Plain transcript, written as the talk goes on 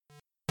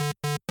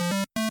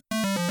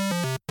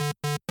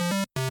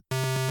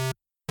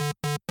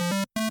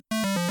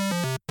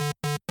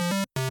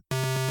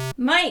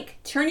Mike,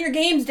 turn your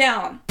games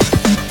down.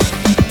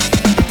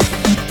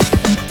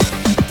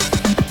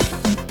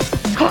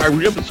 Hi,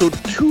 we're episode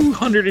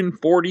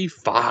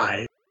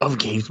 245 of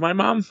Games My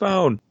Mom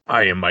Found.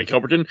 I am Mike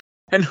Helberton,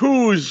 and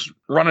who's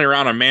running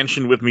around a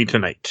mansion with me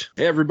tonight?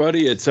 Hey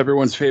everybody, it's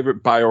everyone's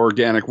favorite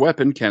bioorganic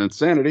weapon, Ken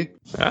Insanity.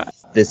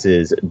 This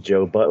is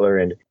Joe Butler,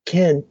 and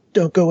Ken,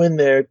 don't go in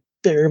there.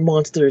 There are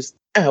monsters.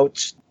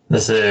 Ouch.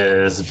 This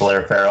is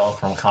Blair Farrell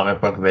from Comic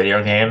Book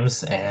Video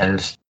Games,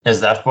 and is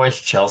that voice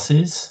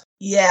Chelsea's?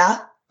 Yeah.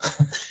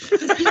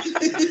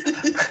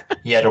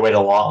 You had to wait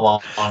a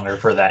lot longer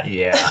for that,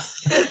 yeah.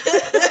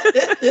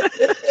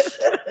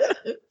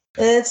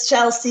 It's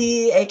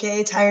Chelsea,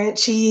 aka Tyrant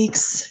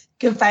Cheeks.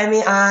 You can find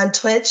me on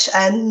Twitch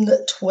and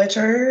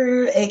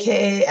Twitter,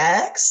 aka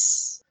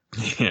X.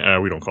 Yeah,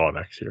 we don't call it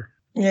X here.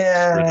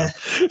 Yeah.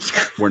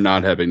 We're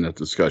not having that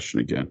discussion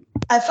again.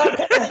 I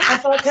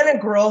felt kind of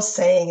gross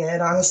saying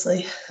it,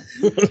 honestly.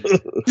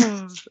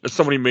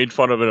 Somebody made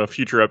fun of in a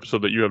future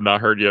episode that you have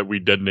not heard yet. We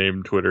dead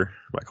named Twitter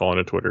by calling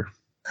it Twitter.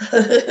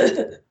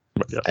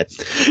 But yeah. That's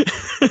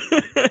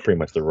pretty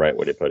much the right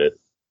way to put it.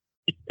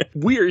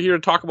 We are here to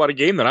talk about a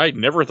game that I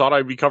never thought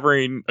I'd be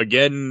covering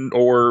again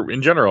or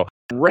in general.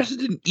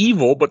 Resident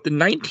Evil, but the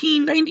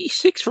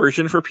 1996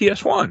 version for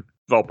PS1.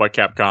 Developed by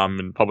Capcom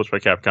and published by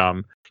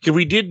Capcom. Because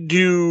we did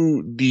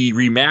do the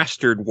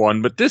remastered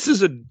one, but this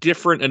is a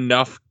different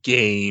enough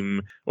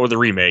game, or the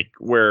remake,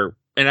 where,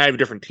 and I have a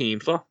different team,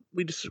 so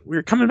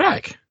we're coming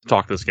back to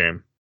talk this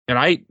game. And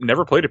I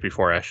never played it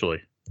before, actually.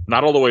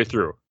 Not all the way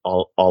through.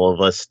 All of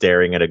us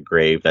staring at a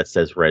grave that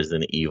says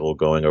Resident Evil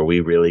going, are we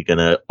really going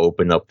to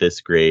open up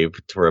this grave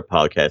for a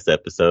podcast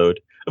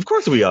episode? Of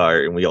course we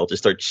are. And we all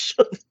just start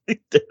shutting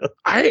it down.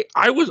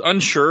 I was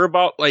unsure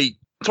about, like,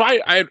 so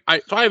I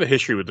have a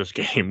history with this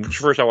game, which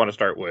first I want to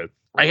start with.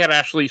 I had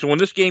actually, so when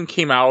this game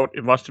came out,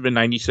 it must have been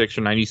 96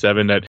 or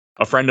 97 that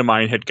a friend of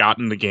mine had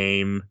gotten the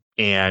game,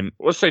 and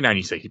let's say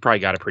 96, he probably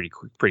got it pretty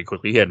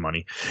quickly. He had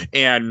money,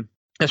 and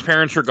his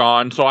parents are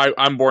gone. So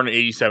I'm born in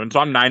 87, so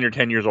I'm 9 or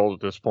 10 years old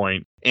at this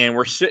point, and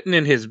we're sitting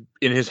in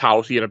his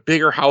house. He had a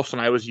bigger house than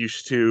I was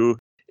used to.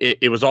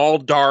 It was all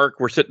dark.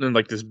 We're sitting in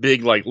like this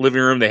big like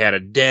living room. They had a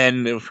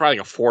den. It was probably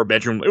like a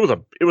 4-bedroom.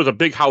 It was a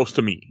big house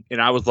to me,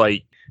 and I was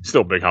like,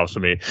 still a big house to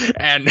me.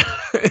 And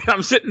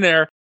I'm sitting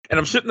there. And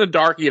I'm sitting in the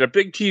dark. He had a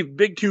big tube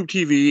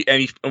TV,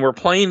 and we're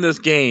playing this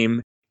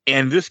game.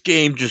 And this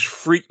game just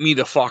freaked me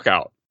the fuck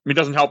out. I mean, it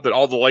doesn't help that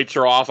all the lights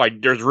are off.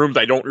 There's rooms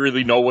I don't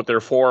really know what they're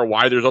for,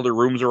 why there's other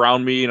rooms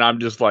around me, and I'm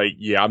just like,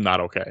 yeah, I'm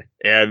not okay.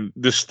 And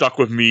this stuck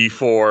with me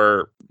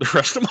for the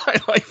rest of my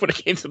life when it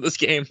came to this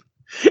game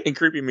and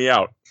creeping me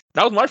out.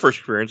 That was my first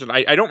experience, and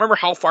I don't remember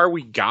how far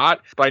we got,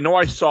 but I know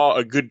I saw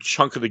a good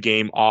chunk of the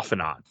game off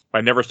and on.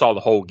 I never saw the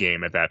whole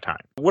game at that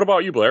time. What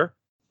about you, Blair?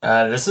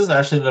 This is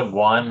actually the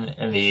one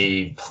in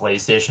the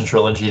PlayStation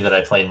trilogy that I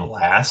played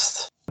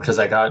last, because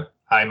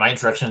my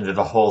introduction to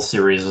the whole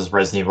series was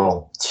Resident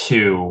Evil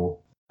 2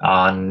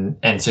 on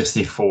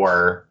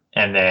N64,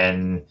 and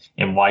then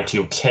in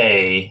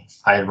Y2K,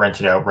 I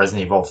rented out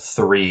Resident Evil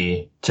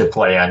 3 to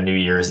play on New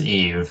Year's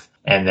Eve,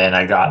 and then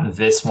I got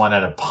this one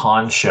at a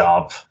pawn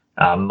shop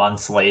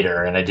months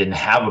later, and I didn't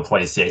have a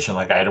PlayStation.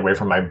 Like, I had to wait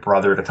for my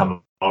brother to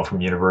come out from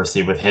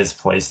university with his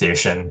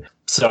PlayStation.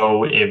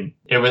 So it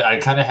was, I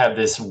kind of had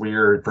this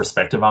weird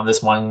perspective on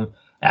this one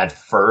at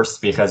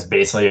first, because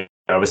basically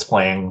I was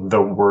playing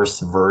the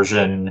worst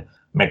version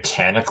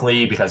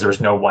mechanically, because there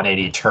was no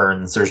 180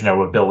 turns. There's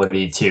no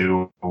ability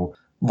to,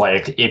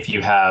 like, if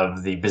you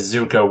have the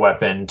bazooka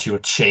weapon, to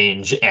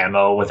change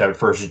ammo without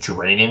first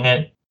draining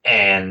it.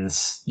 And,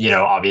 you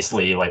know,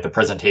 obviously, like, the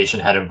presentation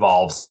had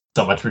evolved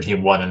so much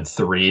between 1 and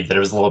 3 that it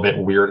was a little bit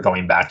weird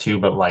going back to.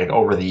 But, like,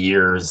 over the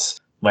years,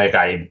 like,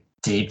 I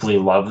deeply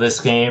love this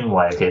game.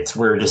 Like, it's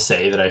weird to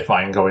say that I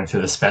find going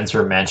through the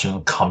Spencer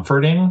Mansion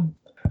comforting.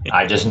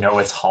 I just know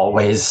its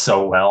hallways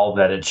so well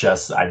that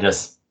I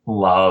just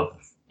love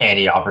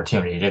any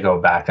opportunity to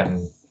go back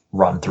and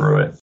run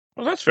through it.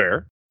 Well, that's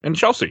fair. And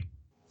Chelsea?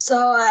 So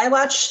I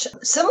watched,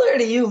 similar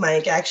to you,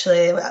 Mike,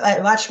 actually, I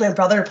watched my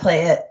brother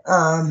play it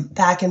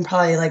back in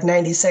probably like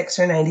 96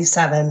 or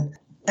 97.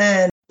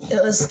 And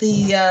it was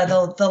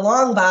the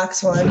long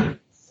box one.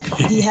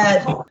 He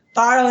had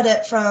borrowed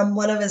it from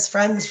one of his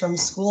friends from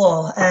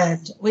school,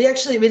 and we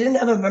didn't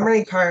have a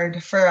memory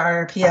card for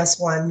our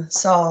PS1.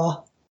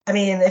 So, I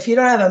mean, if you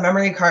don't have a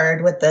memory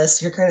card with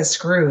this, you're kind of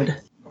screwed.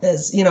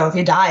 Because, you know, if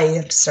you die, you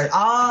have to start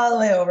all the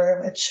way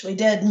over, which we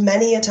did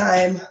many a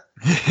time.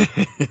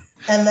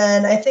 And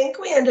then I think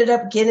we ended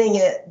up getting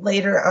it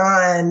later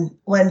on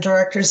when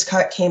Director's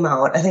Cut came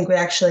out. I think we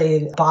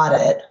actually bought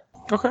it.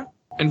 Okay.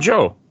 And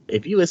Joe?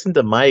 If you listen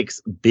to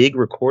Mike's big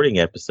recording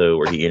episode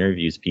where he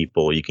interviews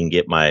people, you can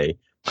get my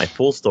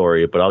full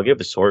story, but I'll give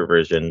the short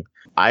version.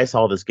 I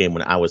saw this game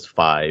when I was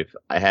 5.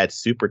 I had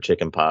super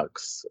chicken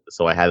pox,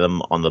 so I had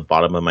them on the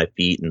bottom of my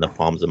feet and the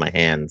palms of my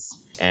hands.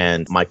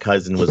 And my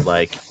cousin was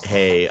like,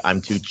 hey,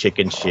 I'm too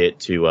chicken shit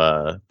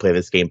to play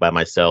this game by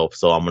myself,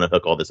 so I'm going to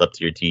hook all this up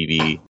to your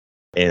TV,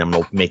 and I'm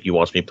going to make you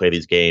watch me play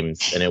these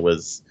games. And it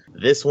was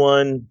This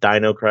one,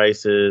 Dino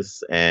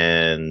Crisis,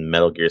 and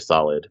Metal Gear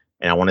Solid.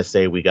 And I want to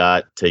say we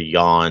got to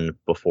yawn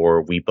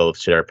before we both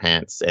shit our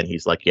pants. And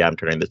he's like, yeah, I'm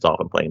turning this off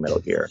and playing Metal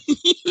Gear.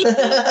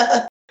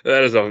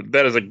 That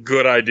is a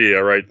good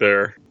idea right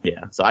there.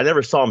 Yeah. So I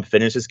never saw him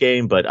finish this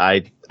game, but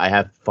I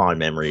have fond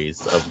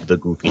memories of the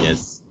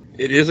goofiness.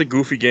 It is a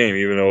goofy game,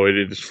 even though it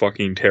is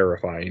fucking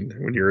terrifying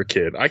when you're a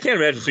kid. I can't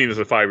imagine seeing this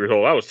at 5 years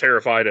old. I was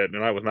terrified at it,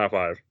 and I was not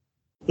 5.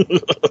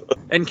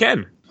 And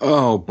Ken.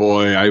 Oh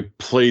boy, I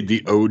played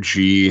the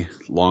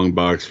OG long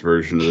box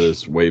version of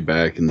this way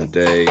back in the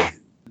day.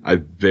 I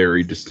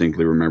very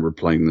distinctly remember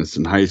playing this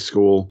in high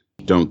school.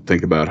 Don't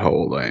think about how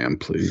old I am,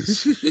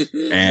 please.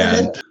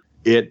 And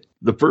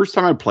the first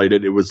time I played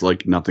it, it was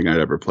like nothing I'd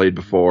ever played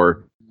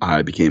before.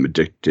 I became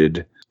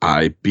addicted.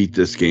 I beat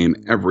this game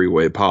every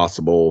way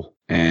possible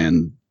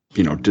and,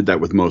 did that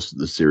with most of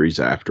the series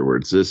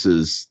afterwards. This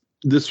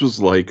was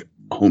like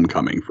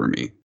homecoming for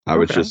me. I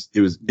was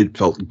it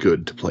felt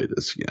good to play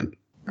this again.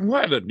 I'm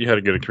glad that you had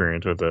a good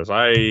experience with this.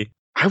 I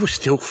was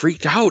still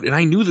freaked out, and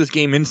I knew this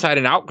game inside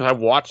and out because I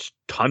watched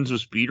tons of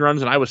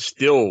speedruns, and I was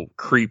still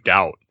creeped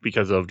out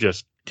because of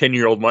just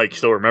 10-year-old Mike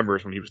still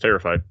remembers when he was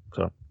terrified.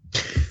 So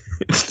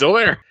it's still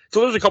there.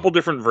 So there's a couple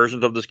different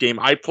versions of this game.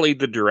 I played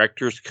the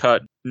director's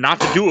cut, not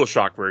the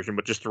DualShock version,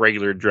 but just the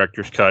regular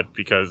director's cut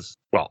because,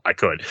 well, I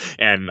could.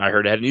 And I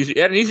heard it had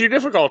an easier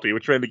difficulty,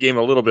 which made the game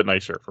a little bit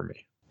nicer for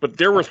me. But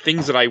there were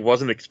things that I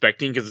wasn't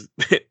expecting because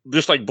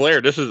just like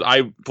Blair,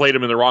 I played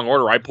them in the wrong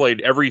order. I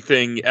played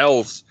everything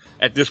else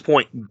at this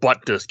point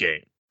but this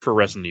game for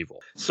Resident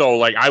Evil. So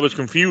like I was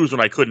confused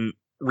when I couldn't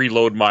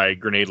reload my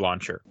grenade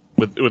launcher.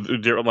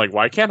 I'm like,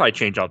 why can't I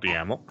change out the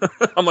ammo?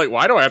 I'm like,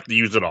 why do I have to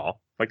use it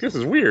all? Like, this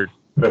is weird.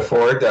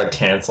 Before it got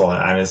canceled,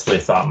 I honestly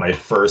thought my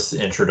first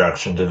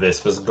introduction to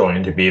this was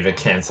going to be the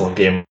canceled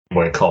Game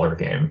Boy Color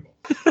game.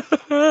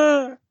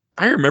 I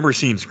remember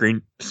seeing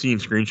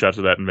screenshots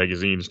of that in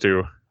magazines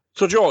too.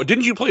 So Joe,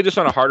 didn't you play this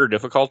on a harder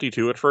difficulty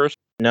too at first?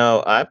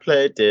 No, I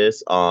played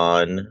this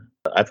on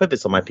my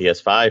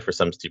PS5 for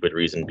some stupid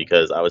reason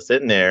because I was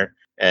sitting there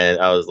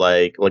and I was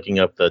like looking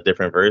up the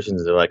different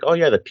versions. They're like, oh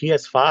yeah, the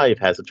PS5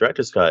 has a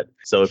director's cut.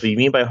 So if you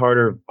mean by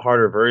harder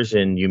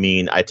version, you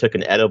mean I took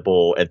an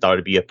edible and thought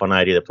it'd be a fun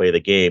idea to play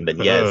the game, then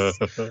yes,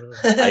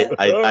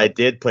 I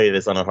did play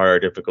this on a harder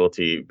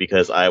difficulty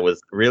because I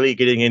was really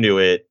getting into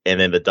it,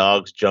 and then the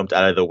dogs jumped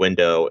out of the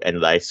window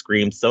and I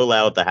screamed so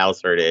loud the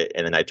house heard it,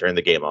 and then I turned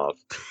the game off.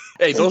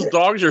 Hey, those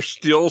dogs are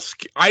still...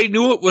 I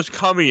knew it was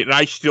coming and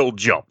I still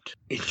jumped.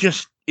 It's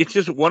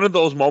just one of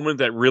those moments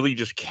that really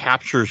just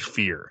captures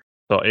fear.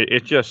 So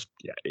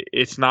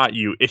it's not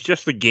you. It's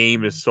just the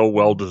game is so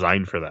well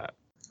designed for that.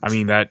 I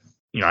mean, that's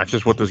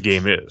just what this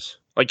game is.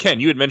 Like Ken,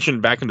 you had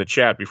mentioned back in the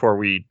chat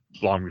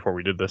long before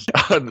we did this,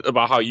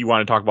 about how you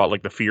want to talk about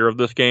like the fear of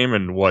this game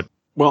and what.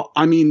 Well,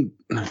 I mean,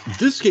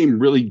 this game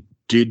really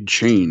did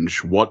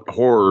change what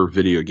horror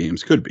video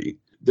games could be.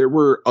 There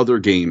were other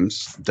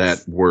games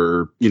that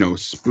were,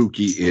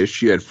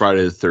 spooky-ish. You had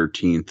Friday the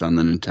 13th on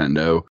the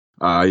Nintendo.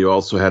 You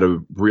also had a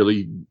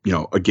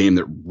game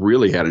that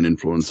really had an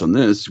influence on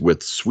this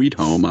with Sweet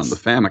Home on the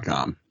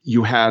Famicom.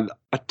 You had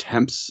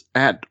attempts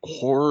at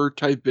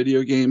horror-type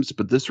video games,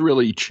 but this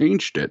really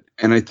changed it.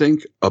 And I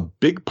think a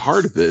big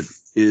part of it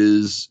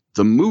is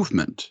the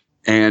movement.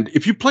 And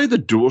if you play the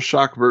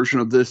DualShock version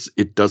of this,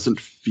 it doesn't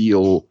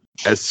feel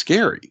as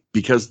scary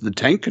because the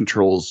tank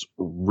controls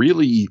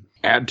really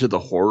add to the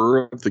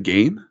horror of the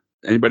game.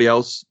 Anybody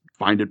else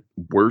find it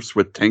worse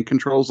with tank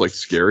controls, like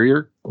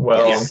scarier?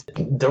 Well,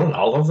 don't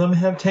all of them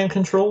have tank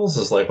controls?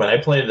 It's like when I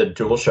played the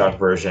DualShock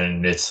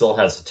version, it still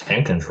has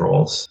tank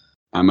controls.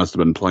 I must have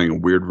been playing a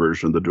weird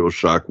version of the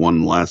DualShock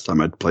one last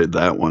time I played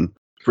that one.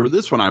 For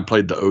this one, I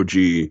played the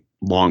OG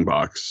long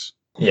box.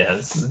 Yeah,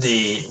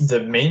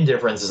 the main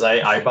difference is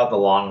I bought the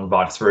long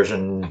box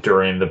version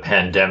during the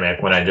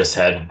pandemic when I just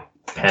had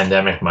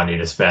pandemic money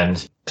to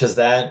spend, because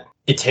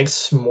it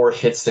takes more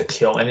hits to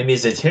kill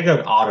enemies. They take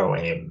out auto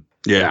aim.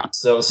 Yeah.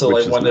 So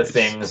like one of the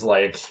things,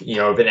 like,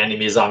 if an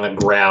enemy's on the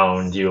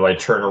ground, you like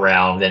turn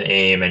around and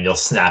aim and you'll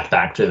snap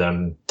back to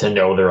them to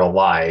know they're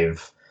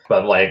alive.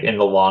 But like in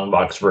the long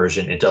box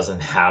version, it doesn't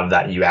have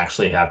that. You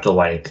actually have to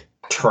like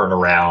turn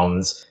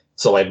around.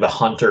 So like the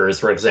hunters,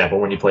 for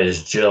example, when you play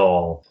as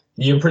Jill,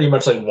 you pretty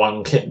much like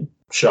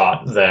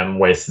shot them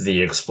with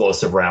the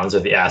explosive rounds or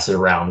the acid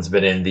rounds.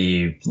 But in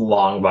the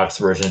long box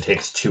version, it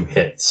takes 2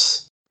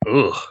 hits.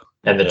 Ugh.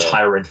 And the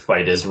tyrant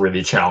fight is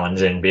really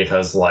challenging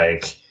because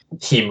like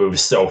he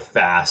moves so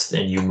fast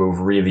and you move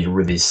really,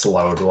 really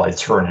slow to like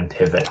turn and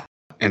pivot.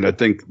 And I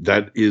think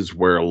that is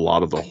where a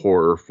lot of the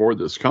horror for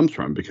this comes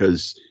from,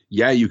 because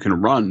you can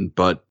run,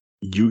 but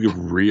you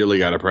really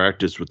got to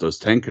practice with those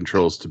tank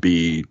controls to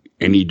be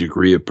any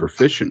degree of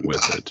proficient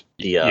with it.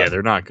 Yeah,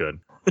 they're not good.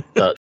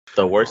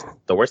 The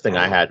worst thing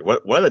I had, one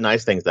of the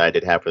nice things that I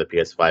did have for the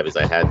PS5 is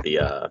I had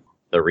the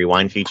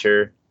rewind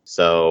feature.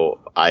 So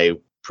I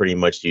pretty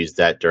much used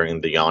that during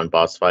the Yawn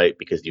boss fight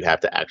because you have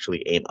to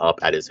actually aim up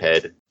at his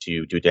head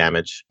to do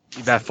damage.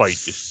 That fight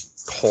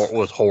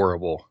was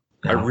horrible.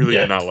 I really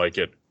did not like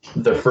it.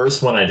 The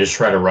first one, I just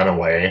try to run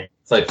away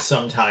It's like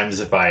sometimes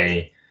if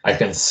I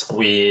can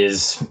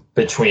squeeze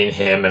between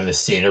him and the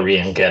scenery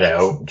and get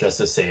out just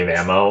to save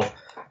ammo.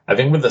 I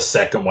think with the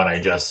second one,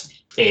 I just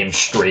aim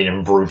straight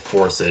and brute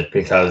force it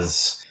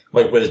because,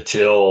 like with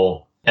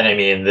Jill, and I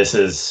mean, this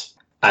is,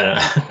 I don't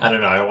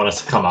know, I don't want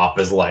us to come off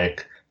as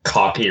like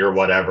cocky or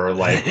whatever.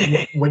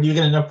 Like when you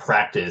get enough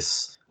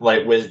practice,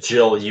 like with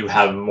Jill, you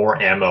have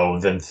more ammo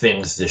than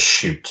things to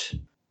shoot.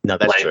 No,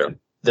 that's true.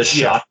 The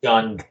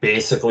shotgun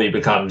basically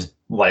becomes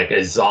like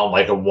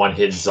a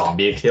one-hit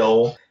zombie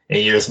kill.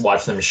 And you just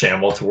watch them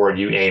shamble toward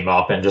you, aim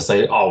up, and just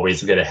like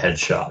always get a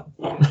headshot.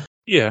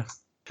 Yeah.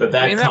 But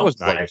that that was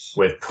comes nice.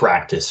 like, with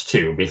practice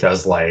too,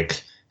 because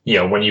like, you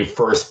know, when you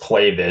first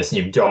play this,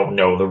 you don't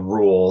know the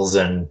rules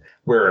and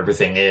where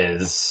everything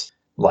is.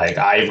 Like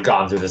I've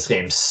gone through this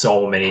game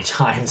so many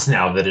times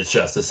now that it's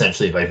just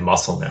essentially like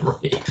muscle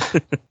memory.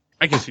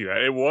 I can see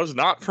that. It was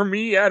not for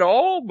me at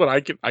all, but I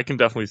can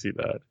definitely see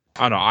that.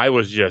 I don't know. I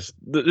was just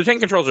the tank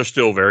controls are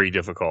still very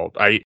difficult.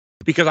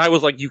 Because I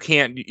was like, you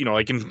can't,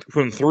 like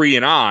from 3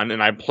 and on,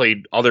 and I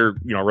played other,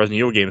 Resident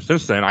Evil games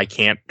since then, I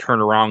can't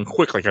turn around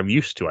quick like I'm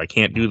used to. I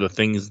can't do the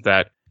things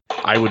that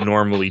I would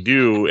normally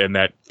do, and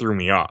that threw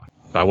me off.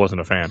 I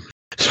wasn't a fan.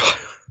 So,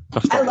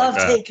 I love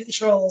tank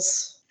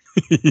controls.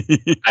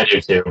 I do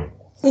too.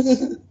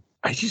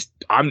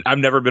 I've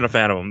never been a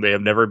fan of them. They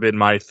have never been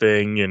my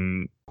thing,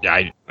 and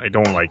I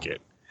don't like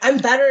it. I'm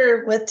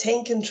better with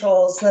tank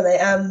controls than I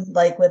am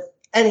like with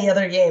any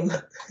other game.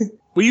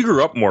 Well, you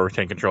grew up more with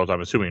tank controls,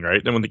 I'm assuming,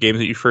 right? Than with the games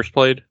that you first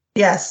played?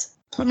 Yes.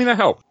 I mean, that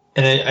helped.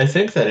 And I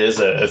think that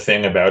is a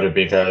thing about it,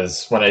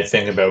 because when I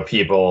think about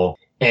people,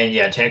 and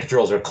yeah, tank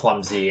controls are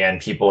clumsy and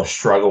people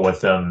struggle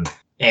with them.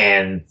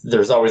 And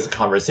there's always a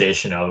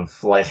conversation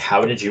of like,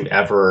 how do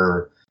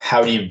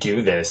you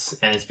do this?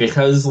 And it's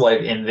because like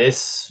in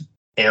this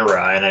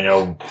era, and I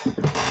know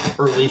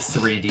early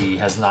 3D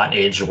has not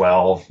aged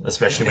well,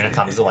 especially when it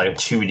comes to like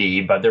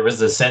 2D, but there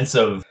was a sense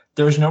of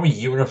there was no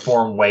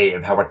uniform way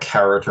of how a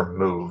character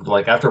moved.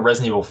 Like after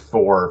Resident Evil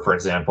 4, for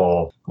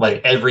example,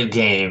 like every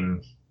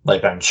game,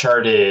 like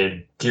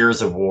Uncharted,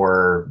 Gears of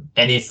War,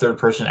 any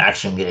third-person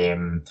action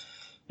game,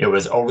 it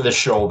was over the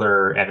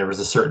shoulder and there was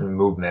a certain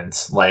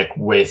movement. Like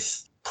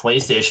with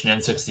PlayStation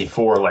and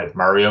 64, like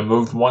Mario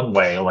moved one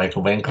way, like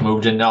Link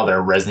moved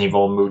another, Resident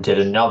Evil moved it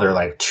another,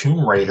 like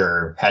Tomb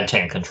Raider had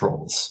tank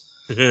controls.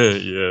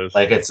 Yes.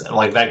 Like it's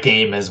like that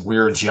game has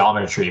weird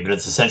geometry, but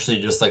it's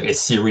essentially just like a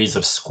series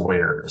of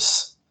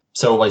squares.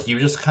 So like you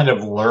just kind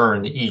of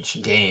learn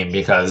each game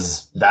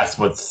because that's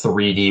what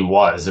 3D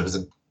was. It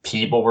was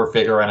people were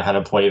figuring out how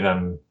to play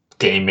them,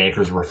 game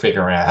makers were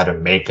figuring out how to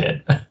make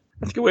it.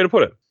 That's a good way to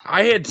put it.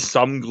 I had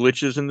some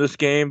glitches in this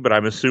game, but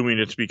I'm assuming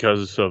it's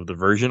because of the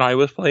version I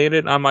was playing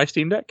it on my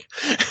Steam Deck.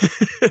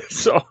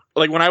 So,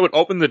 like, when I would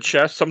open the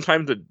chest,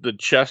 sometimes the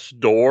chest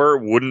door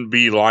wouldn't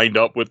be lined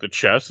up with the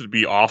chest. It'd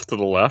be off to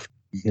the left.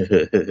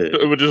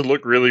 It would just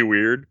look really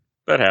weird.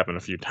 That happened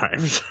a few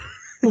times.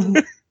 I mean,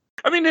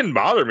 it didn't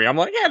bother me. I'm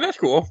like, yeah, that's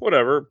cool,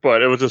 whatever.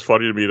 But it was just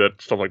funny to me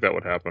that stuff like that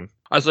would happen.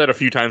 I also had a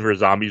few times where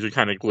zombies would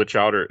kind of glitch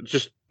out, or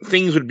just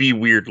things would be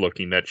weird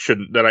looking that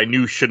I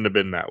knew shouldn't have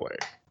been that way.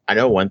 I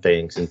know one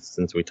thing,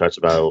 since we touched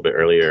about it a little bit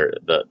earlier,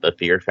 the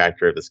fear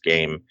factor of this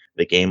game.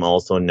 The game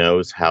also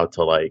knows how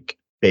to like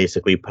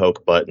basically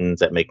poke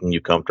buttons at making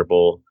you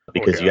comfortable,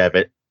 because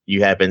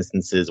you have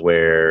instances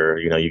where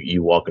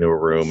you walk into a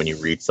room and you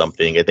read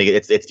something. I think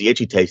it's the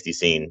itchy tasty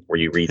scene where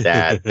you read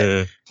that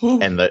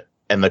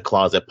and the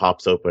closet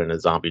pops open and a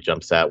zombie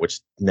jumps out,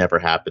 which never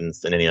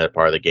happens in any other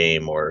part of the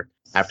game. Or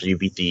after you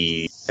beat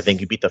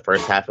the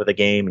first half of the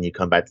game and you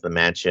come back to the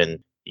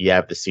mansion, you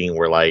have the scene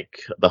where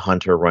like the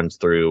hunter runs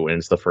through and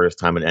it's the first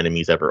time an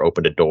enemy's ever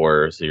opened a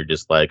door. So you're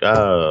just like,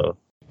 oh.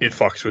 It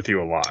fucks with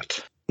you a lot.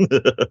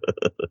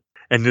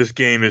 And this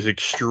game is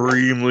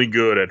extremely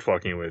good at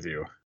fucking with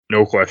you.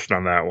 No question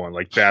on that one.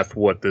 Like, that's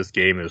what this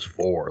game is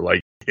for.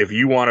 Like, if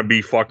you want to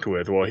be fucked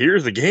with, well,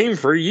 here's the game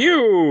for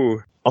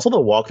you. Also, the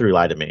walkthrough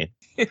lied to me.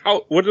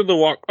 What did the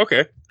walk?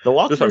 Okay. The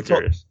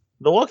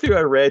walkthrough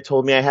I read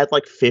told me I had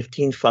like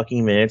 15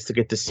 fucking minutes to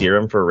get the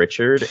serum for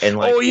Richard, and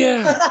like, oh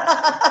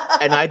yeah,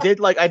 and I did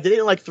it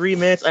in like 3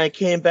 minutes, and I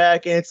came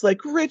back, and it's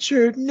like,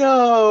 Richard,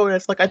 no, and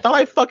it's like, I thought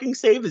I fucking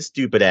saved his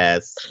stupid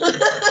ass.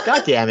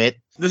 God damn it!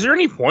 Is there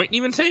any point in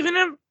even saving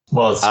him?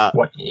 Well, it's I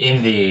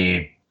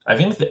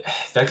think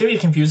that could be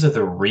confused with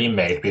the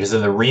remake, because in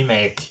the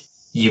remake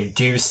you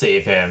do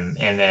save him,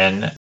 and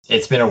then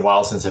it's been a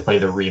while since I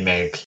played the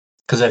remake.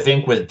 Because I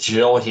think with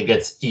Jill, he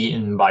gets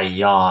eaten by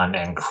Jan,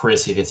 and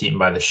Chris, he gets eaten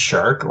by the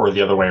shark, or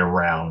the other way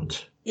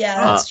around.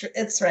 Yeah, that's true.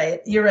 It's right.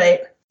 You're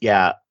right.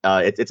 Yeah,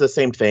 it's the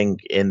same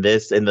thing in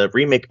this. In the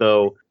remake,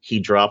 though, he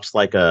drops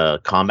like a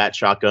combat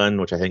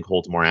shotgun, which I think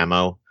holds more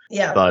ammo.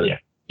 Yeah. But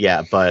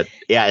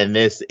in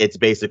this, it's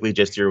basically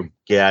just your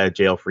get out of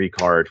jail free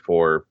card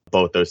for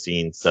both those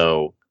scenes.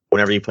 So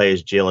whenever you play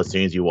as Jill, as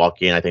soon as you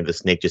walk in, I think the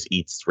snake just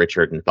eats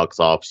Richard and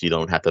fucks off, so you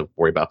don't have to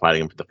worry about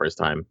fighting him for the first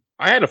time.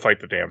 I had to fight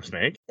the damn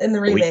snake in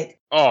the remake.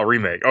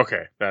 Remake.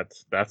 Okay,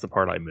 that's the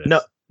part I missed.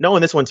 No,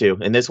 in this one too.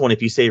 In this one,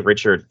 if you save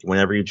Richard,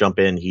 whenever you jump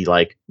in, he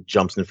like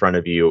jumps in front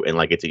of you and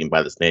like gets eaten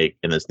by the snake,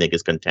 and the snake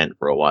is content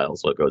for a while,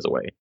 so it goes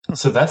away.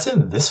 So that's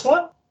in this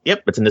one?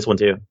 Yep, it's in this one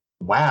too.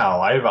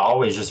 Wow, I've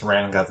always just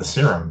ran and got the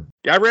serum.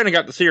 Yeah, I ran and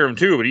got the serum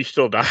too, but he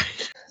still died.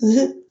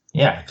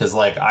 Yeah, because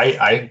like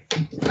I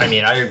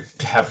mean, I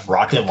have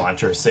rocket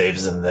launcher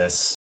saves in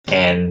this,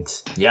 and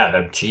yeah,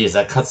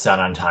 that cuts down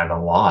on time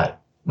a lot.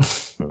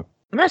 And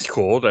that's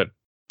cool. That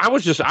I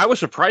was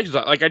surprised.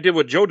 Like I did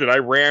what Joe did. I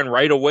ran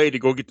right away to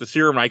go get the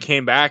serum. And I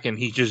came back and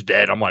he's just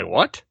dead. I'm like,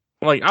 what?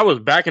 I'm like, I was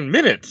back in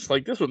minutes.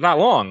 Like this was not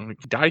long. Like,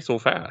 he died so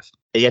fast.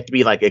 You have to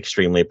be like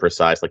extremely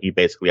precise. Like you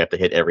basically have to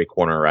hit every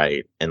corner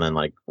right and then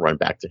like run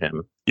back to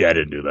him. Yeah, I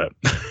didn't do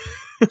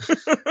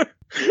that.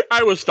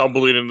 I was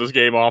stumbling in this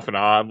game off and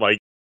on. Like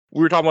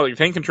we were talking about like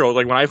tank controls.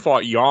 Like when I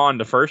fought Yawn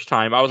the first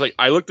time, I was like,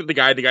 I looked at the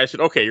guy. The guy said,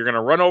 "Okay, you're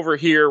gonna run over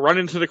here, run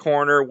into the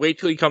corner, wait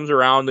till he comes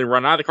around, then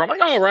run out of the corner." I'm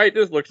like, "All right,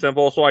 this looks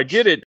simple." So I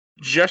did it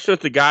just as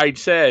the guide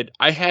said.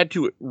 I had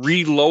to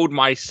reload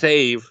my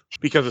save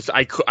because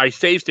I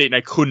save state and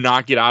I could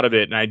not get out of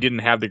it, and I didn't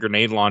have the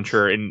grenade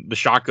launcher and the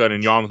shotgun.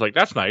 And Yawn was like,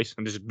 "That's nice,"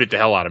 and just bit the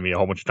hell out of me a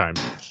whole bunch of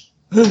times.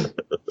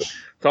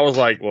 So I was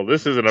like, "Well,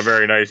 this isn't a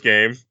very nice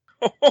game."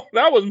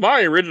 That was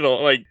my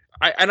original. Like,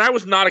 I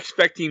was not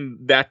expecting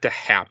that to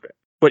happen.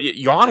 But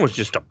Yawn was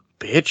just a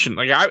bitch,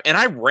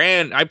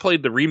 and I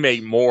played the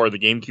remake more, the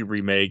GameCube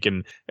remake,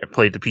 and I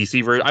played the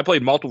PC version. I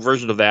played multiple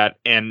versions of that,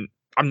 and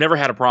I've never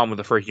had a problem with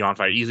the first Yawn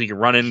fight. Easily, you can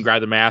run in,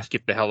 grab the mask,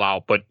 get the hell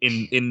out. But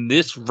in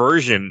this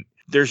version,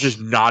 there's just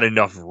not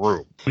enough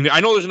room. I mean, I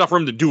know there's enough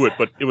room to do it,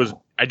 but I was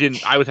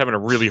having a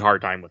really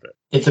hard time with it.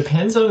 It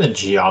depends on the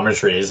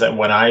geometries. And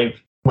when I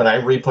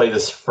replayed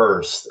this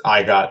first,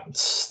 I got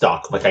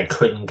stuck. Like I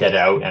couldn't get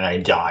out, and I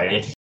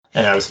died.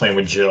 And I was playing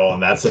with Jill,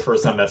 and that's the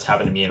first time that's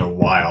happened to me in a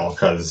while,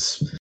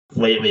 because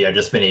lately I've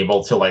just been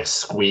able to like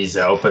squeeze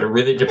out, but it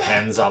really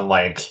depends on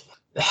like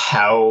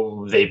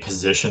how they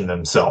position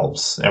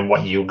themselves and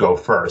what you go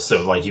first.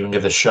 So like you can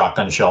get the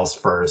shotgun shells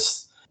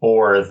first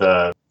or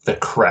the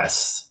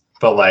crest.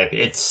 But like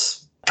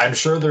I'm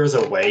sure there's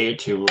a way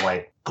to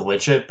like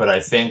glitch it, but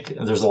I think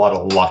there's a lot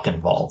of luck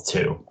involved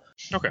too.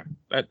 Okay.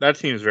 That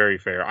seems very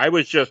fair. I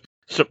was just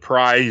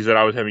surprised that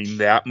I was having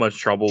that much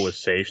trouble with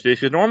save states,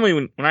 because normally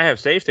when I have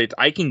save states,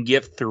 I can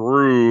get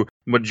through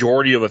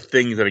majority of the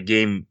things that a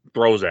game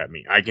throws at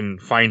me. I can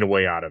find a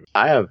way out of it.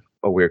 I have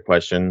a weird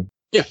question.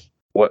 Yeah.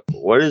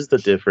 What is the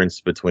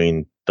difference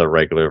between the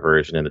regular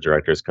version and the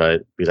director's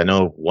cut? Because I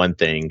know one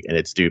thing and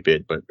it's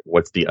stupid, but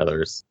what's the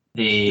others?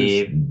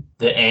 The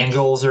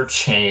angles are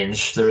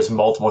changed. There's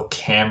multiple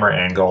camera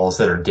angles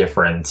that are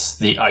different.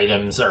 The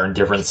items are in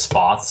different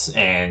spots,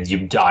 and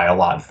you die a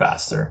lot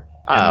faster.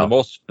 And the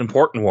most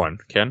important one,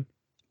 Ken?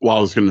 Well, I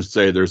was going to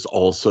say there's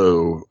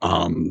also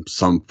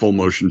some full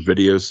motion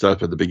video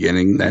stuff at the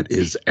beginning that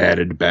is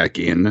added back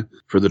in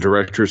for the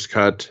director's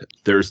cut.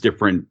 There's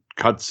different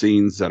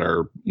cutscenes that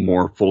are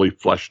more fully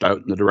fleshed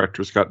out in the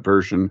director's cut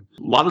version.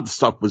 A lot of the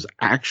stuff was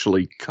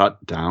actually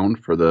cut down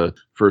for the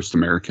first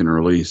American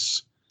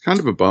release. Kind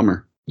of a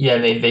bummer. Yeah,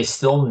 they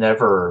still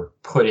never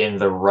put in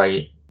the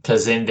right,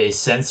 because then they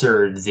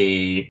censored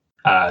the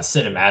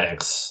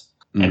cinematics.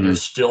 And they're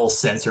still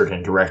censored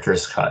in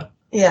director's cut.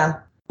 Yeah.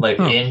 Like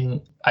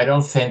I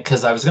don't think,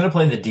 because I was going to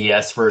play the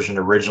DS version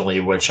originally,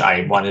 which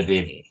I wanted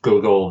to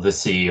Google to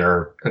see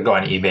or go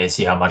on eBay to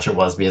see how much it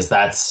was, because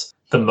that's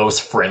the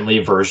most friendly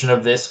version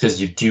of this,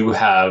 because you do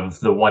have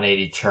the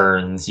 180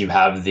 turns, you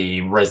have the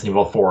Resident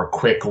Evil 4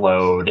 quick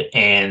load,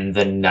 and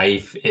the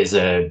knife it's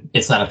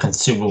not a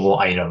consumable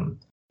item.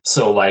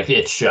 So, like,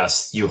 it's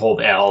just, you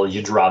hold L,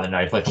 you draw the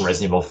knife like in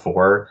Resident Evil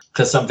 4.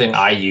 Because something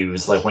I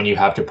use, like when you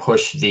have to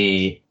push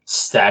the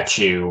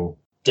statue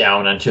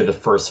down onto the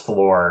first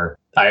floor,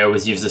 I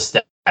always use the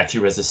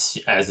statue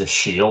as a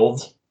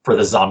shield for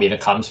the zombie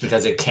that comes,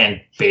 because it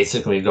can't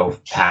basically go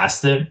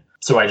past it.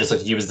 So I just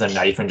like use the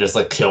knife and just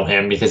like kill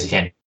him because he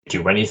can't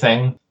do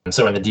anything.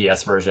 So in the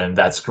DS version,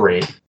 that's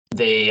great.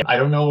 I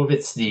don't know if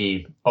it's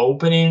the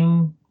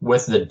opening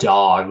with the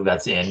dog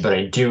that's in, but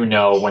I do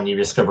know when you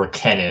discover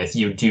Kenneth,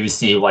 you do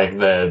see like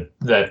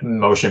the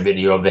motion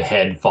video of the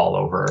head fall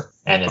over,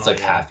 and it's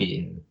half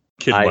eaten.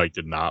 Kid Mike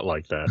did not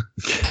like that.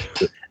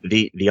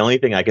 The only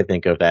thing I could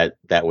think of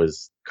that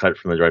was cut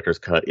from the director's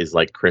cut is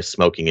like Chris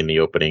smoking in the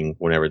opening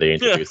whenever they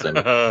introduce him.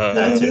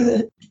 That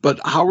too. But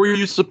how are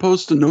you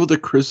supposed to know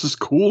that Chris is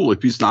cool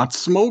if he's not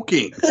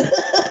smoking?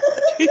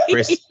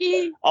 Chris.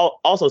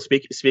 Also,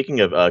 speaking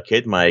of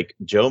Kid Mike,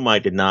 Joe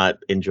Mike did not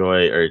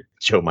enjoy, or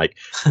Joe Mike,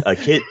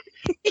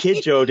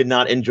 Kid Joe did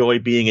not enjoy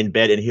being in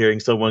bed and hearing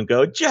someone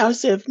go,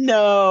 "Joseph,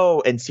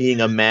 no!" and seeing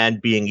a man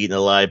being eaten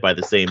alive by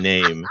the same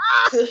name.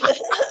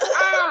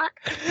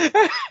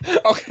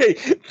 Okay,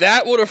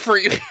 that would have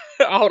freaked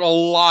out a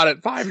lot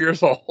at 5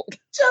 years old.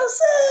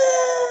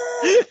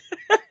 Joseph!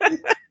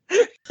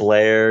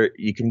 Blair,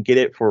 you can get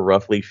it for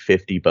roughly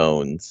 50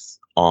 bones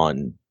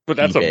on But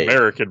that's eBay.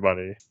 American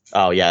money.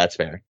 Oh, yeah, that's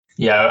fair.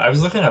 Yeah, I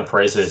was looking at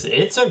prices.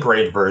 It's a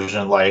great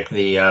version, like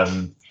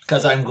the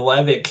because I'm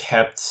glad it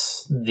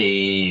kept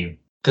the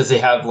because they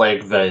have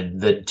like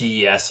the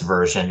DS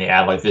version. They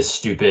add like this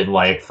stupid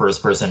like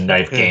first person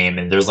knife game,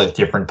 and there's like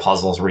different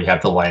puzzles where you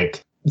have to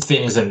like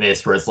things in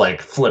this where it's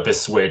like flip a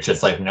switch.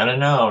 It's like no.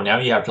 Now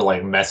you have to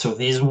like mess with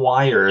these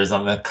wires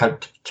on the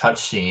touch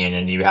scene,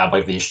 and you have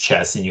like these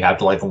chests, and you have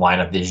to like line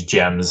up these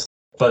gems.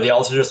 But they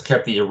also just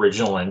kept the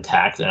original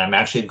intact, and I'm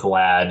actually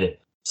glad.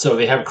 So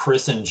they have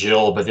Chris and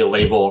Jill, but they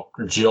label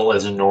Jill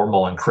as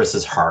normal and Chris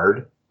as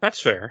hard.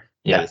 That's fair.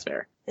 Yeah, That is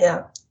fair.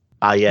 Yeah.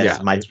 Yes,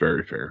 yeah, it's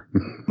very fair.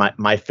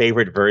 my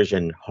favorite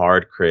version,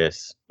 Hard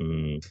Chris.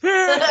 Oh,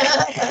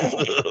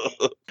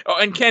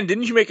 and Ken,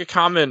 didn't you make a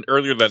comment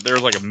earlier that there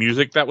was like a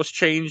music that was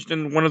changed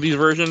in one of these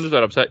versions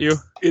that upset you?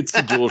 It's the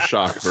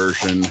DualShock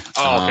version.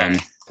 Oh, okay.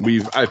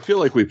 I feel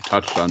like we've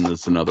touched on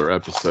this in other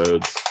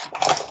episodes,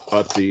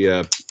 but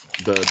the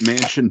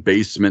mansion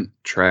basement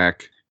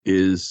track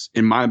is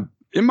in my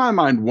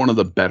mind one of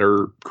the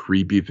better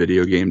creepy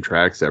video game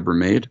tracks ever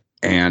made.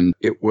 And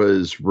it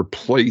was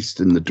replaced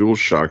in the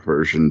DualShock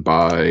version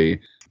by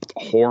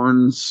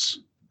horns,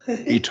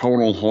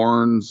 atonal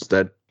horns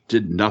that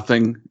did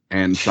nothing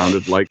and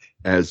sounded like,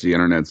 as the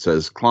internet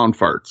says, clown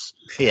farts.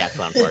 Yeah,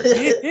 clown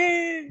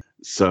farts.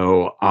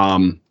 So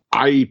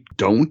I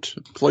don't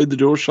play the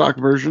DualShock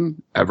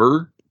version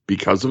ever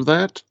because of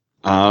that.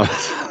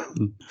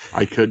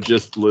 I could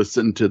just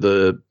listen to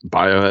the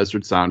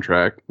Biohazard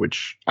soundtrack,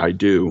 which I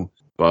do,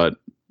 but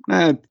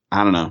I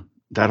don't know.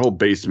 That whole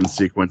basement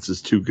sequence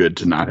is too good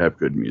to not have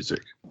good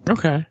music.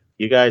 Okay.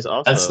 You guys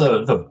also. that's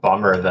the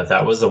bummer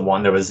that was the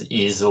one that was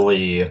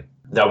the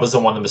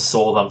one that was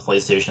sold on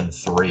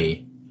PlayStation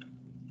 3.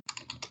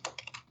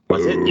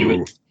 Was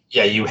it?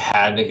 You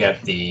had to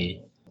get the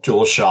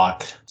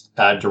DualShock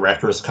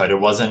Director's Cut. It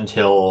wasn't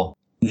until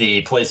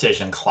the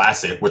PlayStation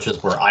Classic, which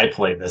is where I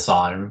played this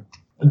on,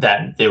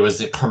 that there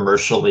was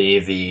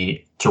commercially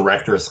the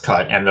Director's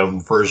Cut, and the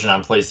version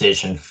on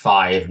PlayStation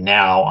 5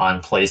 now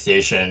on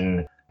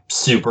PlayStation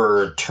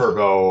Super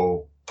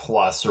Turbo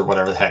Plus or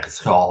whatever the heck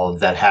it's called,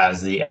 that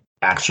has the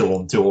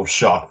actual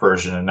DualShock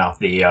version and not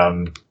the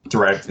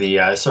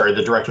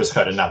the Director's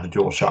Cut and not the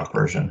DualShock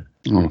version.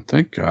 Oh,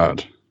 thank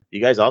God. You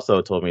guys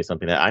also told me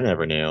something that I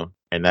never knew,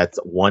 and that's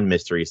one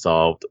mystery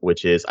solved,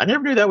 which is I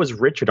never knew that was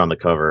Richard on the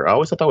cover. I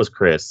always thought that was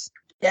Chris.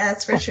 Yeah,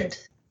 it's Richard.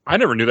 I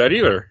never knew that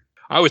either.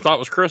 I always thought it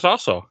was Chris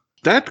also.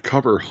 That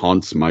cover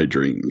haunts my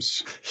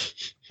dreams.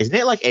 Isn't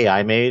it like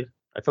AI made?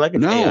 I feel like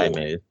it's No. AI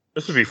made.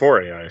 This is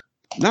before AI.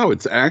 No,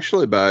 it's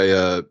actually by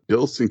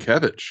Bill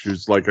Sienkiewicz,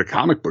 who's like a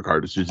comic book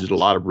artist who did a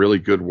lot of really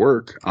good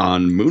work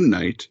on Moon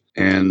Knight,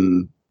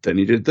 and then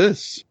he did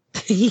this.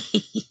 I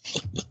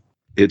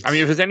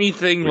mean, if it's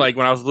anything like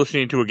when I was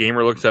listening to A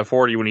Gamer Looks at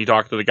 40 when he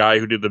talked to the guy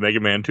who did the Mega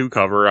Man 2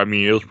 cover, I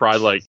mean, it was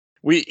probably like,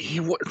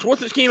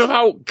 what's this game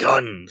about?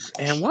 Guns.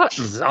 And what?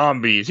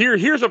 Zombies.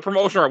 Here's a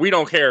promotion art. We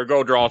don't care.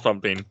 Go draw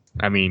something.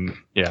 I mean,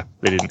 yeah,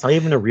 they didn't. It's not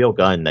even a real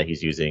gun that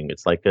he's using.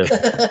 It's like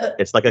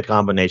a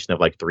combination of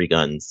like 3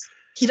 guns.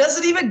 He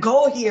doesn't even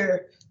go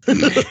here.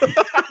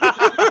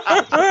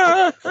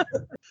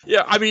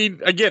 Yeah, I mean,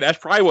 again, that's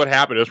probably what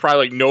happened. It was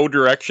probably like no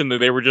direction, that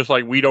they were just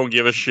like, we don't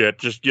give a shit.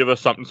 Just give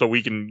us something so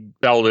we can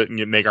build it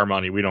and make our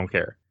money. We don't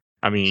care.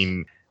 I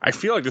mean, I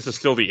feel like this is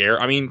still the era.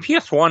 I mean,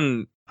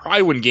 PS1,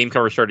 probably when game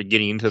covers started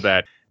getting into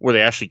that, where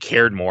they actually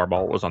cared more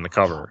about what was on the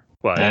cover.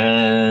 But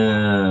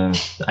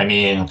I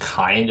mean,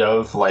 kind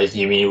of. Like,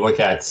 you look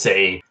at,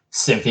 say,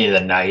 Symphony of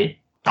the Night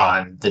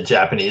on the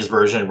Japanese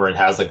version, where it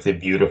has like the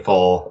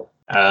beautiful,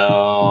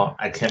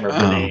 I can't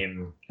remember the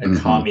name,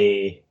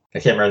 I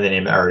can't remember the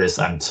name of the artist.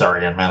 I'm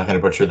sorry, I'm not going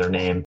to butcher their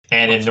name.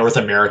 And in North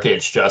America,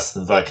 it's just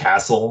the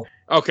castle.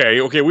 Okay,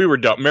 we were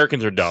dumb.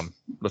 Americans are dumb.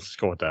 Let's just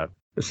go with that.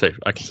 It's safe.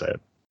 I can say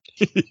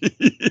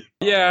it.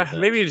 Yeah,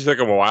 maybe it just took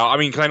them a while. I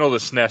mean, because I know the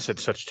SNES had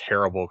such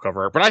terrible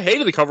cover art, but I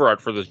hated the cover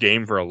art for this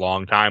game for a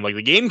long time. Like,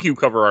 the GameCube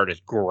cover art is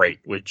great,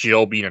 with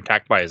Jill being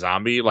attacked by a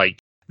zombie.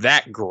 Like,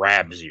 that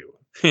grabs you,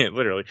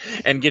 literally,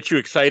 and gets you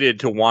excited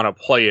to want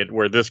to play it,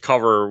 where this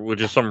cover with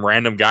just some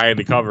random guy in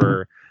the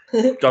cover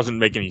doesn't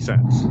make any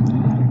sense.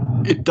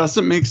 It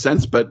doesn't make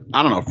sense, but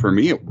I don't know. For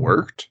me, it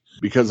worked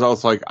because I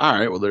was like, all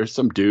right, well, there's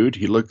some dude.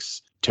 He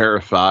looks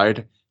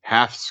terrified,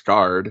 half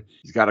scarred.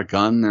 He's got a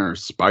gun. There are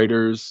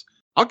spiders.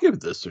 I'll give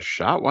this a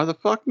shot. Why the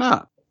fuck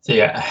not? So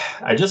yeah,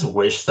 I just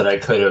wish that I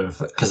could have,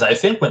 because I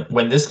think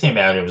when this came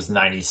out, it was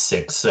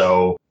 96.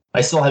 So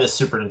I still had a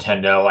Super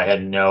Nintendo. I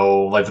had no,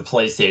 like, the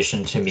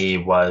PlayStation to me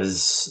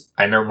was,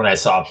 I remember when I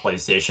saw a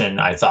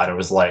PlayStation, I thought it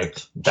was like,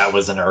 that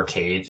was an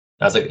arcade.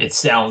 I was like, it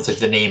sounds like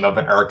the name of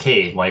an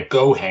arcade, like,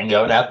 go hang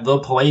out at the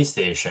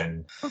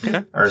PlayStation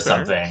or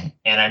something.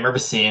 And I remember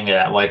seeing it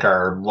at like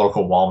our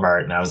local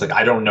Walmart, and I was like,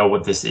 I don't know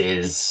what this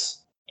is.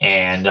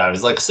 And I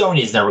was like,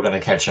 Sony's never going to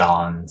catch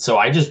on. So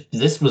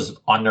this was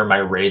under my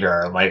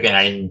radar. Like,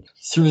 and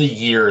through the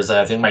years,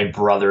 I think my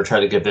brother tried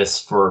to get this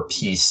for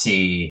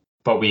PC,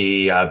 but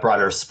we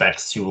brought our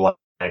specs to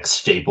like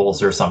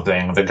Staples or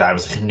something. The guy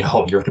was like,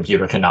 no, your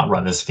computer cannot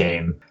run this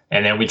game.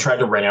 And then we tried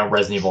to rent out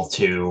Resident Evil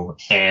 2,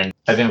 and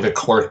I think the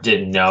clerk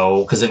didn't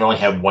know because it only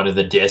had one of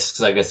the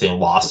discs. I guess they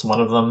lost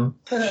one of them.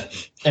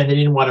 And they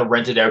didn't want to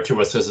rent it out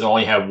to us because it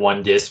only had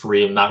one disc,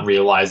 not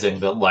realizing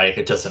that, like,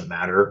 it doesn't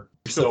matter.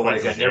 So,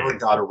 like, I never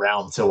got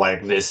around to,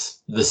 like,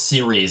 the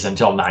series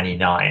until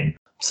 99.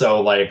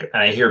 So, like,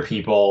 and I hear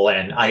people,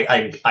 and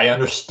I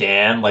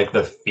understand, like,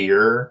 the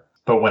fear,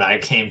 but when I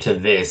came to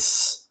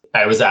this,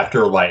 I was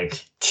after,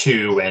 like,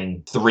 2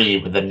 and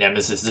 3 when the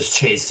nemesis is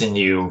chasing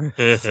you,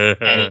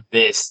 and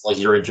this, like,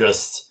 you're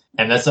just,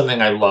 and that's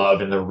something I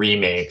love in the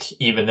remake,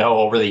 even though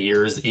over the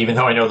years, even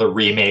though I know the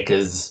remake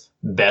is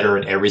better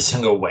in every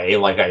single way,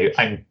 like,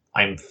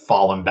 I'm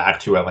falling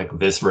back to it, like,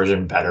 this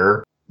version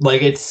better.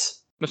 Like,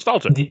 it's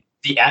nostalgic.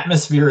 The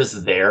atmosphere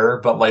is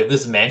there, but, like,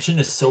 this mansion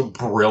is so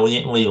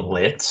brilliantly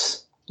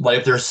lit.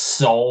 Like, there's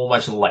so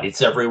much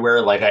lights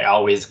everywhere. Like, I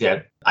always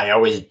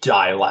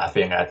die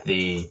laughing at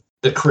the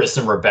Chris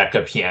and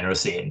Rebecca piano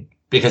scene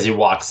because he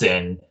walks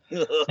in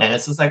and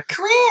it's just like,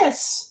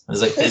 Chris! I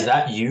was like, is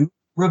that you,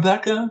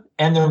 Rebecca?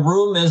 And the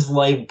room is,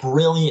 like,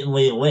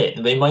 brilliantly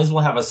lit. They might as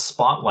well have a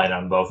spotlight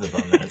on both of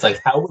them. And it's like,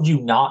 how would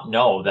you not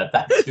know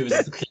that who's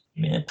the kid,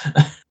 man?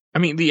 I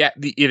mean,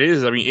 it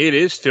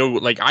is still,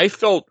 like, I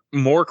felt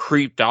more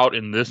creeped out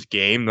in this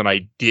game than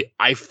I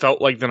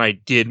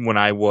did when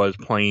I was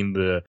playing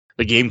the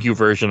GameCube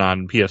version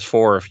on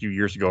PS4 a few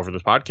years ago for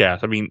this podcast.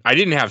 I mean, I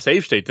didn't have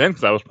save state then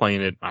because I was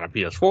playing it on a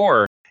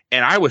PS4,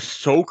 and I was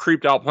so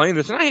creeped out playing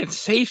this, and I had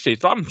save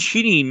states, so I'm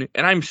cheating,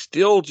 and I'm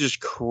still just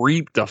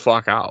creeped the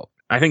fuck out.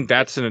 I think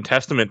that's a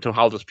testament to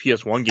how this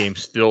PS1 game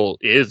still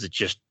is. It's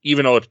just,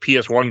 even though it's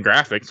PS1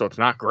 graphics, so it's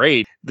not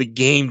great, the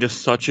game does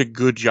such a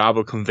good job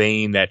of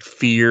conveying that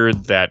fear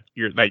that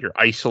you're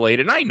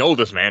isolated. And I know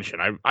this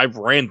mansion. I've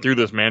ran through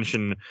this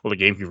mansion with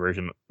the GameCube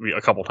version a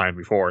couple times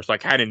before, so I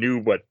kind of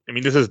knew. But I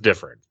mean, this is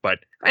different. But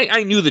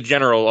I knew the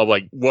general of,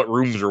 like, what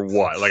rooms are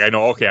what. Like, I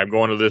know, okay, I'm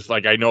going to this.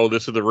 Like, I know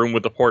this is the room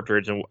with the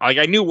portraits, and, like,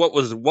 I knew what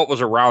was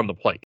around the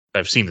place.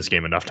 I've seen this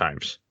game enough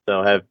times.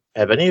 So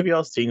have any of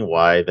y'all seen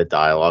why the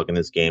dialogue in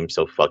this game is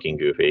so fucking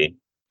goofy?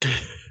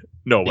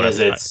 No, because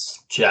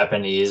it's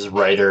Japanese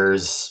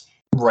writers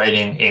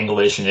writing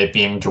English and it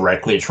being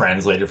directly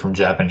translated from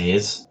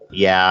Japanese.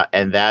 Yeah,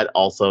 and they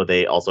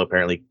also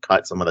apparently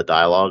cut some of the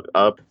dialogue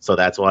up, so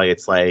that's why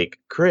it's like,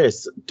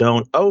 Chris,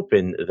 don't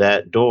open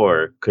that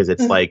door, because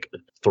it's like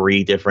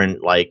 3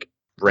 different, like,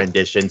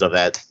 renditions of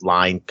that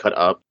line cut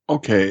up.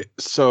 Okay,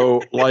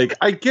 so, like,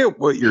 I get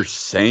what you're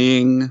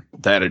saying,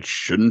 that it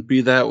shouldn't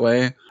be that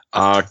way.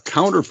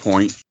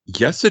 Counterpoint,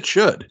 yes, it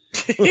should.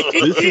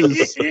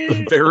 This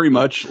is very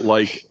much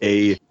like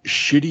a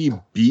shitty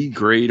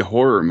B-grade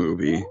horror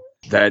movie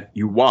that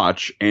you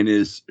watch and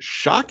is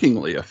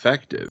shockingly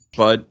effective,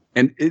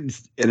 and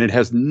it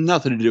has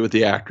nothing to do with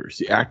the actors.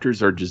 The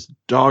actors are just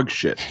dog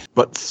shit,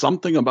 but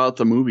something about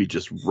the movie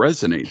just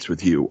resonates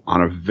with you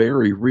on a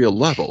very real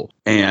level,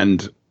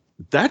 and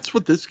that's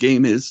what this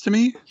game is to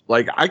me.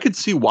 Like, I could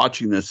see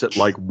watching this at,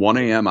 like, 1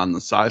 a.m. on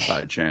the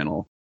Sci-Fi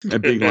Channel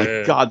and being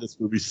like, God, this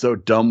movie's so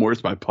dumb.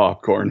 Where's my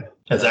popcorn?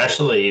 It's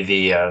actually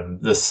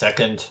the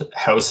second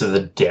House of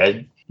the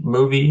Dead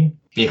movie,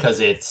 because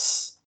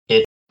it's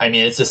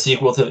a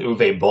sequel to the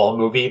Uwe Boll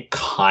movie,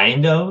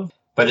 kind of,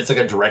 but it's like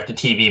a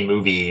direct-to-TV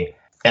movie.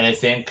 And I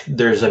think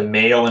there's a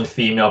male and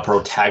female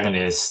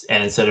protagonist,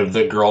 and instead of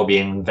the girl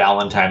being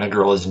Valentine, the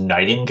girl is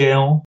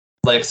Nightingale.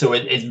 Like, so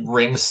it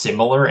rings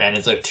similar, and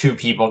it's like 2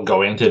 people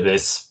going to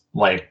this,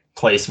 like,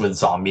 place with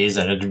zombies,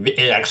 and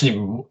it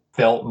actually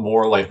felt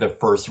more like the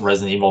first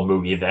Resident Evil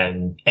movie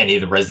than any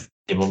of the Resident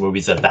Evil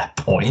movies at that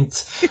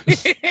point.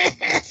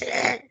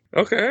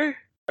 Okay.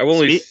 I've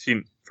only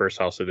seen first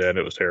House of Dead.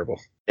 It was terrible.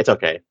 It's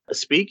okay.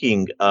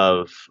 Speaking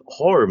of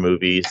horror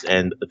movies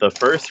and the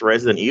first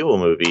Resident Evil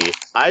movie,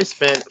 I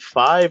spent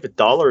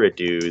 $5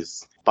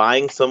 dues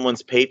buying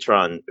someone's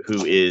Patreon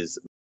who is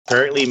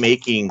currently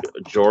making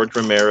George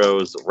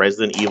Romero's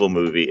Resident Evil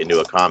movie into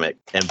a comic.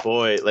 And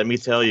boy, let me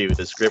tell you,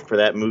 the script for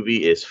that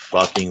movie is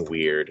fucking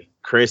weird.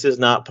 Chris is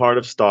not part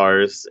of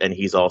STARS, and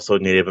he's also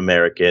Native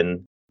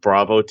American.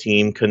 Bravo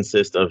team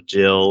consists of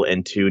Jill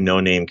and 2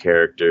 no-name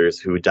characters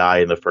who die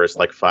in the first,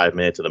 like, 5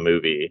 minutes of the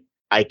movie.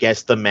 I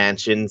guess the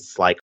mansion's,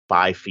 like,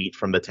 5 feet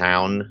from the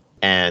town,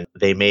 and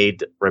they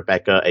made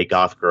Rebecca a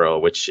goth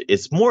girl, which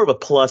is more of a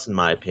plus in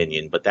my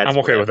opinion, but that's I'm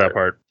okay with that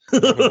part.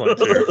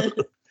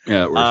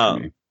 Yeah, it works for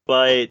me.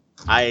 But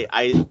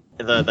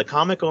the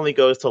comic only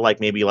goes to, like,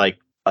 maybe, like,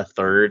 a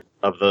third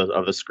of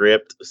the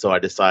script, so I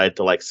decided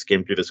to, like,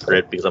 skim through the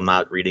script because I'm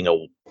not reading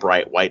a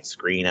bright white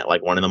screen at,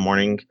 like, 1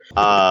 a.m.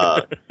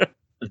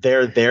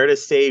 They're there to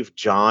save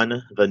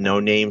John, the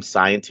no-name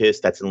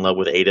scientist that's in love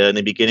with Ada in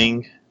the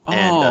beginning. They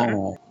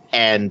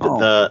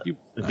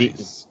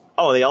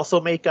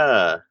also make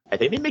I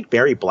think they make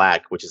Barry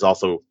Black, which is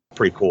also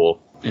pretty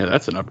cool. Yeah,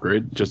 that's an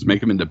upgrade. Just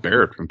make him into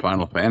Barrett from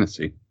Final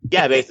Fantasy.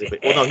 Yeah, basically.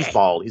 Well, no, he's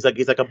bald. He's like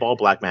a bald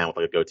black man with,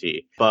 like, a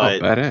goatee.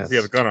 But badass. You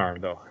have a gun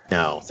arm, though.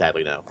 No,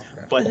 sadly no.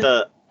 Okay.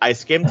 But I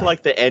skimmed to,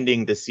 like, the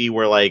ending to see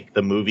where, like,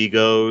 the movie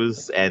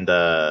goes, and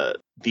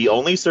The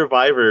only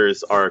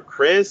survivors are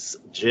Chris,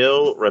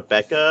 Jill,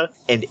 Rebecca,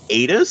 and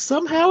Ada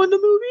somehow in the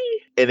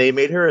movie? And they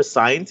made her a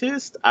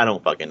scientist? I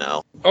don't fucking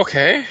know.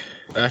 Okay.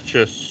 That's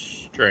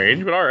just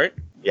strange, but all right.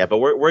 Yeah, but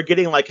we're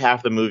getting like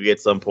half the movie at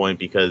some point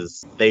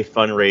because they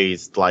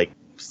fundraised like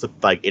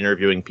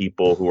interviewing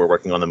people who were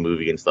working on the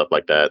movie and stuff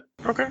like that.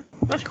 Okay.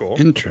 That's cool.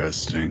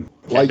 Interesting.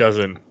 It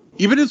doesn't.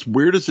 Even as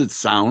weird as it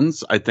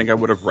sounds, I think I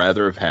would have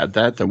rather have had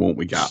that than what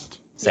we got.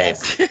 Same.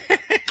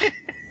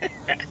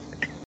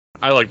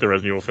 I like the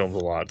Resident Evil films a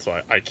lot,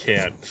 so I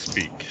can't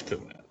speak to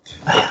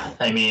that.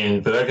 I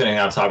mean, without getting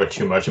off topic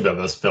too much about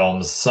those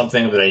films,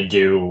 something that I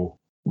do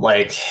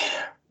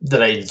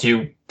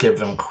give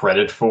them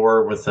credit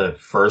for with the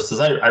first is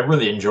I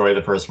really enjoy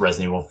the first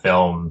Resident Evil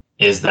film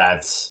is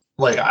that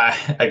like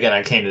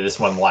I came to this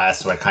one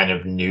last, so I kind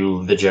of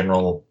knew the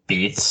general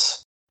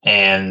beats.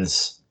 And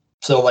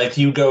so like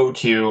you go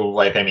to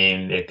like, I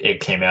mean, it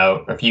came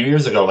out a few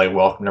years ago, like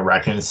Welcome to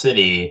Raccoon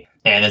City.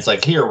 And it's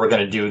like, here, we're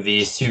going to do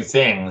these two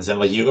things. And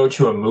like, you go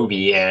to a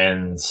movie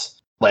and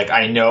like,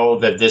 I know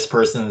that this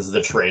person's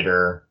the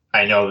traitor.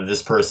 I know that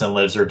this person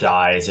lives or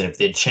dies. And if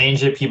they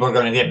change it, people are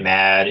going to get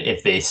mad.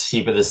 If they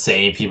keep it the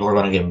same, people are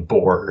going to get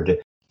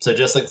bored. So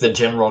just like the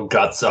general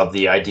guts of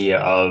the idea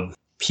of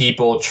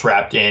people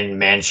trapped in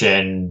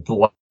mansion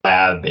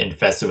lab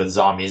infested with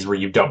zombies where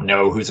you don't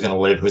know who's going to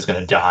live, who's going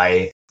to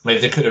die.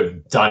 Like they could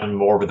have done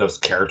more with those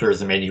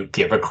characters and made you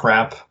give a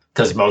crap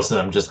because most of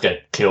them just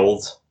get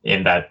killed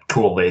in that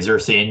cool laser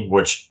scene,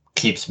 which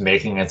keeps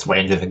making its way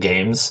into the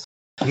games.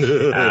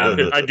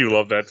 I do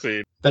love that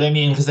scene. But I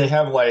mean, because they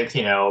have like,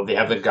 you know, they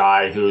have the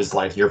guy who's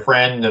like your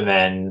friend and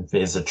then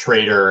is a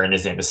traitor and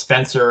his name is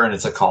Spencer and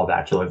it's a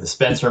callback to like the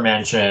Spencer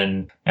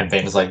mansion and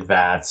things like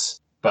that.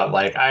 But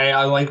like,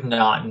 I like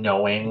not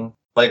knowing,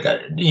 like,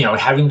 you know,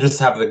 having just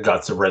have the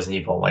guts of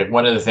Resident Evil. Like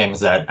one of the things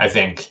that I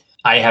think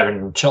I have,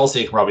 and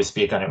Chelsea can probably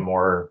speak on it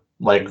more,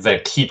 like the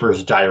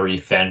Keeper's Diary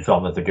fan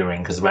film that they're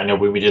doing. Because I know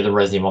we did the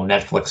Resident Evil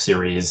Netflix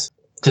series.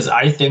 Because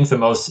I think the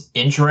most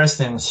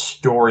interesting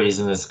stories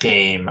in this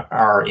game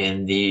are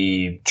in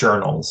the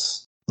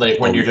journals. Like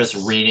when you're just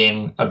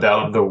reading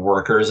about the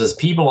workers, as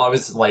people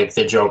always like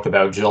they joke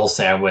about Jill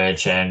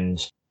Sandwich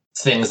and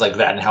things like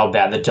that and how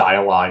bad the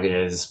dialogue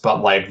is.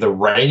 But like the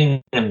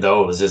writing in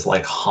those is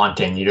like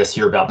haunting. You just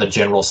hear about the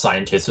general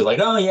scientists who are like,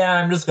 oh yeah,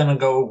 I'm just going to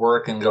go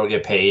work and go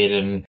get paid.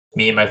 And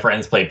me and my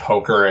friends play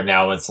poker. And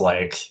now it's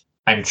like,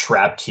 I'm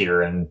trapped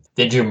here. And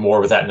they do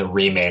more with that in the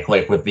remake,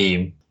 like with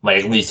the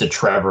like Lisa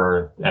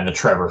Trevor and the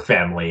Trevor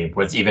family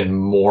was even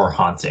more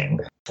haunting.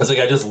 Because like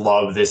I just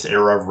love this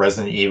era of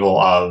Resident Evil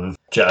of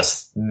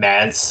just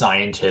mad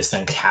scientists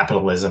and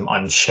capitalism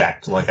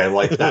unchecked. Like I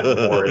like that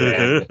more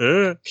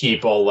than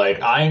people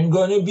like, I'm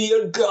gonna be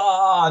a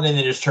god, and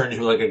they just turn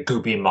into like a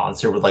goopy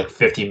monster with like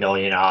 50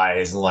 million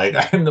eyes and like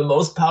I'm the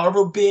most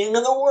powerful being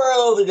in the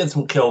world that gets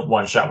killed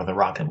one shot with a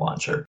rocket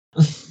launcher.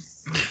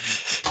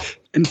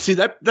 And see,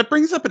 that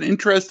brings up an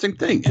interesting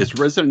thing. Is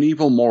Resident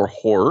Evil more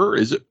horror?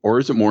 Is it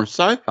more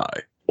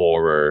sci-fi?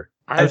 Horror.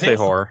 I would say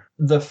horror.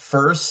 The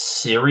first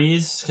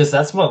series, because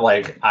that's what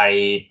like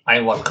I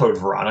love Code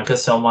Veronica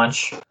so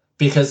much,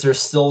 because there's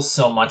still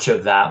so much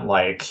of that,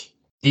 like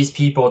these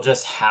people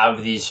just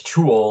have these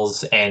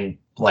tools and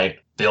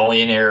like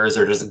billionaires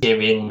are just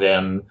giving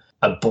them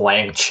a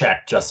blank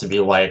check just to be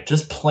like,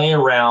 just play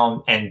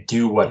around and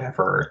do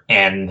whatever.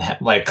 And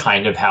like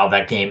kind of how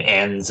that game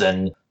ends.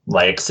 And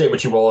like, say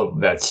what you will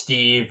about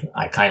Steve.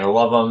 I kind of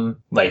love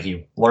him. Like,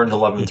 you learn to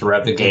love him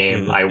throughout the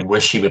game. I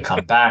wish he would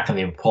come back and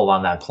they would pull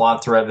on that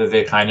plot thread that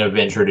they kind of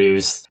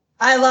introduced.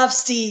 I love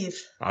Steve.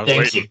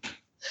 Thank you.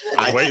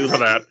 I was waiting for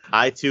that.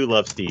 I too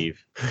love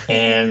Steve.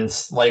 And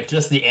like,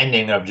 just the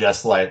ending of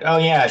just like, oh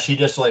yeah, she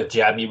just like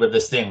jabbed me with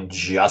this thing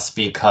just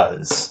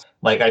because.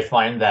 Like, I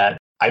find that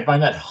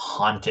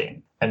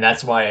haunting. And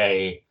that's why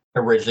I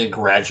originally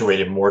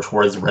graduated more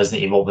towards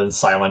Resident Evil than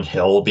Silent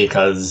Hill,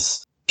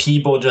 because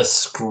people just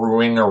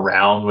screwing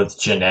around with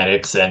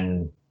genetics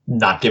and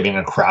not giving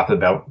a crap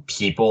about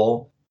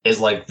people is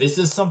like, this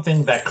is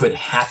something that could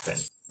happen.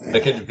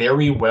 That could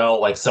very well,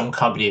 like some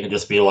company could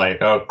just be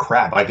like, oh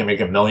crap, I can make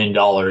 $1 million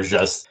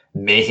just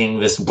making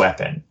this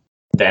weapon.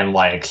 Then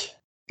like,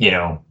 you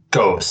know,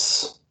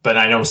 ghosts. But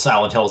I know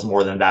Silent Hill is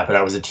more than that, but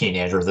I was a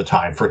teenager at the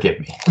time. Forgive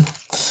me.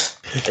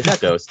 It's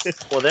not ghosts.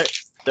 Well,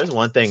 there's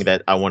one thing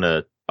that I want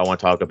to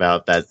talk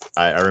about that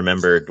I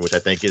remembered, which I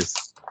think is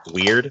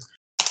weird.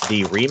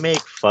 The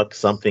remake fucks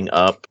something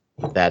up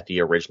that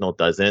the original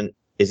doesn't.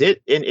 Is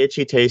it in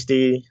Itchy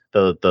Tasty,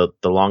 the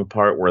long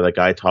part where the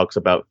guy talks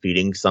about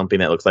feeding something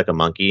that looks like a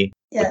monkey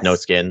with no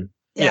skin?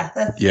 Yeah,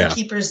 that's the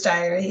Keeper's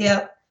Diary.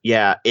 Yep.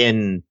 Yeah,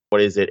 in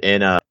what is it?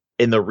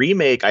 In the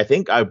remake, I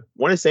think I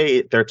want to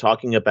say they're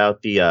talking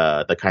about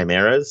the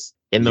chimeras.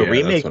 In the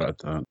remake, that's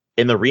what I thought.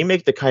 In the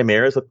remake, the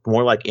chimeras look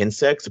more like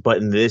insects, but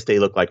in this, they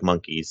look like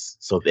monkeys.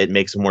 So it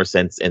makes more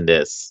sense in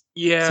this.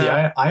 Yeah. See,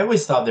 I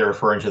always thought they were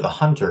referring to the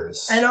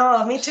hunters. I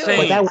know, me too.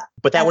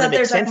 But that wouldn't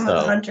make sense,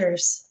 though.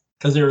 Hunters.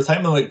 Because they were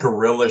talking about like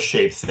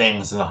gorilla-shaped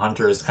things, and the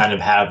hunters kind of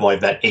have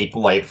like that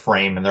ape-like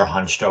frame, and they're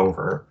hunched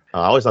over.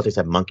 I always thought they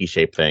said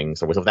monkey-shaped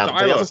things. Or without,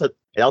 No,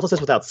 it also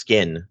says without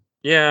skin.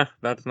 Yeah,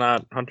 that's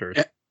not Hunters.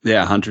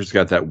 Yeah, Hunter's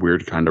got that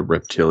weird kind of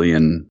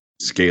reptilian,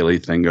 scaly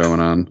thing going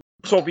on.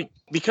 So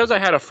because I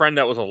had a friend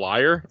that was a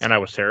liar, and I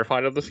was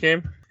terrified of this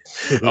game,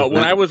 when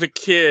I was a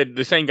kid,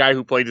 the same guy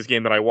who played this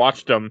game that I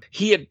watched him,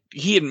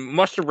 he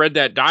must have read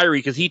that diary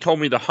because he told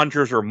me the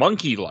Hunters are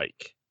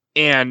monkey-like.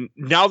 And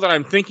now that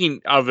I'm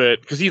thinking of it,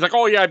 because he's like,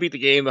 oh yeah, I beat the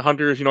game. The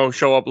Hunters,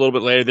 show up a little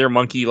bit later. They're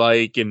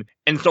monkey-like. And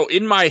so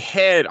in my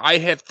head, I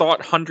had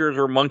thought Hunters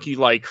were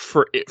monkey-like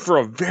for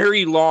a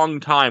very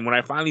long time. When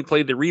I finally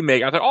played the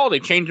remake, I thought, oh,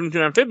 they changed them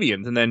to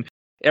amphibians. And then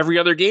every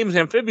other game's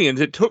amphibians.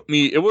 It took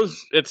me, it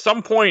was at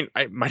some point,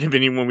 I might have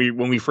been even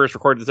when we first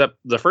recorded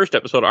the first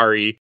episode,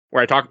 RE,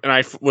 where I talked, and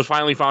I was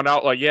finally found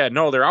out, like, yeah,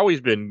 no, there always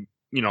been,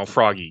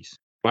 froggies.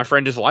 My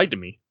friend just lied to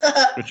me,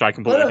 which I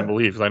completely can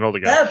believe because I know the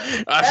guy.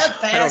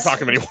 I don't talk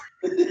to him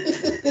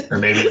anymore. Or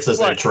maybe it's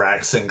just like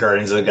Drax in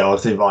Guardians of the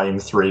Galaxy Volume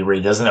 3 where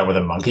he doesn't know what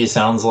a monkey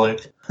sounds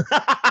like.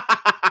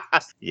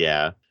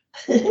 Yeah.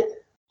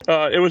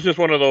 It was just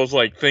one of those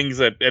like things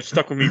that it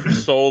stuck with me for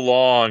so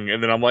long,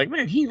 and then I'm like,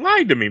 man, he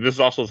lied to me. This is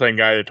also the same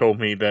guy that told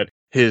me that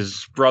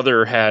his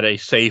brother had a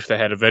safe that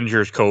had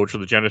Avengers codes for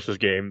the Genesis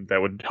game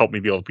that would help me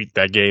be able to beat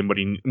that game, but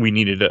we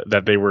needed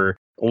that they were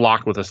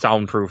locked with a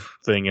soundproof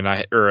thing, and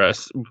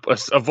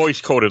a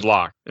voice coded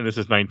lock, and this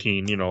is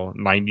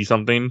 90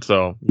 something.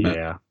 So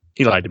yeah,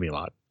 he lied to me a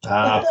lot.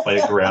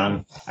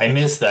 Playground. I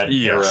miss that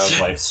era of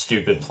like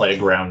stupid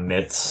playground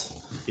myths.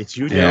 Did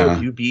you know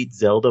if you beat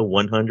Zelda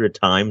 100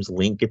 times,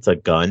 Link gets a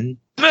gun?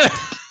 I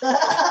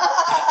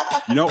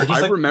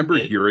remember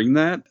hearing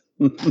that.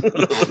 The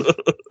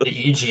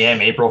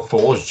EGM April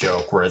Fool's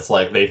joke where it's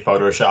like they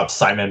photoshopped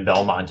Simon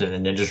Belmont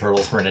and the Ninja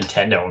Turtles for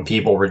Nintendo and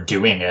people were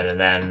doing it, and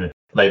then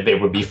like they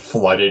would be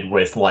flooded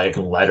with like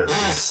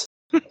letters.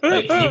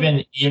 Like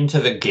even into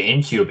the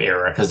GameCube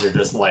era, because they're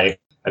just like,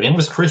 I think it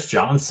was Chris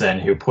Johnson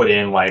who put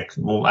in like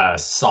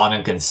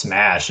Sonic and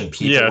Smash, and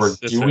people were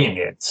doing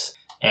it.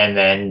 And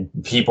then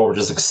people were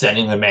just like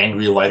sending them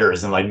angry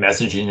letters and like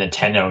messaging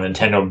Nintendo. And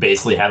Nintendo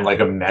basically had like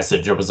a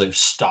message. It was like,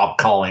 stop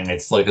calling.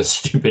 It's like a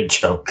stupid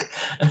joke.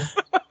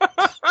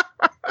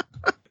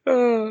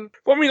 Well,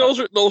 I mean,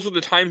 those are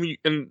the times.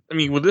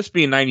 With this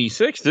being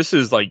 96, this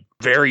is like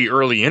very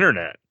early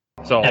internet.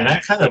 So, and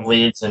that kind of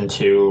leads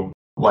into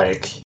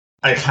like,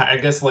 I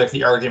guess like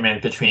the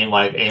argument between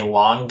like a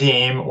long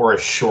game or a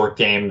short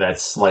game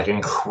that's like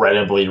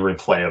incredibly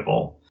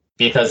replayable.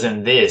 Because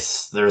in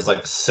this, there's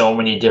like so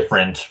many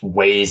different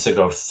ways to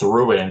go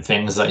through it and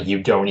things that you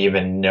don't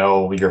even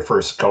know your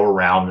first go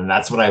around. And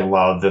that's what I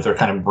love that they're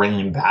kind of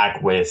bringing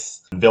back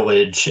with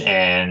Village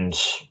and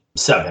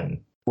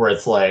 7, where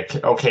it's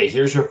like, okay,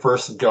 here's your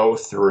first go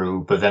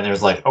through. But then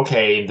there's like,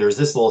 okay, there's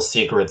this little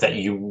secret that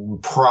you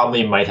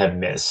probably might have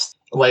missed.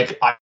 Like,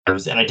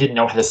 and I didn't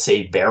know how to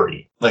save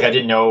Barry. Like, I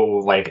didn't know,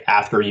 like,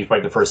 after you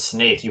fight the first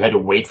snake, you had to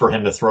wait for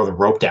him to throw the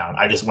rope down.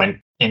 I just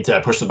went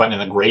into push the button in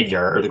the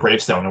graveyard or the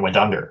gravestone and went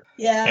under.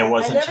 Yeah, it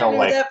wasn't I never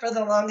knew that for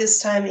the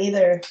longest time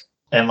either.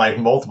 And like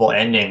multiple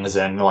endings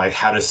and like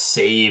how to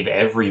save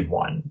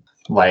everyone.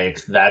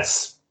 Like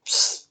that's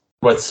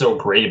what's so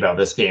great about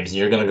this game. So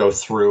you're gonna go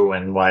through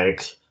and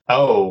like,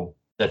 oh,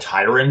 the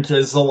tyrant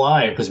is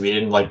alive because we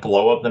didn't like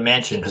blow up the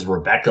mansion because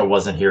Rebecca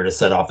wasn't here to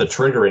set off the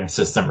triggering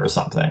system or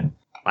something.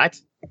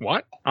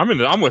 What?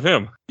 I'm with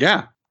him.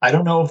 Yeah. I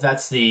don't know if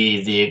that's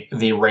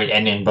the right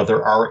ending, but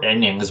there are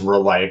endings where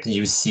like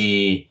you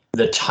see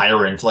the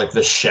tyrant, like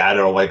the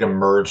shadow, like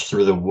emerge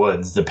through the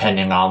woods,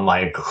 depending on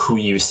like who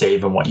you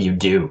save and what you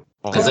do.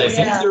 Because I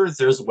think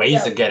there's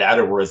ways to get out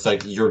of where it's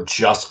like you're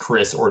just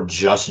Chris or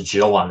just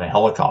Jill on the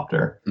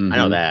helicopter. Mm-hmm. I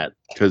know that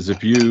because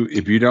if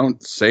you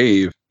don't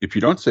save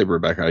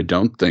Rebecca, I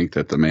don't think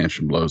that the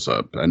mansion blows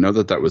up. I know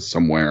that was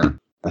somewhere.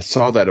 I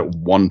saw that at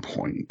one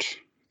point.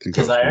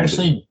 Because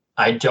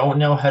I don't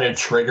know how to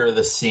trigger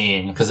the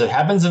scene because it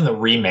happens in the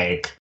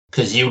remake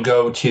because you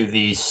go to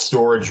the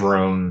storage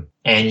room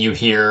and you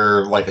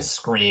hear like a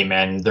scream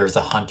and there's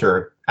a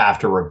hunter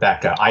after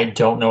Rebecca. I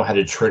don't know how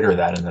to trigger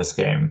that in this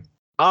game.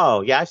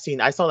 Oh, yeah,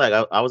 I saw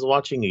that. I was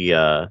watching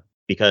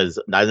because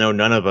I know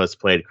none of us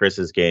played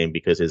Chris's game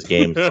because his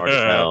game's hard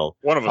as hell.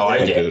 One of us. Oh,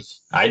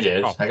 I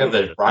did. I got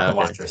the rocket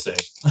launcher save.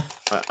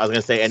 I was going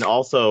to say, and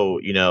also,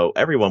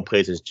 everyone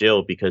plays as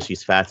Jill because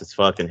she's fast as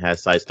fuck and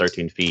has size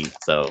 13 feet.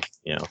 So,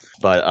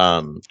 But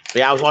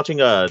yeah, I was watching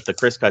the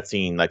Chris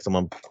cutscene like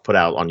someone put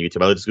out on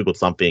YouTube. I just Googled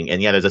something.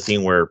 And yeah, there's a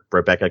scene where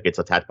Rebecca gets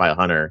attacked by a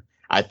hunter.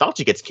 I thought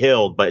she gets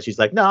killed, but she's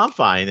like, no, I'm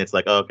fine. It's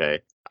like, okay.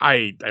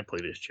 I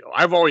played as Jill.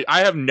 I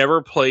have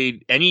never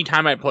played, any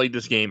time I played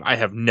this game, I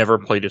have never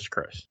played as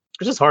Chris.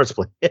 It's just hard to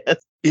play.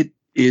 It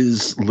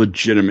is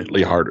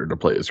legitimately harder to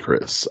play as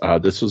Chris.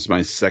 This was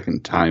my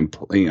second time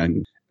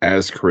playing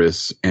as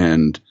Chris,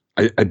 and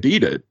I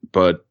beat it,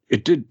 but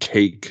it did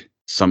take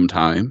some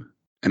time,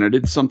 and I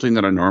did something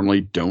that I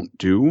normally don't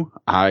do.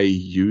 I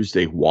used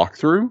a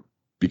walkthrough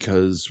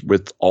because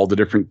with all the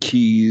different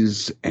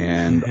keys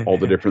and all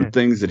the different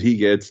things that he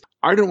gets,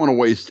 I don't want to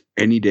waste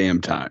any damn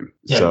time.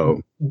 Yeah,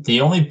 so the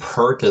only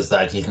perk is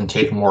that he can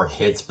take more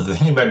hits. But the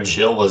thing about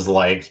Jill is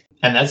like,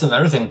 and that's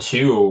another thing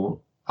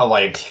too.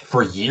 Like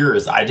for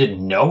years, I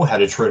didn't know how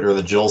to trigger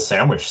the Jill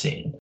sandwich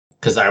scene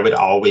because I would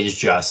always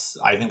just.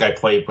 I think I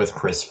played with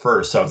Chris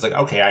first, so I was like,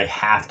 okay, I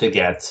have to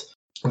get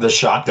the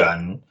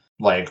shotgun,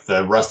 like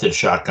the rusted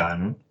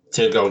shotgun,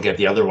 to go get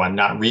the other one,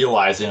 not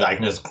realizing I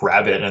can just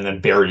grab it and then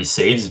Barry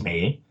saves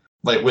me.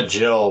 Like with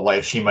Jill,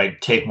 like she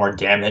might take more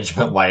damage,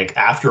 but like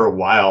after a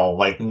while,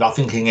 like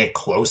nothing can get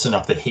close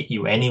enough to hit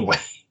you anyway.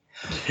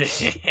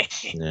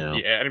 Yeah,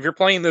 and if you're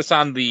playing this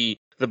on the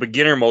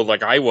beginner mode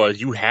like I was,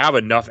 you have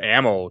enough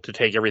ammo to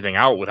take everything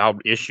out without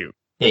issue.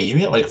 Yeah, you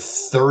get like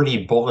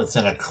 30 bullets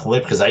in a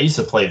clip, because I used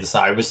to play this.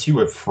 I was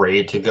too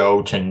afraid to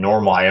go to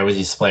normal. I always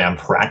used to play on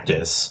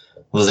practice.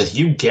 It was like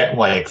you get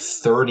like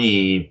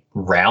 30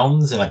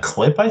 rounds in a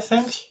clip, I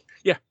think.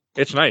 Yeah,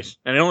 it's nice.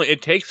 And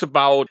it takes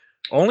about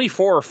only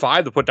 4 or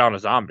 5 to put down a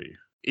zombie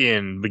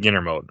in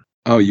beginner mode.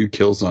 Oh, you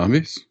kill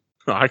zombies?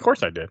 Of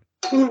course I did.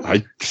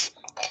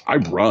 I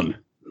run.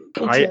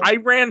 I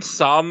ran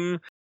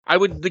some.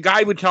 The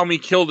guy would tell me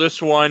kill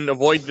this one,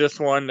 avoid this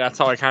one. That's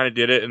how I kind of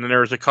did it. And then there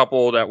was a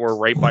couple that were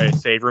right by a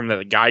save room that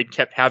the guy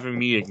kept having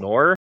me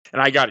ignore,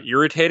 and I got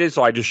irritated,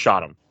 so I just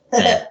shot him.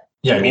 Yeah,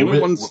 I The mean,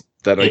 only ones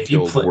that I if you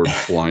killed play- were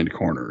blind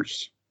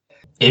corners.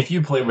 if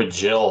you play with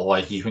Jill,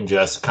 like you can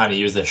just kind of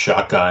use the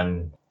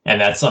shotgun, and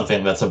that's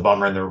something that's a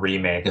bummer in the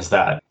remake, is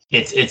that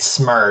it's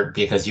smart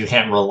because you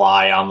can't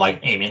rely on like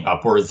aiming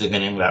upwards and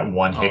getting that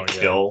one hit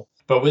kill.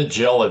 But with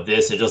Jill at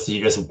this, you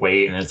just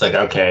wait, and it's like,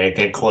 okay,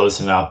 get close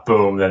enough,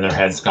 boom, then their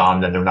head's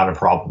gone, then they're not a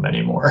problem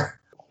anymore.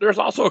 There's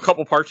also a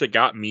couple parts that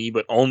got me,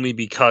 but only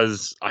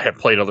because I have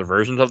played other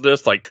versions of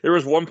this. Like, there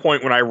was one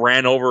point when I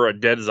ran over a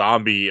dead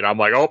zombie, and I'm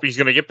like, oh, he's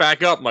going to get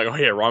back up. I'm like, oh,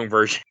 yeah, wrong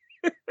version.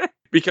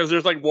 Because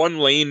there's, like, one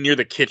laying near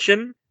the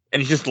kitchen,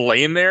 and he's just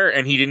laying there,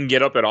 and he didn't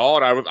get up at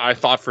all. And I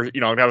thought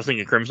I was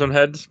thinking Crimson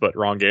Heads, but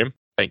wrong game.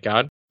 Thank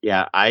God.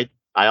 Yeah, I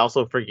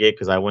also forget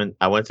because I went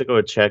to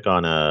go check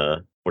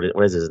on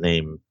what is his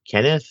name?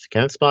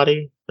 Kenneth's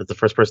body? That's the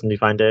first person you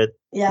find dead?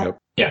 Yeah.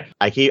 Yep.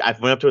 I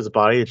went up to his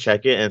body to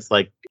check it, and it's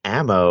like,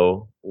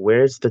 ammo,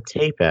 where's the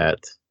tape at?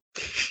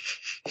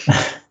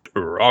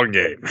 Wrong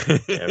game.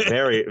 Yeah,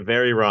 very,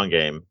 very wrong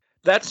game.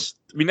 These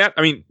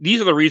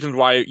are the reasons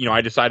why,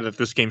 I decided that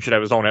this game should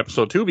have its own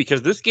episode too,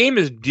 because this game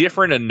is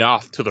different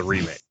enough to the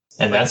remake.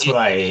 And that's what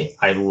I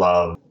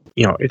love.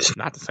 It's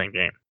not the same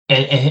game.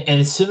 And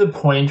it's to the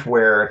point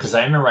where, because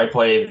I remember I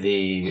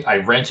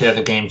rented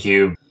the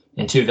GameCube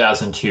in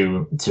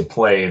 2002 to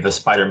play the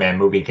Spider-Man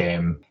movie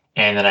game.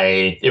 And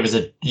then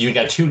you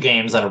got 2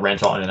 games on a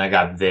rental, and then I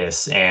got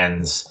this.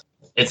 And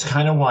it's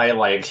kind of why,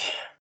 like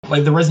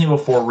the Resident Evil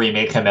 4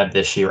 remake came out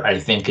this year. I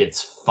think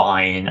it's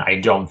fine. I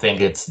don't think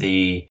it's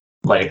the,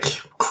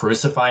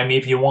 crucify me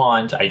if you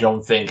want. I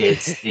don't think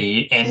it's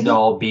the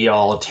end-all,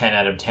 be-all 10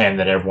 out of 10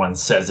 that everyone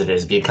says it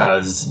is,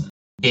 because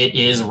it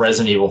is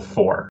Resident Evil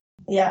 4.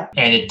 Yeah.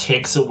 And it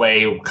takes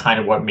away kind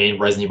of what made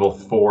Resident Evil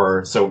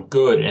 4 so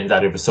good, in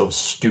that it was so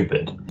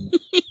stupid.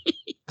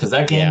 Because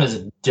that game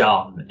is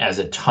dumb as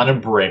a ton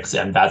of bricks,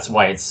 and that's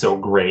why it's so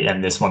great.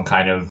 And this one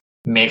kind of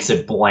makes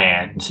it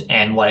bland.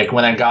 And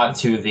when I got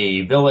to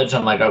the village,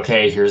 I'm like,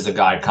 okay, here's the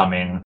guy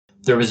coming.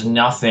 There was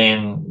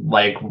nothing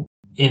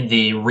in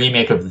the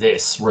remake of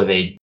this where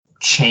they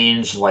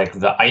changed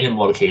the item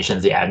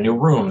locations, they add new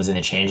rooms, and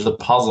they change the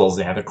puzzles,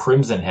 they have the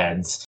Crimson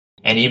Heads.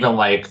 And even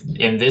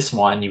in this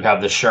one, you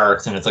have the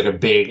sharks, and it's a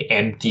big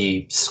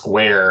empty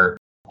square,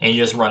 and you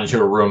just run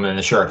into a room and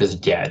the shark is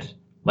dead.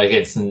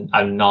 It's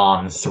a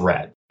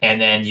non-threat.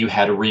 And then you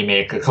had a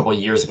remake a couple of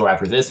years ago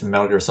after this,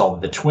 Metal Gear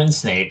Solid: The Twin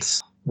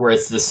Snakes, where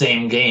it's the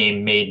same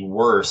game made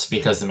worse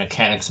because the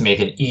mechanics make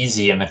it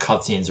easy and the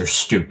cutscenes are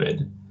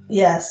stupid.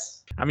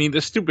 Yes. The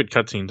stupid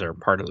cutscenes are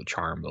part of the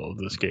charm, though, of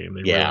this game.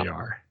 They really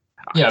are.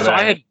 Yeah,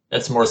 so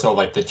it's more so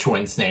the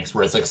Twin Snakes,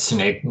 where it's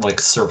Snake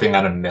surfing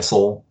on a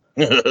missile.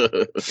 I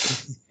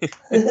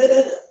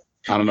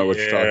don't know what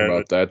you're talking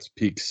about. That's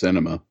peak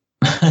cinema.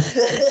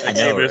 The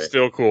game is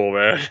still cool,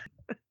 man.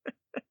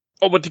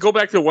 Oh, but to go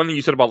back to the one that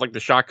you said about the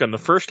shotgun, the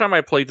first time I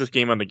played this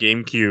game on the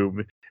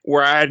GameCube,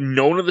 where I had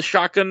known of the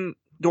shotgun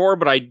door,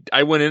 but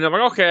I went in, I'm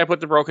like, okay, I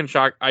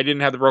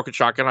didn't have the broken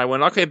shotgun. I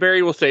went, okay,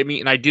 Barry will save me,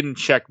 and I didn't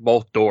check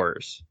both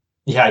doors.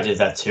 Yeah, I did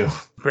that too.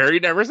 Barry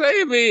never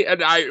saved me,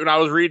 and when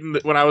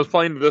I was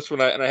playing this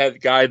one, and I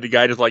had the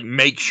guy just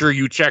make sure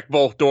you check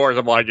both doors.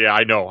 I'm like, yeah,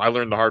 I know, I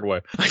learned the hard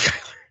way.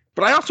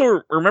 But I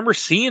also remember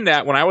seeing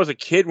that when I was a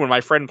kid, when my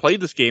friend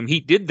played this game, he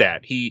did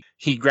that. He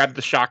grabbed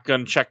the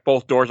shotgun, checked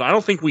both doors. I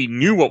don't think we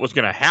knew what was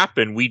going to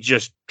happen. We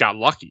just got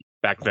lucky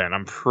back then.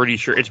 I'm pretty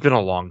sure. It's been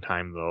a long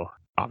time, though,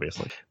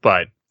 obviously.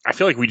 But I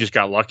feel like we just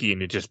got lucky,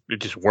 and it just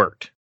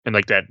worked.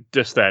 And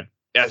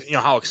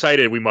how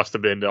excited we must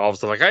have been to all of a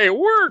sudden, hey, it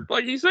worked!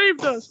 He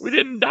saved us! We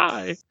didn't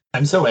die!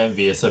 I'm so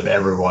envious of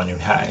everyone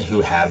who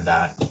had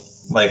that.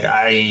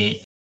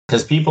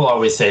 Because people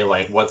always say,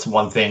 what's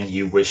one thing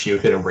you wish you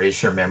could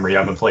erase your memory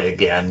of and play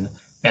again?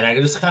 And I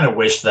just kind of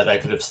wish that I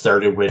could have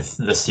started with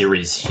the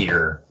series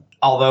here.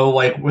 Although,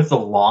 like, with the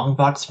long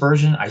box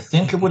version, I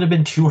think it would have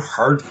been too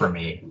hard for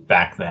me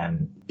back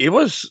then. It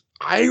was.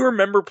 I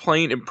remember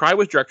playing, and probably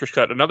with Director's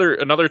Cut.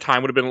 Another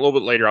time would have been a little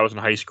bit later. I was in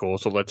high school,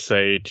 so let's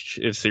say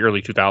it's the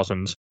early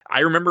 2000s.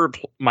 I remember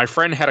my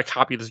friend had a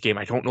copy of this game.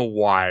 I don't know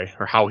why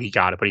or how he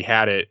got it, but he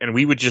had it, and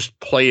we would just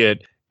play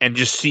it and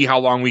just see how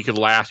long we could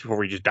last before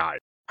we just died.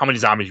 How many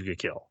zombies you could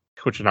kill,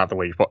 which is not the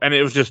way you play. And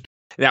it was just,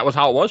 that was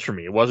how it was for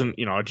me. It wasn't,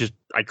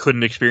 I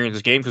couldn't experience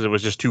this game because it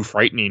was just too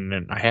frightening,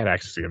 and I had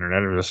access to the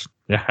internet.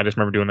 I just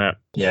remember doing that.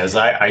 Yeah, as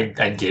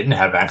I didn't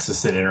have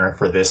access to the internet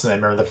for this, and I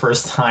remember the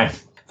first time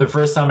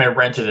I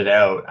rented it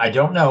out, I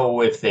don't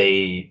know if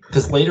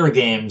because later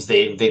games,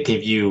 they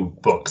give you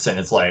books, and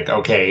it's like,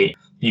 okay,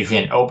 you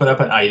can open up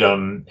an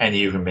item, and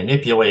you can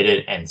manipulate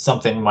it, and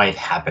something might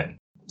happen.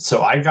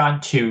 So I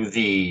got to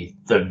the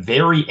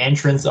very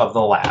entrance of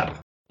the lab,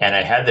 and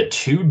I had the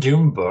 2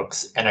 Doom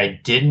books, and I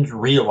didn't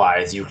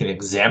realize you can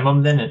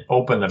examine them and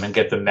open them and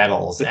get the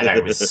medals, and I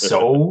was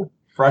so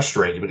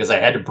frustrated because I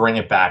had to bring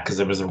it back because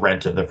it was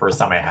rented the first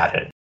time I had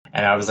it.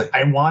 And I was like,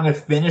 I want to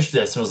finish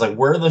this. And I was like,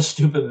 where are the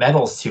stupid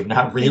medals to?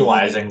 Not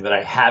realizing that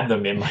I had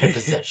them in my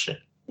possession.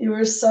 You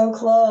were so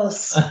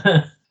close.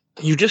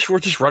 You were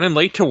just running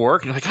late to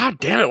work, and you're like, God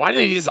damn it, why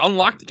didn't you just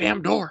unlock the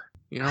damn door?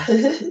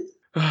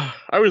 I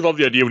always love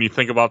the idea when you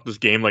think about this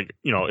game, like,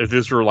 if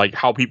this were like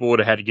how people would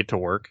have had to get to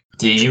work.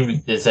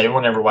 Does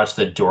anyone ever watch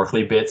the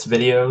Dorkly Bits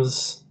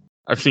videos?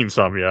 I've seen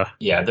some, yeah.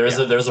 Yeah, there's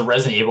a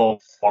Resident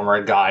Evil one where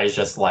a guy is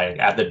just like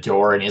at the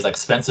door and he's like,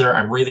 Spencer,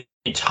 I'm really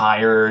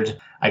tired.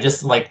 I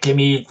just give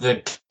me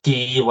the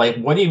key. Like,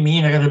 what do you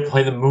mean I gotta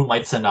play the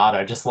Moonlight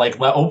Sonata? Just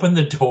open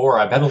the door.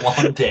 I've had a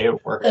long day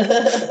at work.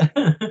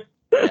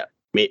 Yeah.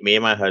 Me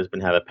and my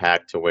husband have a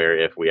pact to where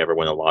if we ever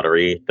win a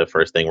lottery, the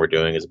first thing we're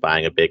doing is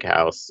buying a big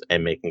house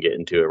and making it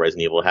into a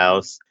Resident Evil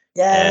house.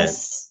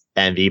 Yes.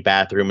 And the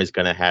bathroom is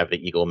going to have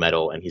the Eagle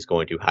medal, and he's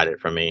going to hide it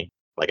from me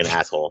like an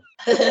asshole.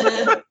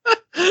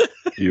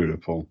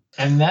 Beautiful.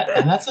 And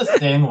that's the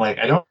thing. Like,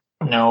 I don't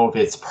know if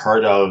it's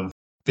part of,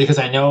 because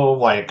I know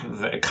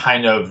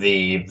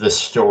the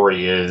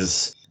story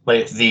is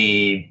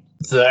the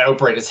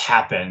outbreak has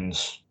happened.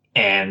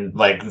 And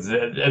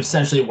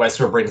essentially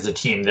Wesker brings a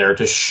team there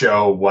to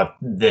show what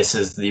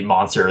the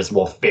monsters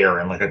will fare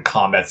in a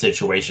combat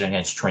situation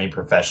against trained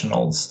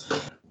professionals.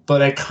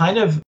 But I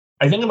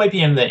think it might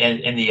be in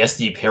the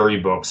S.D. Perry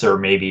books, or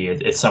maybe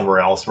it's somewhere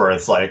else where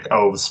it's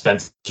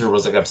Spencer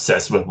was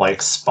obsessed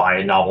with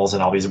spy novels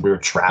and all these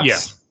weird traps. Yeah,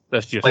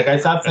 that's just I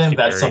thought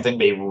that's something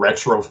they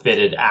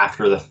retrofitted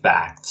after the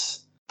fact.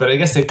 But I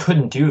guess they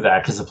couldn't do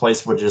that because the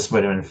place would have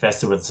been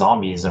infested with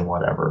zombies and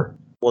whatever.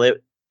 Well,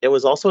 it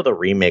was also the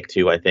remake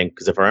too, I think,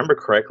 because if I remember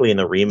correctly, in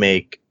the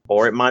remake,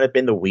 or it might have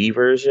been the Wii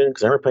version,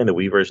 because I remember playing the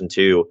Wii version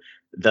too,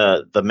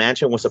 the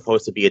mansion was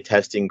supposed to be a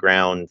testing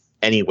ground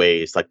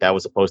anyways. That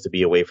was supposed to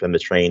be a way for them to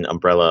train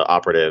Umbrella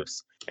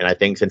operatives. And I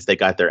think since they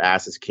got their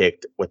asses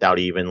kicked without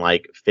even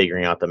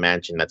figuring out the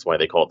mansion, that's why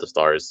they call it the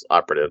Stars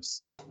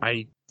Operatives.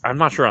 I'm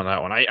not sure on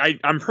that one.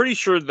 I'm pretty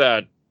sure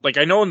that,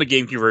 I know in the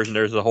GameCube version,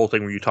 there's the whole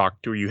thing where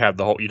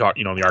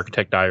the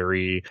Architect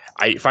Diary.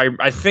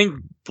 I think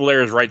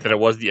Blair is right that it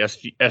was the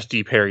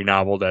S.D. Perry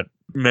novel that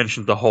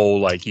mentioned the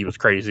whole, he was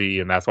crazy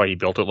and that's why he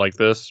built it like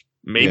this.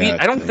 Maybe. Yeah,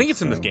 I don't think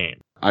it's in this game.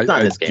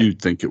 I do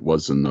think it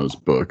was in those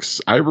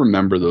books. I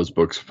remember those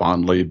books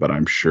fondly, but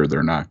I'm sure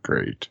they're not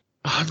great.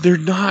 They're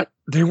not.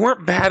 They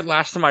weren't bad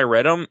last time I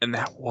read them, and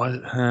that was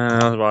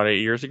about 8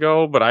 years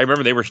ago. But I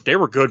remember they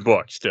were good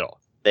books still.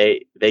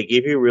 They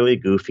give you really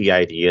goofy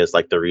ideas,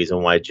 like the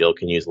reason why Jill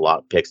can use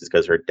lockpicks is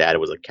because her dad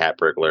was a cat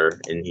burglar,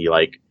 and he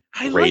I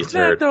raised like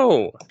that, her.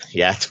 Though.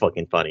 Yeah, it's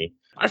fucking funny.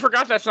 I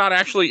forgot that's not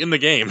actually in the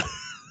game.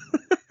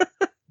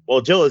 Well,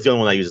 Jill is the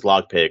only one that uses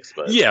lockpicks,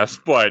 but yes,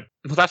 but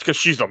that's because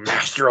she's a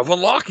master of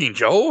unlocking,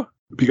 Joe.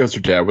 Because her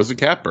dad was a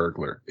cat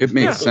burglar. It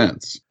makes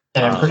sense.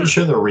 And I'm pretty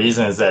sure the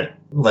reason is that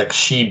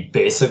she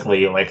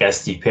basically,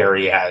 S.D.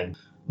 Perry, had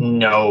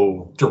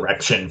no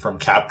direction from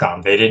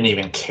Capcom. They didn't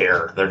even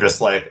care. They're just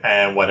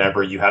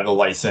whatever, you have the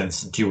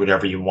license, do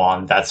whatever you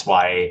want. That's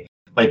why,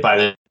 by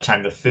the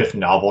time the 5th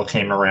novel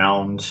came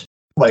around,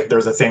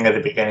 there's a thing at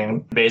the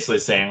beginning basically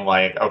saying,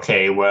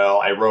 okay,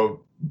 well, I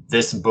wrote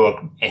this book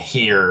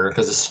here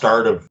because the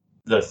start of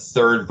the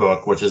 3rd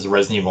book, which is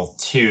Resident Evil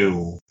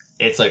 2,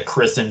 it's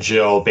Chris and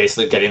Jill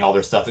basically getting all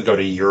their stuff to go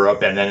to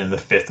Europe, and then in the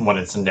 5th one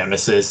it's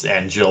Nemesis,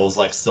 and Jill's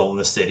still in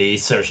the city,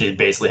 so she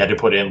basically had to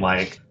put in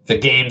the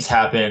games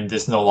happened,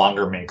 this no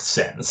longer makes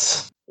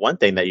sense. One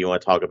thing that you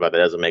want to talk about that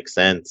doesn't make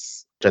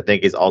sense, which I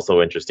think is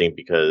also interesting,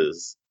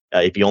 because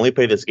if you only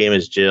play this game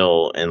as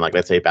Jill, and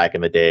let's say back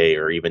in the day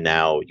or even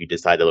now, you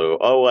decide to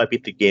I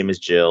beat the game as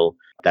Jill,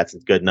 that's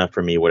good enough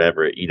for me,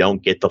 whatever. You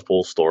don't get the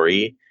full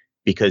story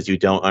because you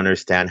don't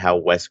understand how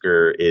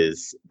Wesker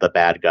is the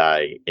bad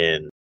guy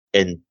in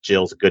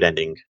Jill's good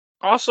ending.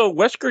 Also,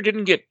 Wesker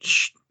didn't get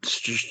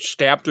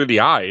stabbed through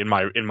the eye in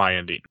my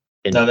ending.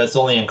 No, that's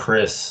only in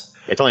Chris.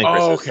 It's only in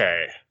Chris's.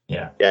 Okay.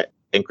 Yeah. Yeah.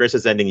 In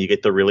Chris's ending, you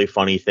get the really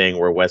funny thing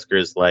where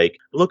Wesker's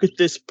look at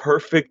this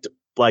perfect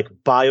like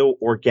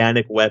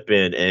bio-organic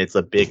weapon, and it's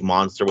a big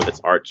monster with its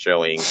heart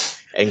showing.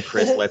 And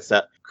Chris lets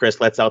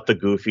out the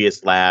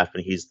goofiest laugh,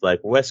 and he's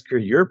like,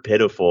 "Wesker, you're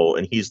pitiful."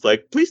 And he's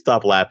like, "Please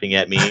stop laughing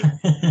at me."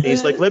 And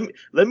he's like,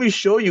 "Let me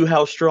show you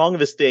how strong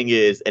this thing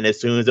is." And as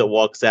soon as it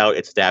walks out,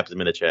 it stabs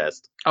him in the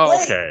chest.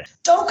 Oh, okay. Wait,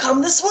 don't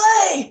come this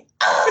way.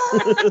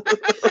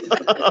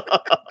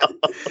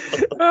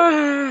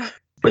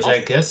 Which I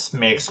guess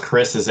makes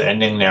Chris's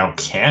ending now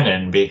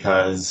canon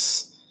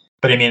because,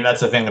 but I mean,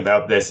 that's the thing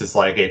about this is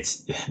like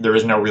there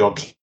is no real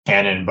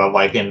canon, but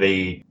like in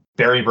the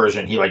Barry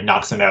version, he like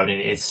knocks him out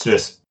and it's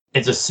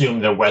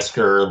assumed that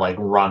Wesker like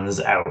runs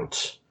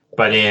out.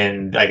 But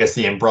in, I guess,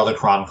 the Umbrella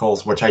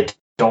Chronicles, which I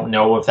don't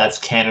know if that's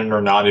canon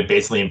or not, it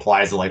basically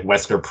implies that like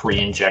Wesker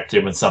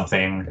pre-injected with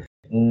something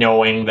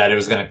knowing that it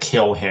was going to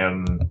kill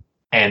him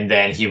and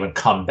then he would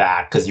come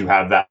back because you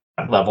have that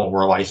level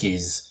where like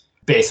he's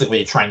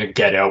basically trying to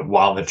get out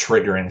while the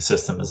triggering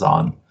system is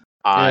on.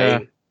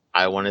 I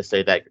want to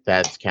say that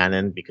that's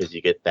canon because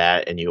you get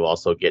that, and you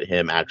also get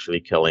him actually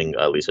killing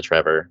Lisa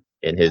Trevor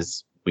in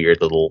his weird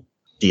little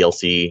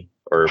DLC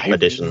or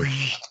edition.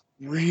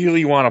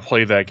 Really want to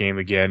play that game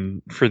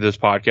again for this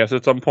podcast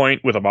at some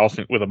point with a mouse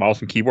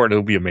and keyboard.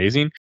 It'll be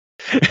amazing.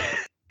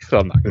 So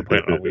I'm not going to play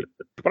it all week,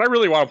 but I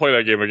really want to play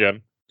that game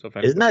again. So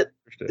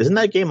doesn't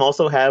that game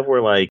also have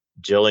where like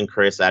Jill and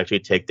Chris actually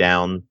take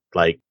down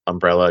like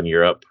Umbrella in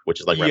Europe,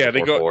 which is like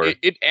they go.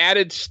 It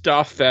added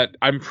stuff that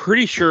I'm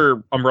pretty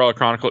sure Umbrella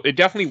Chronicle. It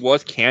definitely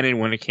was canon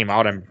when it came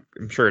out. I'm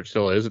sure it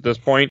still is at this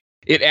point.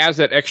 It adds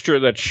that extra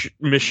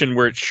mission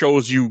where it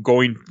shows you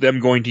them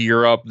going to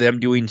Europe, them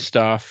doing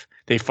stuff.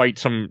 They fight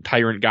some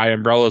tyrant guy.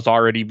 Umbrella's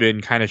already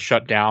been kind of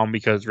shut down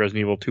because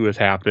Resident Evil 2 has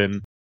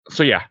happened.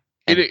 So yeah,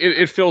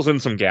 it fills in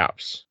some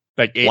gaps.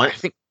 Like I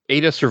think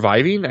Ada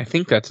surviving. I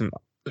think that's in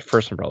the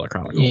first Umbrella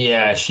Chronicle.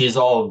 Yeah, she's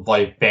all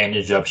like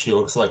bandaged up. She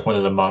looks like one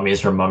of the mummies.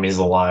 Her mummy's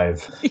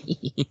alive.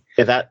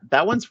 Yeah,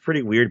 that one's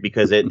pretty weird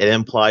because it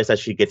implies that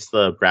she gets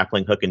the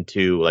grappling hook in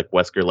 2. Like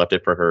Wesker left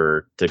it for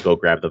her to go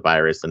grab the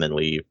virus and then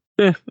leave.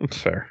 That's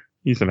fair.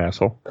 He's an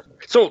asshole.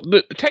 So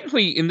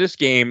technically in this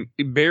game,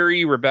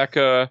 Barry,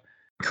 Rebecca,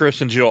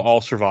 Chris, and Jill all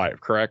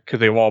survive, correct?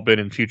 Because they've all been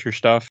in future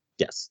stuff?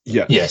 Yes.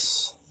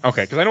 Yes.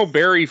 Okay, because I know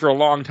Barry for a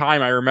long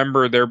time, I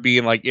remember there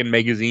being like in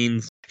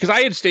magazines, because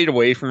I had stayed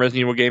away from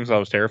Resident Evil games, so I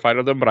was terrified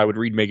of them, but I would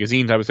read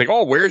magazines. I was like,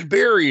 oh, where's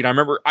Barry? And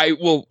I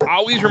will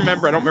always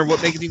remember, I don't remember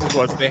what magazine this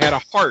was, but they had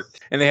a heart,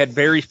 and they had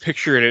Barry's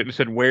picture in it, and it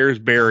said, where's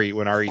Barry,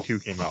 when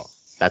RE2 came out.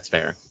 That's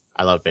fair.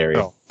 I love Barry.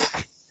 So,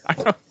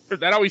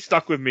 that always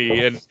stuck with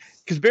me, and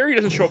because Barry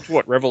doesn't show up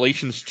to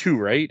Revelations 2,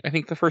 right? I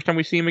think the first time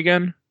we see him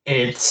again?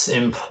 It's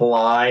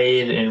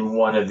implied in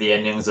one of the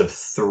endings of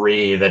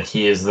 3 that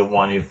he is the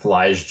one who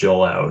flies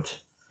Jill out.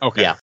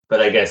 Okay. Yeah.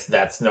 But I guess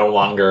that's no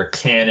longer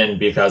canon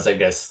because I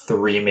guess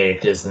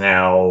 3-make is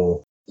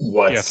now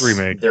what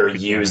they're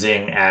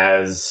using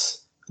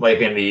as, like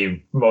in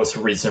the most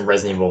recent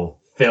Resident Evil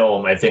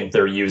film, I think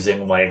they're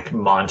using like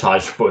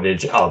montage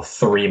footage of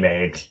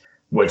 3-make,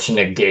 which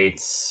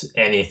negates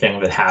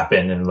anything that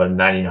happened in the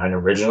 99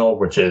 original,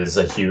 which is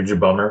a huge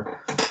bummer.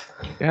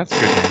 Yeah, that's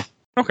good.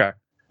 Okay.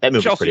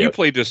 Chelsea, you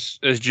played this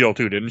as Jill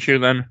too, didn't you,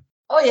 then?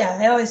 Oh, yeah.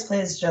 I always play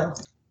as Jill.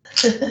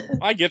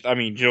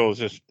 Jill is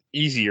just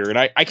easier, and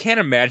I can't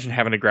imagine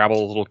having to grab all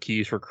those little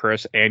keys for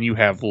Chris, and you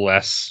have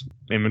less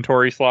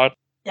inventory slot.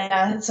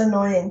 Yeah, it's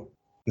annoying.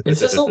 It's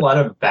just a lot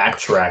of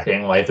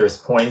backtracking. Like, there's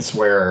points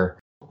where,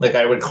 like,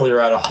 I would clear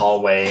out a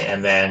hallway,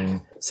 and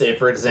then, say,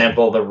 for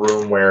example, the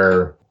room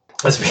where,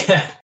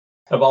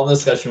 of all the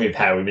discussion we've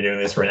had, we've been doing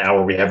this for an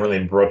hour, we haven't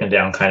really broken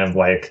down kind of,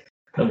 like,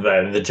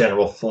 the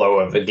general flow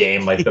of the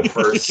game, like the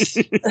first...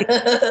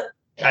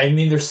 I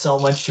mean, there's so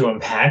much to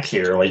unpack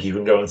here. Like, you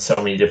can go in so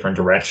many different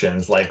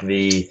directions. Like,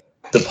 the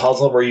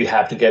puzzle where you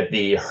have to get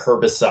the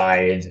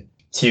herbicide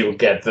to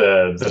get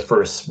the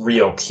first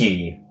real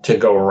key to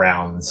go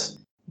around.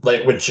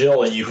 Like, with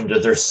Jill, and you can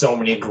just, there's so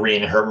many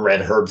green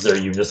red herbs there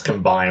you just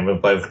combine.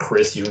 But with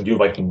Chris, you can do,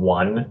 like,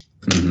 one.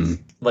 Mm-hmm.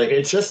 Like,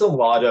 it's just a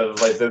lot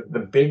of, like,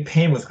 the big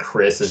pain with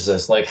Chris is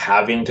just, like,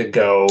 having to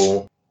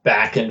go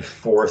back and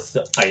forth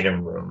to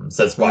item rooms.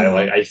 That's why,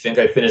 like, I think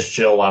I finished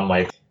Jill on,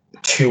 like,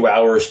 2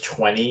 hours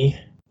 20,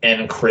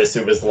 and Chris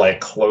it was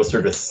like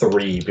closer to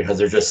 3 because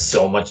there's just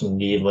so much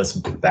needless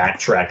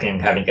backtracking,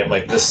 having to get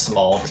like the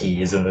small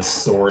keys and the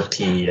sword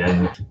key,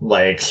 and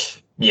like,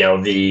 you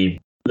know, the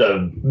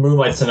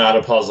Moonlight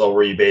Sonata puzzle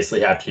where you basically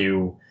have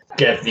to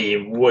get the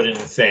wooden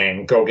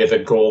thing, go get the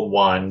gold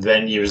one,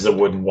 then use the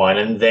wooden one,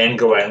 and then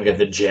go out and get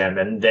the gem,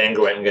 and then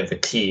go out and get the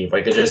key.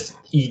 Like, it just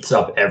eats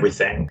up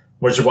everything,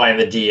 which is why in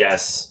the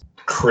DS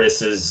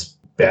Chris is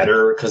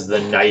better because the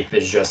knife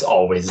is just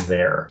always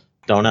there.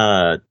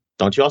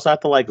 Don't you also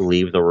have to like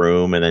leave the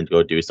room and then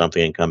go do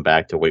something and come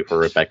back to wait for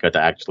Rebecca to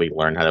actually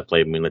learn how to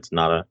play Moonlit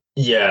Sonata?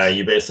 Yeah,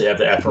 you basically have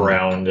to F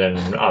around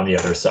and on the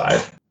other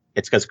side.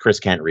 It's because Chris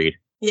can't read.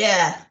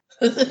 Yeah.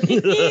 I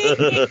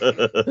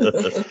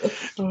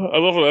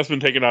love when that's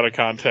been taken out of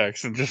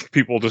context and just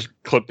people just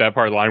clip that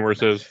part of the line where it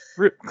says,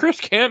 Chris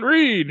can't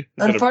read.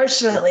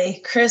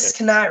 Unfortunately, Chris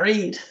cannot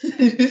read.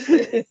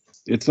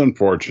 It's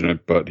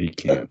unfortunate, but he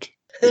can't.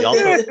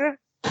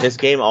 This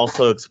game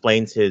also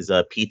explains his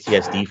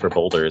PTSD for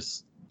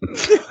boulders.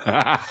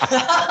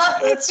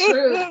 That's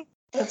true.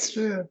 That's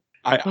true.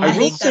 I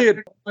will say it.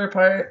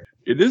 Part.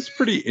 It is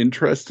pretty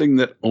interesting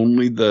that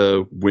only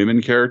the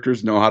women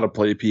characters know how to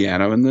play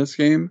piano in this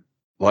game.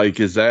 Like,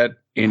 is that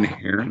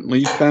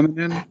inherently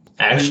feminine?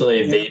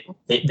 Actually,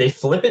 they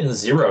flip it in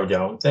Zero,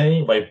 don't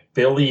they? Like,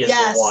 Billy is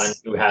the one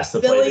who has to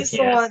Billy's play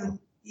the piano. The one.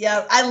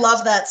 Yeah, I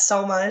love that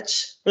so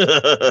much.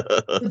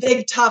 The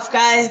big tough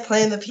guy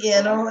playing the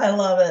piano. I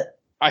love it.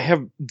 I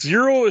have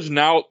Zero's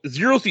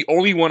the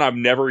only one I've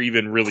never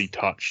even really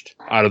touched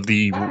out of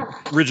the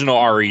original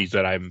REs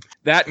that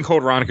and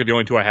Code Veronica are the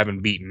only two I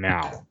haven't beaten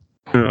now.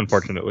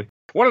 Unfortunately.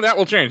 One of that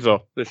will change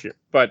though this year.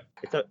 But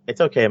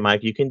it's okay,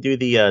 Mike. You can do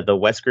the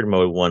Wesker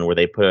mode one where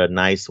they put a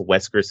nice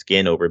Wesker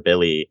skin over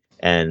Billy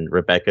and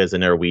Rebecca's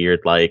in her weird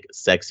like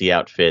sexy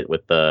outfit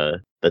with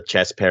the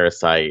chest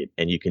parasite,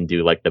 and you can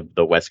do like the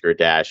Wesker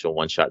dash and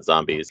one-shot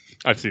zombies.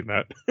 I've seen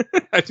that.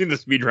 I've seen the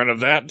speedrun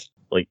of that.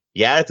 Like,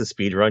 yeah, it's a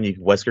speed run.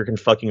 Wesker can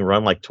fucking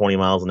run like 20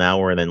 miles an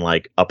hour and then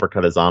like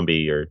uppercut a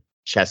zombie or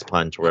chest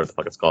punch or whatever the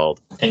fuck it's called.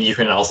 And you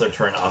can also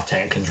turn off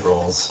tank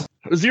controls.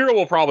 Zero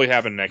will probably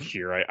happen next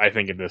year. I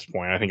think at this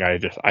point, I think I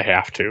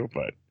have to,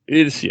 but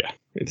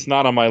it's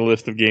not on my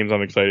list of games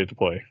I'm excited to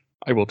play.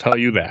 I will tell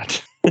you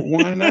that.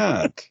 Why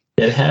not?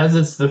 It has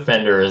its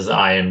defenders.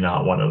 I am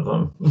not one of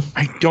them.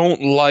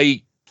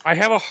 I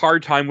have a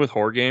hard time with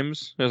horror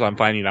games, as I'm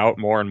finding out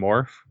more and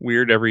more.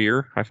 Weird every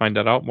year, I find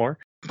that out more.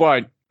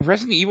 But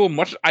Resident Evil,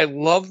 I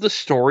love the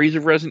stories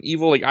of Resident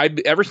Evil.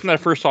 Like ever since I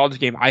first saw this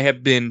game, I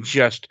have been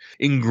just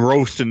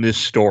engrossed in this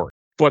story.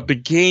 But the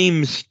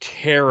games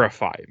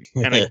terrify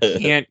me, and I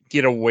can't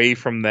get away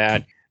from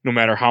that no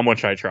matter how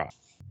much I try.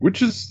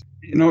 Which is,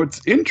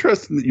 it's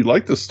interesting that you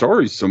like the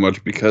stories so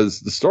much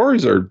because the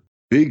stories are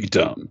big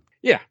dumb.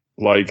 Yeah.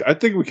 Like, I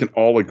think we can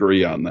all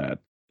agree on that.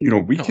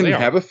 We can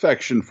have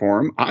affection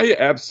for them. I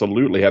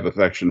absolutely have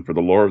affection for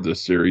the lore of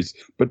this series,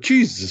 but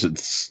Jesus,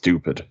 it's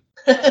stupid.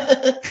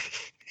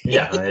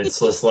 Yeah, it's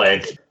just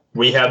like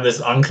we have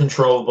this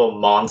uncontrollable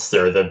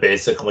monster that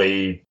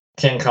basically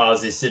can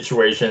cause these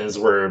situations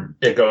where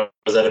it goes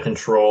out of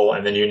control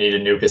and then you need to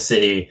nuke a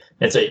city.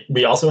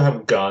 We also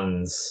have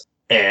guns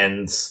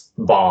and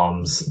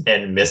bombs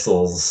and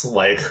missiles.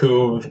 I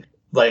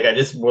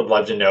just would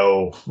love to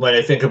know, when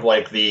I think of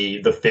like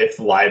the fifth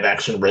live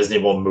action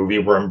Resident Evil movie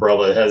where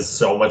Umbrella has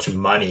so much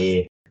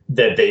money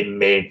that they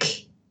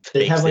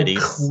have like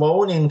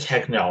cloning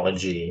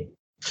technology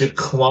to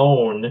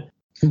clone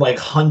like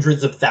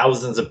hundreds of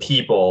thousands of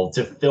people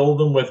to fill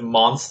them with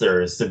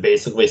monsters to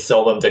basically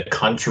sell them to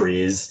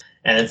countries.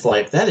 And it's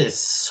like, that is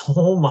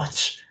so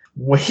much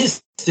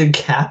wasted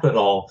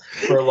capital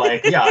for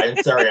like, yeah, I'm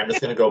sorry, I'm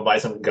just going to go buy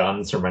some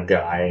guns from a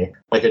guy.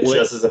 Like, it's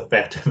just as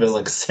effective as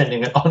like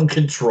sending an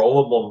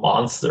uncontrollable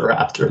monster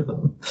after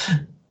them.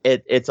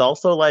 It's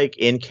also like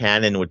in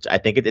canon, which I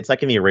think it's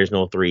like in the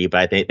original 3, but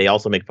I think they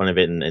also make fun of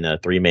it in a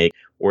 3 make,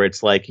 where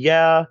it's like,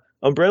 yeah,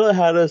 Umbrella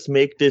had us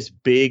make this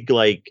big,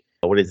 like,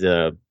 what is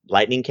it,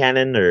 lightning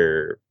cannon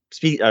or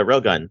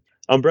railgun.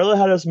 Umbrella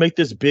had us make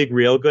this big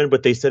railgun,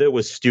 but they said it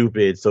was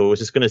stupid, so it was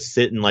just going to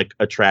sit in like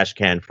a trash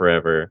can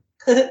forever.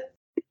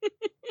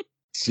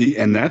 See,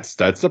 and that's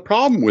the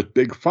problem with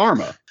Big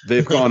Pharma.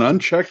 They've gone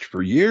unchecked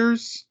for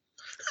years.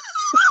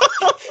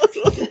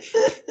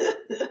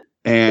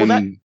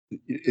 And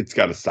it's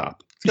got to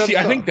stop.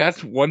 I think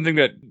that's one thing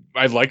that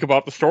I like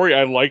about the story.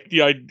 I like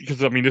the idea, because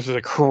this is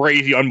a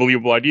crazy,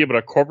 unbelievable idea, but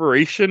a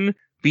corporation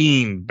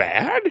being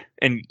bad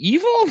and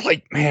evil?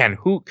 Like, man,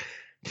 who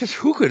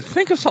could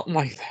think of something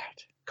like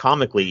that?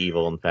 Comically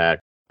evil, in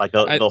fact. Like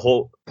the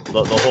whole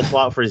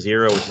plot for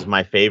Zero, which is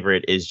my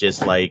favorite, is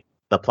just like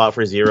the plot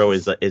for Zero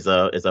is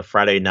a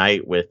Friday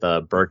night with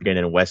Birkin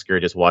and Wesker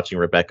just watching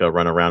Rebecca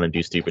run around and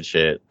do stupid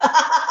shit.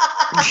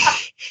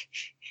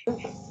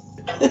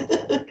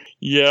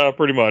 Yeah,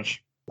 pretty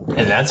much.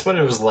 And that's what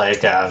it was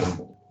like.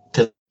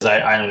 Because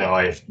I don't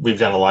know, we've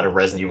done a lot of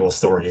Resident Evil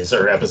stories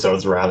or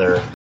episodes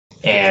rather.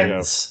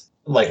 And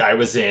like I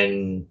was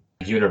in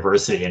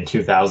university in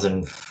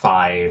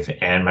 2005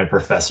 and my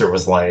professor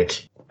was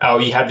like, oh,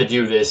 you have to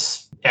do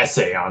this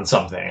essay on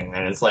something.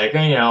 And it's like,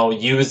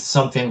 use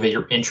something that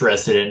you're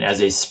interested in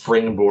as a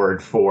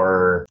springboard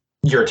for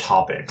your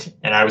topic.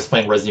 And I was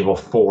playing Resident Evil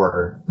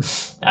 4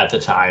 at the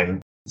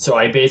time. So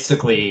I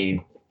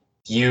basically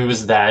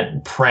used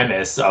that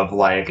premise of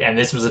like, and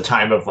this was a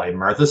time of like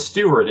Martha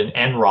Stewart and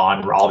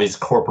Enron where all these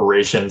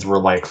corporations were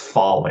like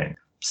falling.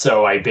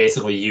 So I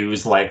basically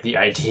used like the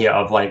idea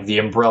of like the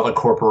Umbrella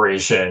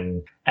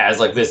Corporation as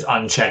like this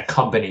unchecked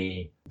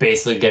company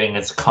basically getting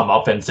its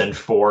comeuppance in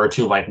 4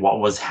 to like what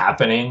was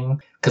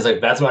happening. Because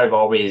like that's what I've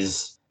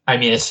always,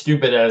 as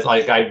stupid as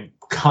like I've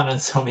gone on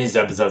some of these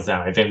episodes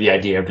now, I think the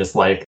idea of just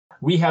like,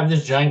 we have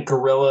this giant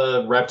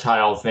gorilla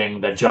reptile thing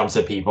that jumps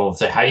at people and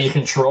say, how do you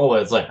control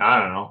it? It's like, I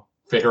don't know,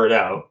 figure it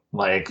out.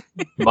 Like,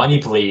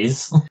 money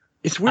please.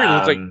 It's weird.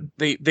 It's like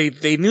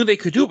they knew they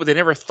could do it, but they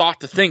never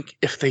thought to think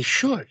if they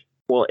should.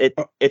 Well,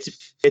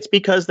 it's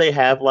because they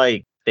have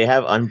like They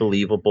have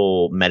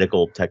unbelievable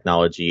medical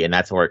technology, and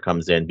that's where it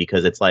comes in,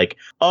 because it's like,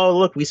 oh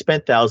look, we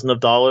spent thousands of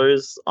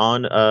dollars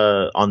on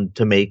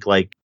to make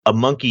like a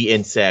monkey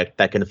insect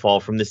that can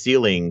fall from the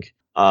ceiling.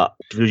 Are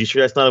you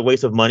sure that's not a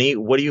waste of money?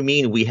 What do you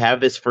mean? We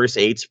have this first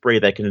aid spray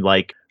that can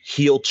like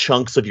heal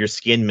chunks of your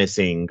skin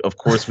missing. Of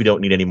course, we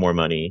don't need any more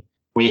money.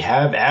 We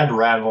have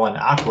Adravel and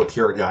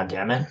Aquacure,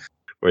 goddammit.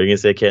 What are you gonna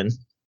say, Ken?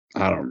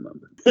 I don't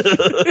remember.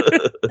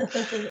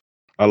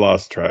 I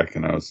lost track,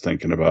 and I was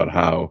thinking about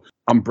how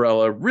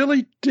Umbrella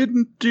really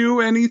didn't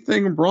do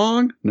anything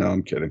wrong. No,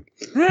 I'm kidding.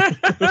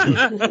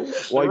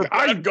 Like,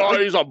 bad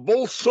guys on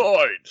both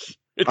sides.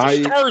 It's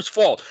the Stars'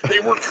 fault.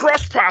 They were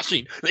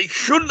trespassing. They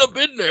shouldn't have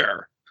been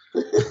there.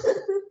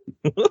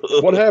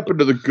 What happened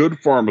to the good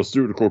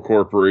pharmaceutical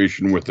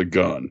corporation with a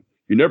gun?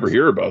 You never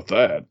hear about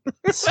that.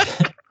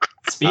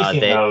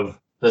 Speaking of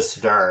the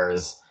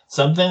Stars,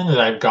 something that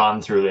I've gone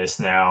through this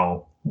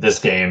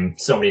game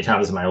so many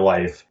times in my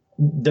life,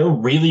 they're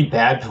really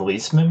bad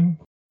policemen.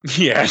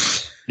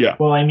 Yes. Yeah.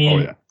 Well, I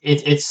mean,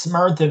 it's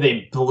smart that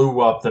they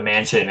blew up the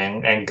mansion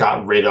and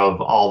got rid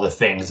of all the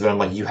things. But I'm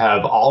like, you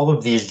have all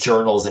of these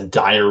journals and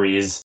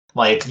diaries.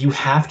 Like, you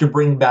have to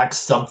bring back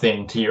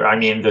something to your... I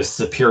mean, the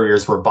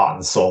superiors were bought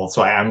and sold,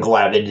 so I'm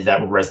glad they did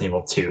that with Resident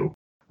Evil 2.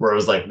 Where it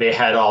was like, they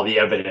had all the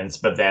evidence,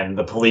 but then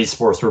the police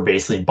force were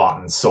basically bought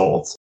and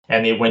sold.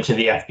 And they went to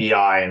the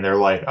FBI, and they're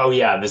like, oh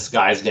yeah, this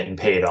guy's getting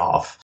paid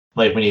off.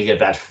 Like, when you get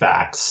that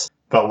fax.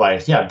 But,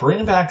 like, yeah,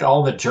 bring back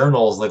all the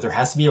journals. Like, there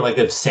has to be, like,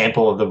 a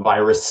sample of the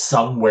virus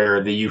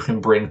somewhere that you can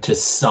bring to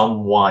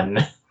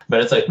someone.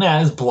 But it's like,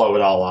 nah, just blow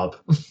it all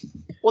up.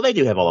 Well, they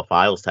do have all the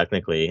files,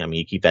 technically. I mean,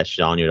 you keep that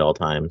shit on you at all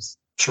times.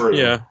 True.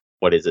 Yeah.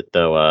 What is it,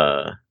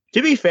 though?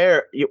 To be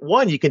fair,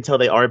 one, you can tell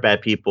they are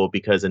bad people,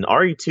 because in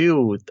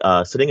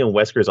RE2, sitting in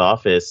Wesker's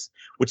office,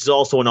 which is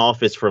also an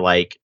office for,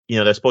 like, you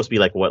know, there's supposed to be,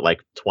 like,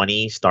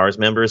 20 Stars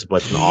members,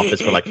 but it's an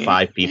office for, like,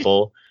 5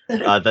 people.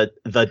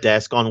 The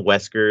desk on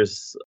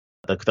Wesker's...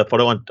 The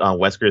photo on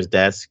Wesker's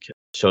desk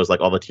shows like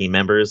all the team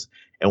members,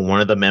 and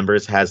one of the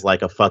members has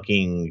like a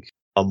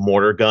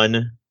mortar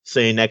gun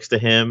sitting next to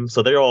him.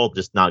 So they're all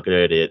just not good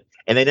at it,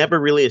 and they never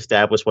really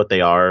establish what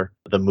they are.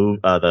 The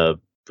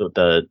what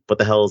the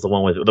hell is the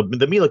one with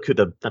the Mila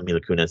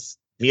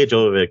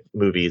Jovovich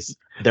movies?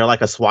 They're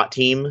like a SWAT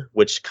team,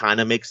 which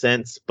kind of makes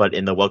sense. But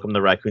in the Welcome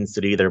to Raccoon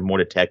City, they're more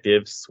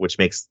detectives, which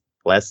makes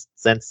less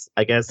sense,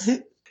 I guess.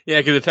 Yeah,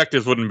 because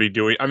detectives wouldn't be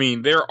doing... I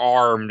mean, they're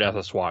armed as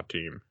a SWAT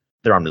team.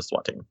 They're armed as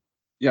SWAT team.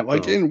 Yeah,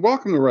 like in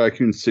Welcome to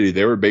Raccoon City,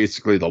 they were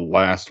basically the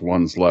last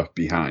ones left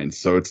behind.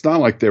 So it's not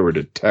like they were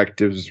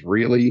detectives,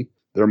 really.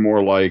 They're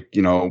more like,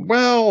 you know,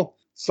 well,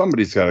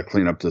 somebody's got to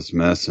clean up this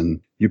mess,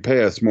 and you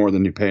pay us more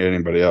than you pay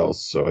anybody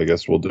else, so I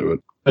guess we'll do it.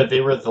 But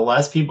they were the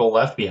last people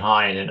left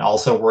behind and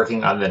also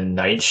working on the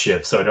night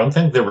shift, so I don't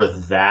think they were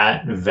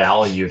that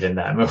valued in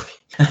that movie.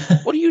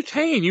 What are you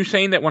saying? You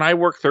saying that when I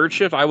worked third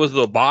shift, I was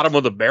the bottom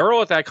of the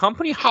barrel at that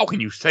company? How can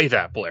you say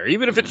that, Blair?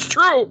 Even if it's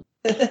true.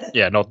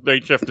 Yeah, no,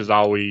 night shift is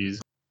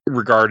always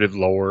regarded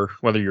lower,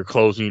 whether you're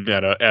closing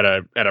at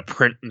a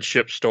print and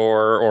ship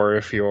store or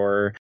if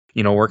you're,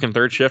 you know, working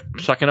third shift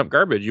sucking up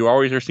garbage. You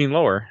always are seen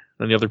lower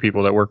than the other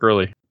people that work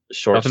early.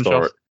 Short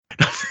story.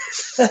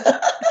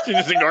 She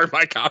just ignored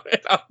my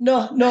comment.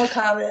 No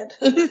comment.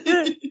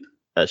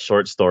 A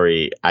short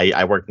story.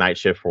 I worked night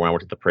shift for when I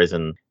worked at the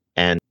prison,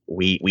 and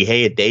we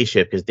hated day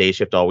shift because day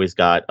shift always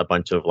got a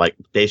bunch of like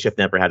day shift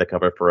never had to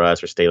cover for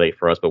us or stay late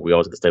for us, but we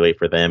always had to stay late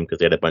for them because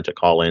they had a bunch of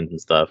call-ins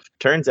and stuff.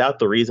 Turns out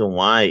the reason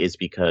why is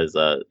because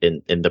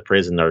in the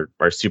prison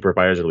our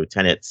supervisors or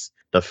lieutenants,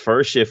 the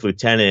first shift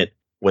lieutenant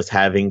was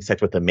having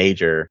sex with the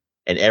major,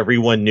 and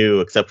everyone knew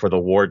except for the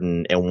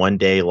warden. And one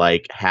day,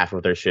 like half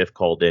of their shift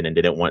called in and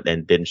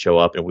didn't show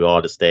up, and we all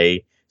had to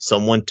stay.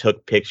 Someone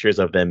took pictures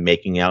of them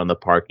making out in the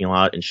parking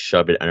lot and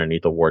shoved it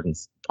underneath the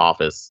warden's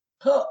office.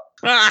 When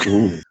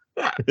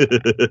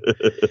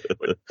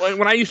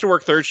I used to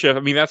work third shift,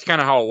 I mean, that's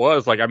kind of how it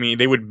was. Like, I mean,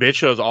 they would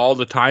bitch us all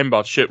the time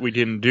about shit we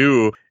didn't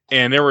do.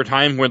 And there were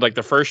times when, like,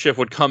 the first shift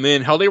would come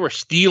in, hell, they were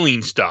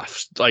stealing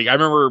stuff. Like, I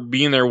remember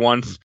being there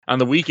once on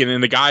the weekend,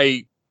 and the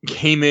guy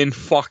came in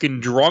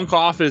fucking drunk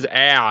off his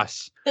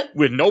ass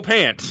with no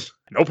pants.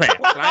 And I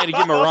had to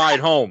give him a ride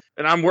home.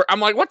 And I'm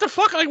like, what the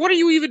fuck? Like, what are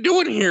you even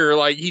doing here?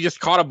 Like, he just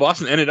caught a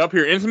bus and ended up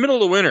here. And it's the middle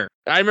of the winter.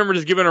 I remember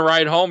just giving a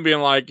ride home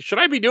being like, should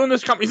I be doing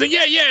this company? He's like,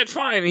 yeah, it's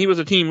fine. And he was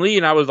a team lead,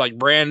 and I was like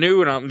brand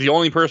new, and I'm the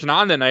only person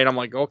on that night. I'm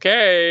like,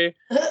 okay.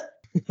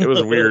 It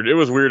was weird. It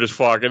was weird as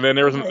fuck. And then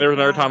there was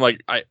another time,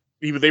 like,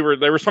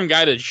 there was some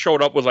guy that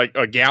showed up with like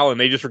a gallon.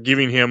 They just were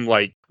giving him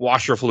like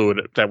washer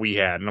fluid that we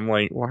had. And I'm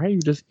like, why are you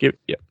just giving?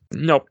 Yeah.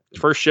 Nope.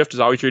 First shift is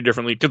always treated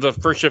differently because the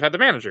first shift had the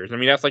managers. I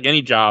mean, that's like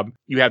any job.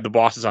 You have the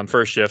bosses on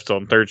first shift. So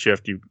on third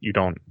shift, you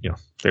don't,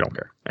 they don't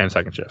care. And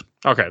second shift.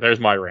 Okay. There's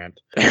my rant.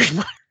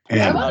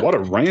 And what a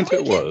rant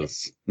it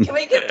was. Can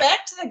we get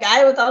back to the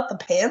guy without the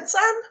pants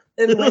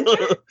on in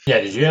winter?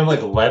 Yeah, did you have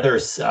like leather?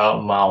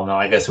 Well, no,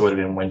 I guess it would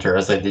have been winter. I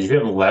was like, did you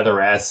have leather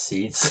ass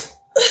seats?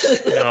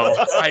 No,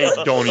 I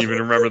don't even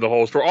remember the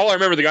whole story. All I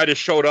remember, the guy just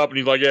showed up and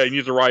he's like, yeah, he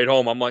needs a ride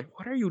home. I'm like,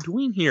 what are you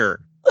doing here?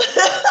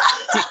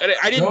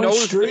 I didn't Going know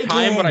this at the straight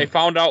time, but in. I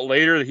found out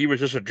later that he was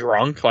just a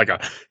drunk, like a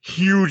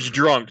huge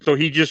drunk. So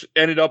he just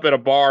ended up at a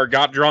bar,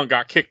 got drunk,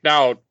 got kicked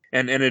out,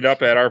 and ended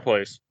up at our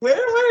place.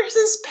 Where's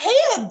his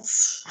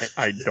pants?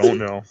 I don't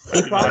know.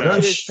 I do not I'm know.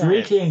 going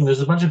streaking.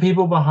 There's a bunch of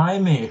people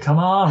behind me. Come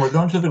on, we're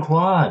going to the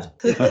quad.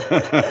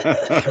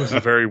 It was a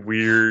very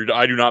weird.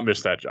 I do not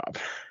miss that job.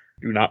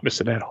 Do not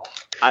miss it at all.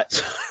 I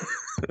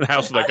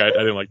Also, that guy. I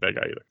didn't like that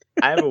guy either.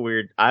 I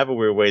have a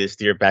weird way to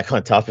steer back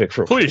on topic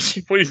for Please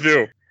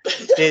do.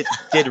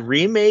 Did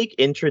Remake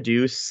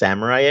introduce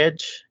Samurai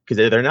Edge? Because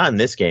they're not in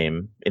this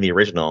game, in the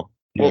original.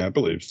 Yeah, I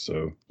believe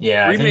so.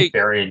 Yeah, I Remake- think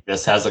Barry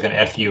just has like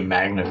an FU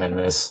Magnum in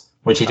this,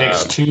 which he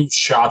takes 2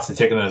 shots to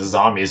take him as a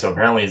zombie, so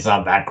apparently it's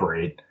not that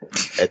great.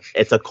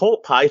 It's a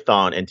Colt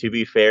Python, and to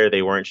be fair,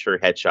 they weren't sure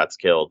headshots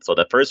killed. So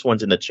the first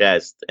one's in the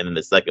chest, and then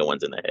the second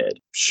one's in the head.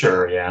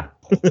 Sure, yeah.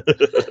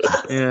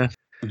 Yeah.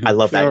 I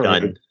love that All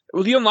gun. right.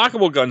 Well, the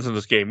unlockable guns in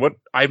this game. What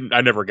I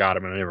never got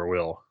them, and I never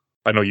will.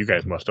 I know you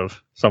guys must have.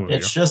 Some of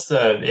It's just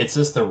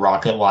the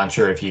rocket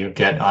launcher if you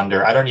get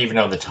under. I don't even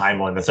know the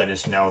time limits. I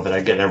just know that I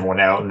get everyone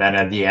out, and then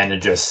at the end, you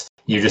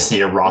just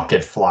see a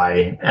rocket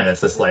fly, and it's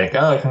just like,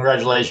 oh,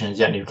 congratulations,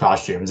 you got new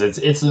costumes.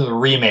 It's a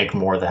remake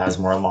more that has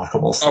more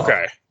unlockable stuff.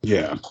 Okay.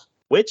 Yeah.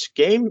 Which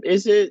game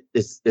is it?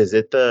 Is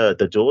it the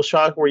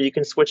DualShock where you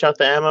can switch out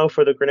the ammo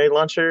for the grenade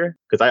launcher?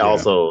 Because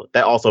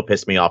that also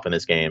pissed me off in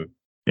this game.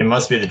 It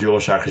must be the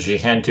DualShock because you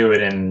can't do it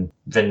in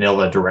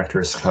vanilla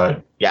director's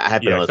cut. Yeah, I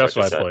have Yeah, vanilla that's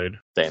what I Director's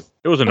played. Same.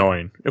 It was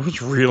annoying. It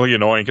was really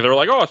annoying because they were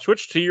like, "Oh,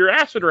 switch to your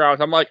acid rounds."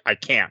 I'm like, "I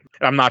can't.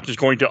 And I'm not just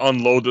going to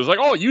unload this." Like,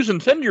 "Oh, use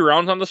incendiary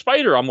rounds on the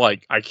spider." I'm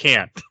like, "I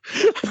can't.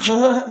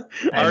 I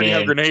already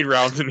have grenade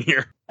rounds in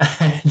here."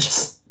 I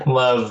just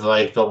love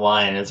like the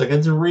line. It's like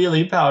it's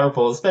really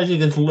powerful, especially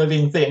against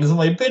living things. I'm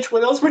like, bitch,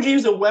 what else would you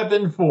use a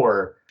weapon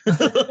for?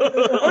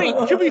 I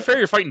mean, to be fair,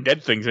 you're fighting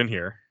dead things in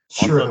here.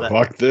 Sure. that-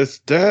 Fuck this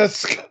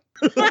desk.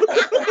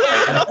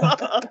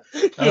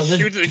 Just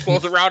shoots an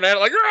explosive round at it,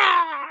 like,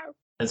 "Rah!"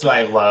 That's why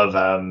I love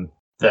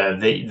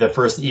the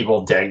first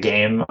Evil Dead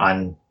game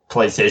on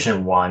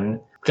PlayStation 1.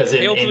 Because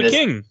Hail to the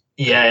king.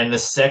 Yeah, in the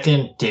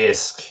second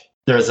disc,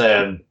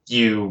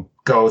 you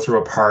go through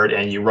a part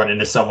and you run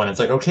into someone. It's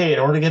like, okay, in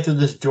order to get through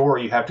this door,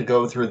 you have to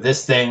go through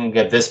this thing,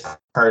 get this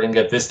part, and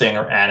get this thing.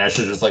 And I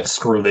should just like,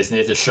 screw this. And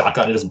it's a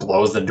shotgun, it just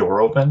blows the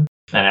door open.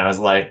 And I was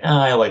like,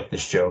 I like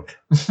this joke.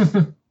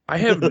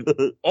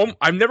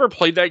 I've never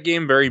played that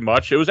game very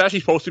much. It was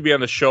actually supposed to be on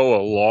the show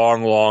a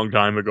long, long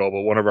time ago,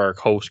 but one of our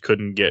hosts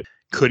couldn't get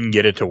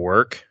it to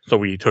work, so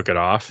we took it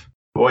off.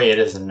 Boy, it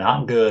is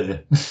not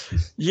good.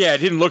 Yeah, it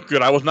didn't look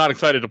good. I was not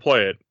excited to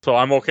play it, so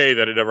I'm okay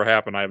that it never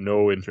happened. I have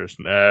no interest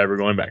in ever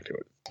going back to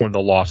it. One of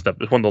the lost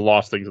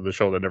things of the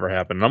show that never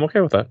happened, and I'm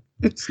okay with that.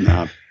 It's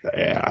not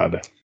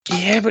bad.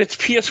 Yeah, but it's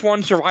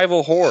PS1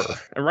 survival horror,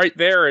 and right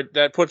there,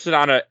 that puts it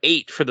on a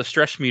 8 for the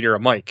stress meter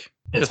of Mike.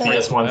 It's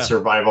Just PS1 that.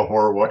 survival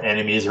horror where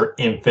enemies are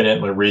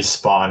infinitely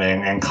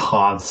respawning and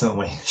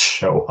constantly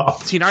show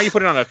up. See, now you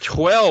put it on a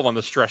 12 on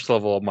the stress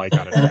level of Mike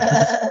on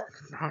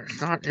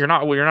it. You're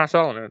not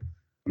selling it.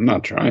 I'm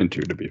not trying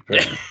to be fair.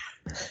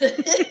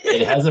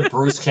 It has a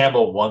Bruce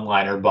Campbell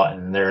one-liner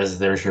button. There's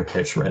your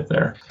pitch right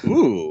there.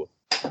 Ooh.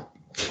 Yeah,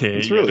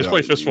 It's really just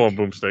play not Fistful and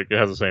Boomstick. It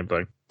has the same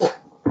thing.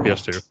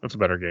 PS2. That's a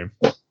better game.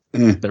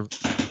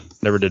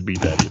 Never did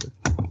beat that either.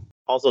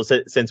 Also,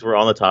 since we're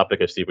on the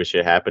topic of stupid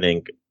shit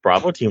happening,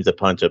 Bravo team's a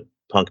bunch of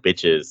punk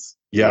bitches.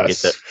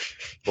 Yes.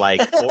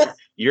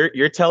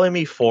 You're telling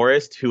me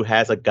Forrest, who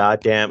has a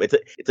goddamn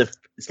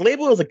it's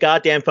labeled as a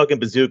goddamn fucking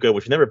bazooka,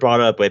 which we never brought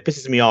up, but it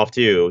pisses me off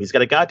too. He's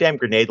got a goddamn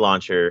grenade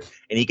launcher,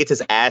 and he gets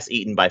his ass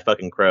eaten by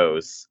fucking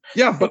crows.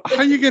 Yeah, but how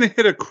are you going to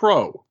hit a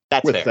crow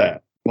That's with fair.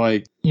 that?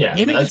 Like, Yeah,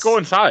 You can just go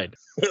inside.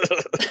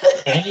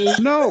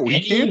 no, you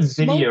Any can't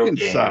smoke video game.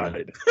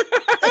 inside.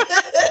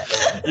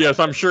 Yes,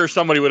 I'm sure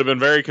somebody would have been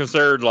very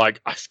concerned,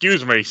 like,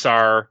 "Excuse me,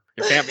 sir,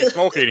 you can't be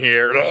smoking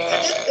here."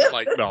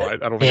 Like, no, I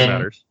don't think it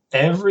matters.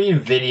 Every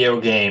video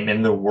game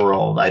in the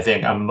world, I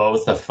think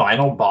the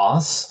final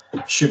boss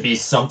should be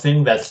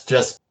something that's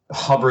just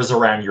hovers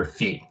around your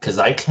feet. Because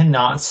I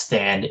cannot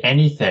stand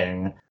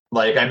anything.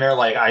 Like, I remember,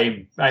 like,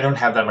 I don't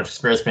have that much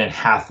experience playing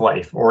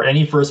Half-Life or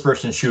any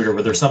first-person shooter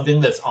where there's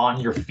something that's on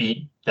your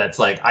feet that's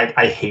like,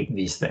 I hate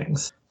these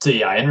things. So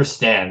yeah, I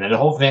understand. And the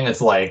whole thing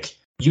is like,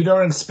 you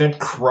don't expect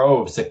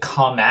crows to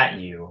come at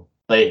you.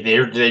 Like,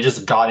 they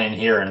just got in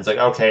here and it's like,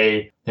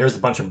 okay, here's a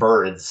bunch of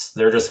birds.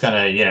 They're just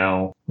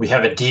gonna, we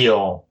have a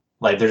deal.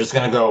 Like, they're just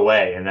gonna go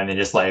away. And then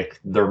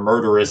they're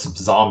murderous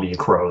zombie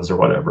crows or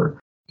whatever.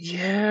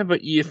 Yeah,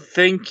 but you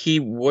think he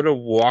would have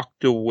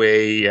walked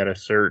away at a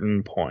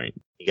certain point.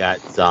 You got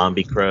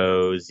zombie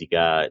crows. You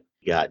got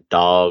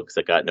dogs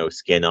that got no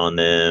skin on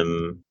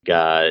them. You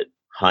got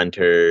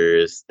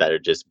hunters that are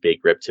just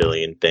big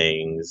reptilian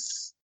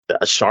things.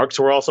 The sharks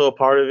were also a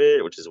part of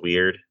it, which is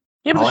weird.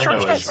 Yeah, but All the I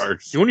sharks know don't is-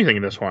 Sharks. do anything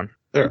in this one.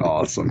 They're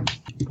awesome.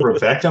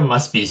 Rebecca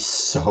must be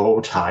so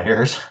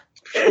tired.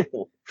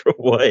 For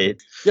what?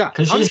 Yeah,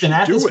 Because how she's did been you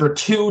at do this it? for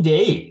 2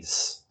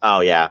 days. Oh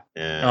yeah.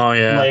 Oh,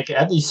 yeah. Like,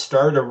 at the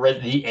start of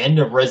the end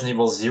of Resident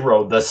Evil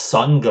 0, the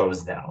sun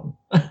goes down.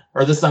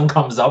 or the sun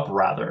comes up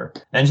rather.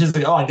 And she's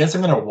like, oh, I guess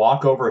I'm going to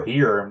walk over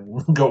here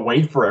and go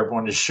wait for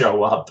everyone to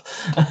show up.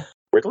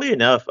 Weirdly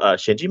enough,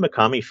 Shinji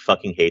Mikami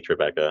fucking hates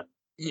Rebecca.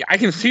 Yeah, I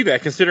can see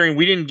that considering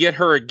we didn't get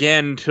her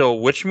again till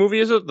which movie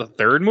is it? The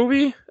third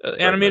movie?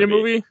 Animated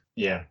movie?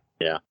 Yeah.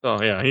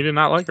 Oh, yeah, he did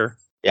not like her.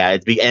 Yeah,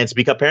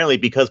 apparently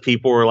because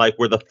people were like,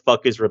 where the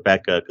fuck is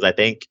Rebecca? Because I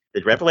think,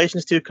 did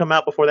Revelations 2 come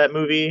out before that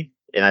movie?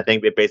 And I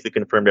think it basically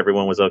confirmed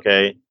everyone was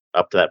okay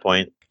up to that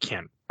point.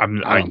 I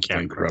don't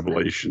think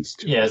Revelations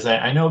 2. Yes,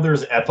 I know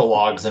there's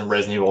epilogues in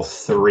Resident Evil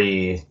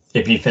 3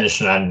 if you finish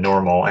it on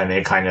normal, and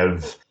they kind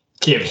of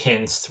give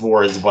hints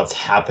towards what's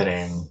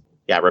happening.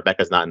 Yeah,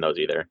 Rebecca's not in those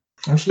either.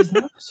 Oh, she's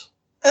not.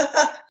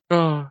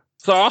 So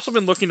I've also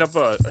been looking up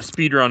a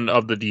speedrun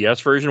of the DS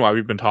version while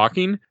we've been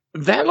talking.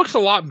 That looks a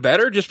lot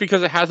better just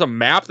because it has a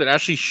map that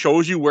actually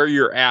shows you where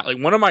you're at. Like,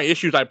 one of my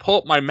issues, I pull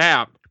up my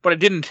map, but it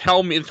didn't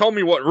tell me. It told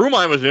me what room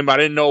I was in, but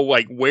I didn't know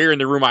like where in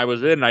the room I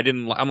was in. I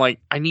didn't know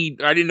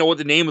what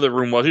the name of the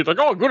room was. He's like,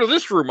 oh, go to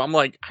this room. I'm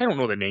like, I don't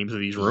know the names of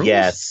these rooms.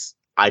 Yes,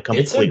 I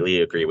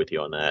completely agree with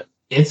you on that.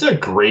 It's a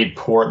great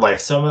port.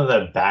 Like, some of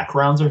the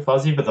backgrounds are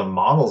fuzzy, but the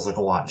models look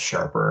a lot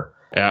sharper.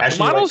 Yeah, Actually,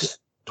 the models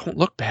don't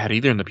look bad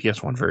either in the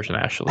PS1 version,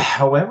 actually.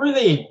 However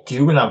they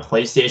do it on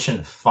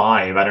PlayStation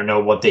 5, I don't know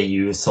what they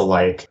use to,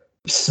 like,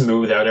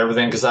 smooth out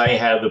everything, because I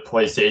had the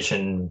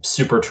PlayStation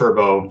Super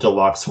Turbo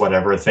Deluxe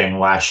whatever thing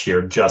last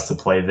year just to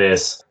play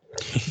this,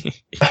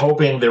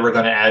 hoping they were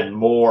going to add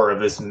more of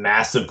this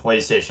massive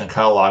PlayStation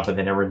catalog, but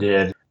they never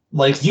did.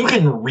 Like, you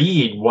can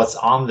read what's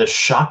on the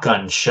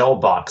shotgun shell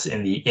box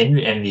in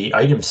the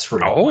item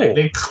screen. Oh. Like,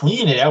 they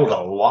clean it out a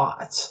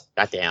lot.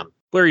 Goddamn.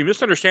 Larry, you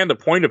misunderstand the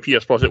point of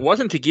PS Plus. It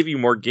wasn't to give you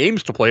more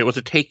games to play. It was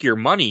to take your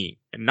money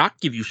and not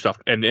give you stuff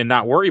and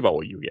not worry about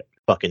what you get.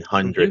 Fucking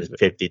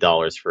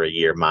 $150 for a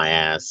year, my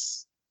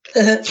ass.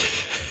 It's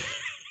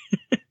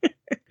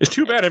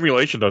too bad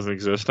emulation doesn't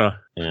exist, huh?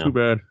 Yeah. Too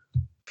bad.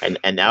 And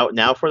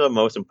now for the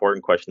most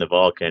important question of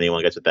all. Can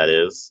anyone guess what that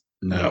is?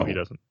 No, he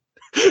doesn't.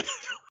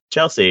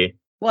 Chelsea,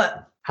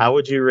 What? how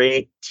would you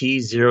rate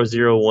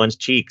T001's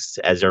cheeks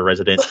as your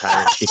resident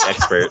tyrant cheek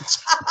expert?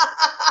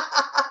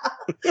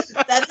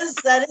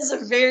 That is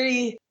a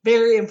very,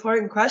 very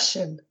important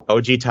question.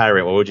 OG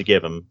tyrant, what would you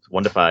give him?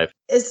 1 to 5.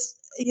 It's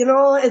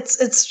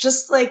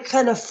just like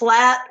kind of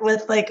flat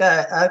with like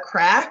a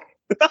crack.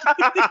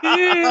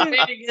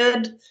 Pretty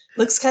good.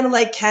 Looks kind of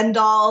like Ken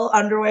doll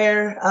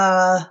underwear.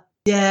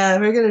 Yeah,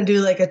 we're gonna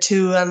do like a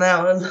 2 on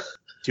that one.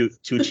 Two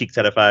cheeks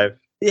out of 5.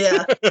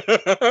 Yeah.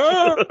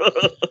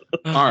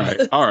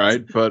 All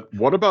right. But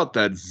what about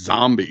that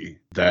zombie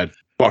that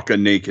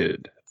fucking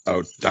naked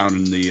out down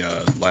in the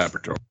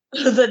laboratory?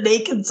 The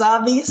naked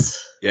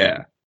zombies.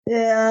 Yeah.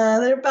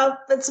 Yeah,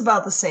 it's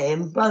about the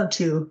same. About a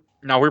 2.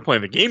 Now we're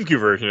playing the GameCube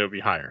version, it would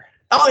be higher.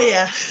 Oh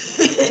yeah.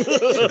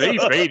 They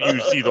made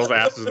you see those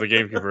asses in the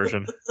GameCube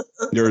version.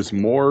 There's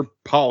more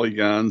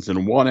polygons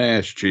in one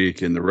ass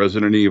cheek in the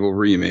Resident Evil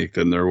remake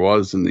than there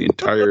was in the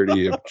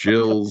entirety of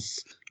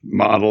Jill's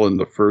model in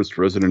the first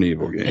Resident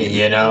Evil game.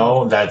 You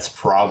know, that's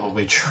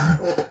probably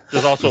true.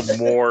 There's also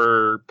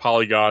more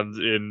polygons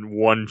in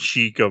one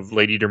cheek of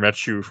Lady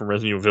Dermetsu from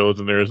Resident Evil Village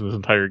than there is in this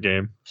entire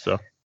game. So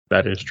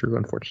that is true,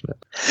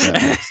 unfortunately.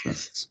 That makes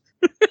sense.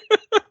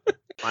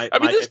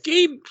 This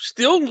game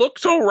still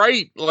looks all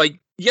right. Like,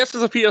 yes,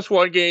 it's a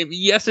PS1 game.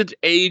 Yes, it's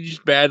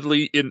aged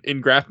badly in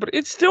graphics, but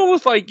it still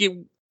was like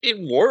it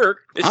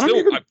worked.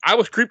 I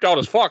was creeped out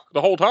as fuck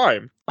the whole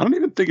time. I don't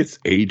even think it's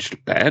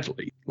aged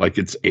badly. Like,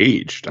 it's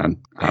aged. I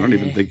don't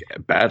even think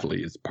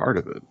badly is part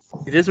of it.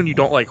 It is when you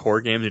don't like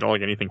horror games, you don't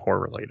like anything horror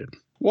related.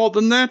 Well,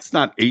 then that's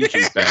not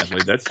aging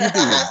badly. That's you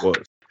being a wuss.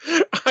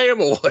 I am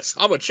a wuss.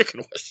 I'm a chicken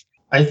wuss.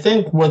 I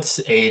think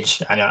what's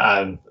aged, I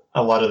know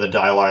a lot of the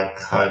dialogue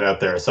cut out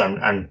there, so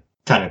I'm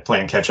kind of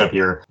playing catch up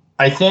here.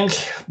 I think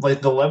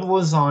like the level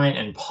design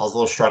and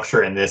puzzle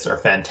structure in this are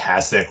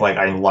fantastic. Like,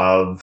 I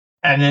love,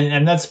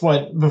 and that's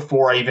what,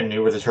 before I even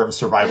knew what the term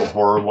survival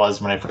horror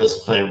was, when I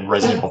first played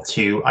Resident Evil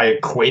 2, I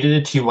equated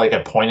it to like a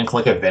point and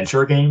click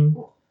adventure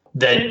game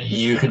that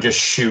you could just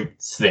shoot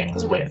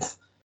things with.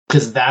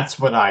 Because that's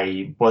what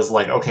I was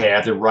like, okay, I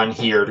have to run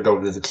here to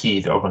go to the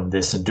key to open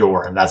this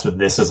door, and that's what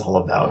this is all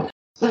about.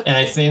 And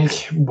I think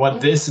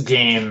what's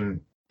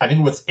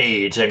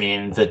age, I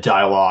mean, the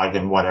dialogue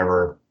and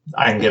whatever,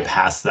 I can get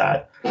past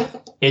that.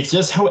 It's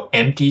just how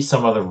empty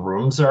some of the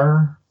rooms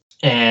are.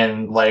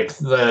 And like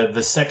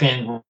the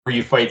second where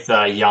you fight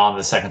the Yan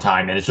the second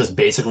time, and it's just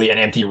basically an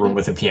empty room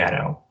with a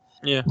piano.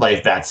 Yeah.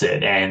 Like, that's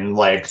it. And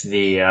like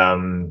the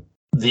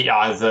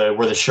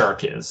where the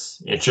shark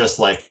is, it's just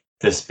like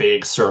this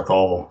big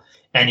circle.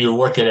 And you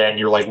look at it and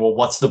you're like, well,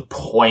 what's the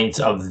point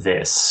of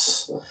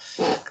this?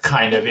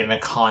 Kind of in the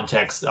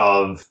context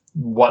of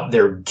what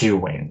they're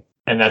doing.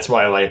 And that's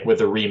why, like, with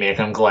the remake,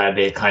 I'm glad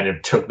they kind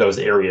of took those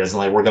areas and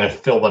like, we're going to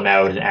fill them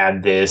out and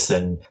add this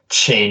and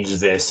change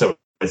this. So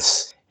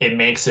it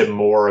makes it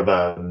more of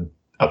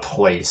a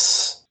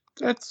place.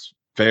 That's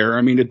fair.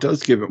 I mean, it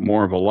does give it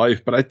more of a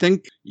life, but I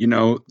think,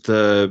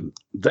 the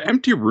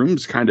empty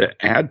rooms kind of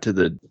add to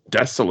the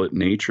desolate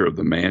nature of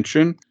the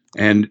mansion.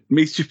 And it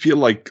makes you feel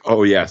like,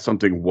 oh yeah,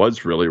 something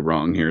was really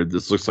wrong here.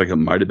 This looks like it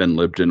might have been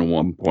lived in at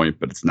one point,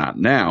 but it's not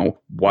now.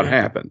 What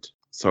happened?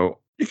 So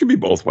it can be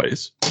both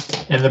ways.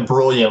 And the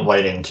brilliant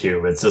lighting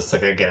too. It's just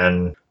like,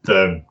 again,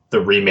 the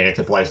remake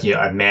of like,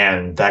 yeah,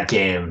 man, that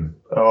game.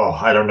 Oh,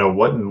 I don't know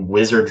what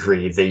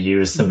wizardry they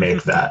used to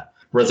make that.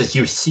 Whereas like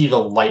you see the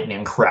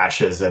lightning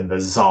crashes and the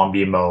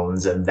zombie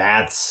moans, and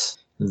that's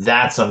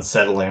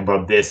unsettling.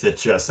 But this,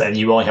 it's just, and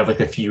you only have like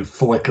a few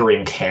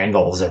flickering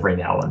candles every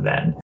now and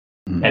then.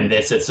 Mm-hmm. And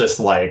this, it's just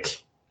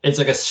like, it's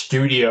like a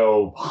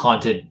studio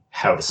haunted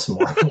house,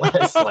 more or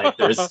less. Like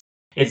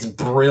it's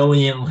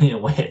brilliantly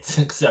lit,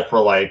 except for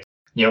like,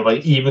 you know,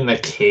 like even the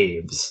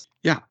caves.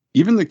 Yeah,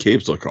 even the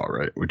caves look all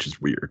right, which is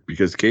weird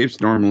because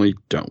caves normally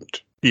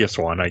don't.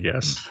 PS1, I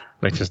guess.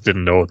 They just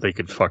didn't know if they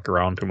could fuck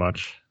around too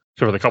much.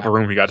 So for the couple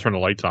rooms you got to turn the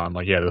lights on,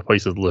 like, yeah, the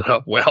place is lit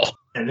up well.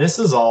 And this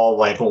is all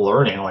like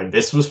learning. Like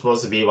this was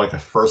supposed to be like a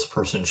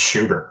first-person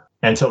shooter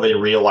until they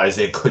realized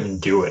they couldn't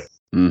do it.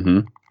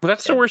 Mm-hmm. But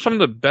that's where some of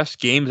the best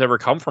games ever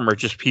come from, are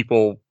just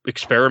people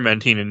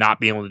experimenting and not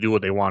being able to do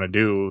what they want to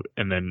do,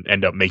 and then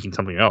end up making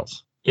something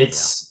else.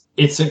 It's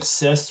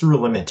success through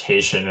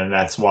limitation, and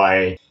that's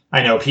why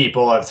I know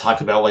people have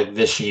talked about like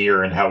this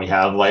year and how we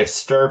have like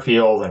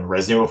Starfield and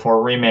Resident Evil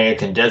 4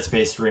 Remake and Dead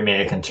Space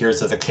Remake and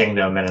Tears of the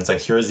Kingdom, and it's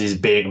like, here's these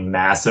big,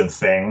 massive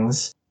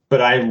things.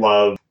 But I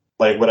love,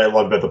 like, what I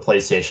love about the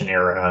PlayStation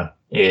era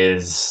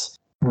is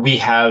we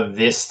have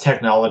this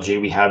technology,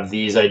 we have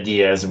these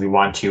ideas we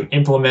want to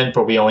implement,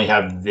 but we only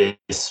have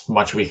this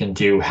much we can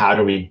do. How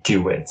do we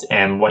do it?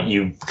 And what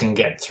you can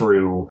get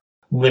through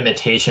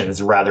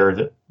limitations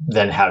rather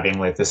than having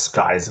like the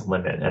sky's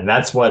limit. And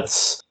that's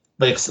what's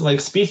like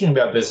speaking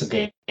about this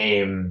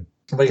game,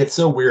 like it's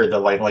so weird that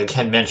like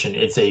Ken mentioned,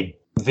 it's a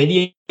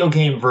video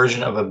game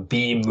version of a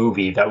B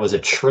movie that was a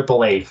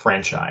AAA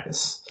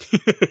franchise.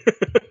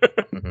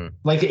 Mm-hmm.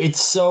 Like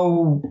it's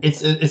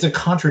a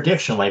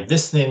contradiction. Like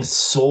this thing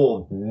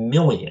sold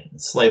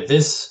millions. Like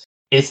this,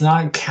 it's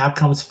not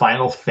Capcom's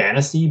Final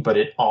Fantasy, but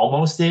it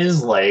almost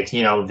is. Like,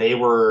 you know, they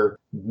were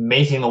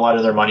making a lot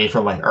of their money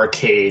from like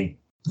arcade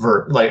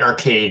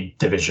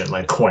division,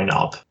 like coin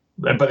op.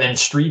 But then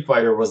Street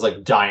Fighter was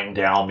like dying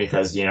down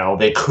because, you know,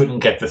 they couldn't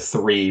get the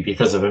 3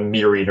 because of a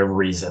myriad of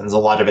reasons. A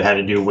lot of it had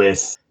to do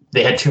with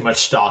they had too much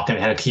stock and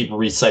had to keep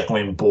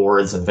recycling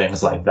boards and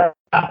things like that.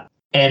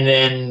 And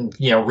then,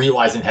 you know,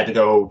 realizing had to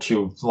go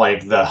to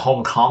like the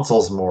home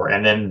consoles more.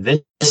 And then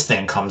this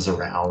thing comes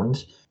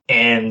around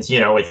and, you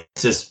know,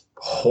 it's this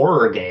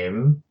horror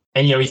game.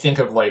 And, you know, you think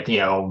of like, you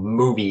know,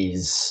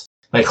 movies,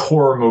 like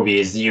horror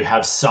movies, you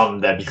have some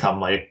that become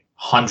like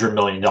 $100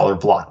 million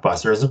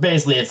blockbusters. So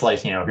basically it's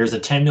like, you know, here's a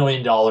 $10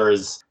 million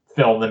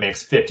film that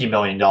makes $50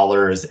 million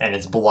and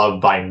it's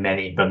beloved by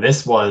many. But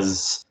this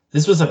was a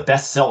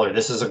bestseller.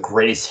 This is a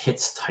greatest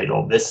hits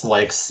title. This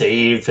like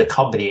saved the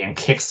company and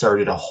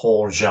kickstarted a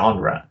whole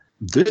genre.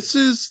 This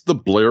is the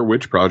Blair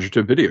Witch Project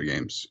of video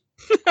games.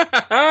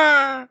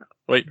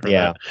 Wait,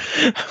 yeah.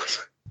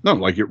 No,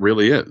 like it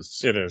really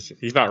is. It is.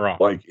 He's not wrong.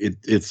 Like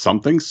it's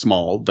something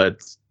small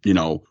that, you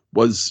know,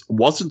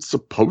 wasn't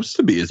supposed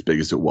to be as big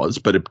as it was,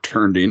 but it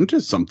turned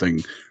into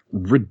something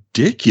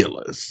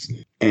ridiculous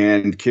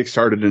and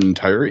kickstarted an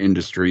entire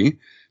industry,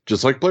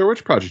 just like Blair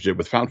Witch Project did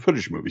with found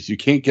footage movies. You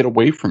can't get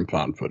away from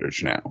found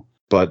footage now.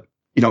 But,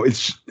 you know,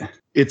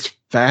 it's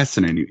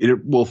fascinating.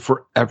 It will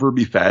forever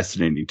be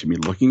fascinating to me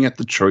looking at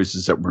the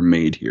choices that were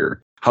made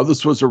here. How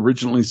this was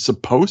originally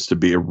supposed to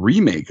be a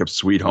remake of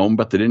Sweet Home,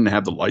 but they didn't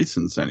have the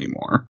license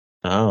anymore.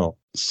 Oh.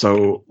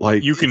 So,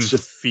 like, you can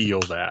just feel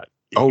that.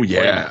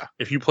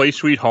 If you play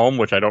Sweet Home,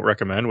 which I don't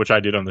recommend, which I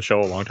did on the show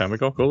a long time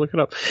ago, go look it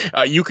up.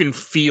 You can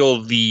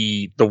feel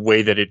the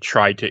way that it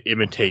tried to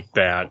imitate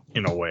that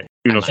in a way.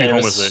 You know, Sweet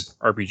Home was an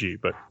RPG,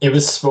 but it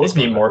was supposed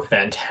to be more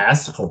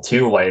fantastical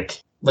too.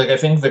 Like I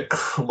think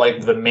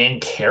the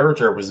main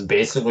character was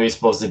basically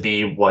supposed to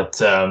be what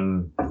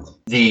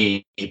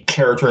the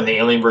character in the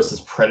Alien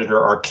vs.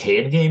 Predator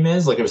arcade game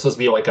is. Like it was supposed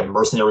to be like a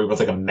mercenary with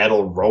like a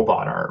metal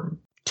robot arm.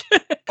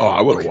 Oh,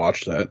 I would have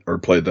watched that or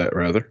played that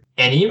rather.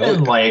 And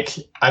even like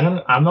I'm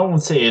not going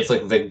to say it's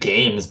like the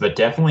games, but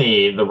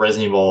definitely the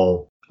Resident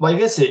Evil. Well, I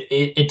guess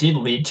it did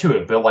lead to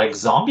it, but like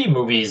zombie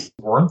movies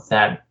weren't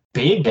that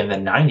big in the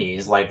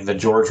 90s. Like the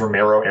George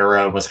Romero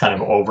era was kind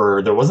of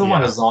over. There wasn't a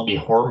lot of zombie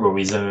horror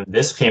movies, and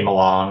this came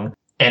along.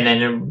 And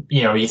then,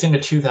 you know, you think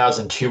of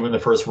 2002 when the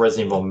first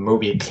Resident Evil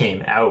movie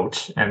came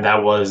out, and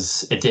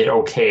it did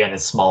okay on a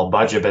small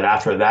budget. But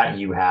after that,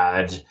 you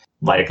had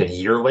like a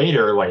year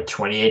later, like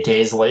 28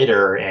 Days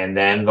Later, and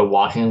then the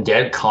Walking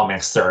Dead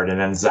comics started, and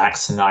then Zack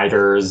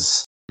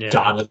Snyder's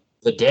Dawn of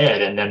the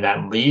Dead, and then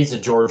that leads to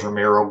George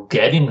Romero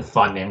getting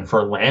funding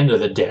for Land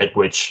of the Dead,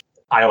 which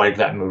I like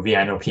that movie.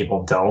 I know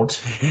people don't.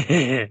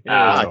 I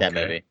like that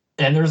movie.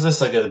 And there's just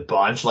like a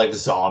bunch, like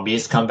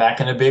zombies come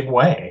back in a big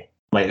way.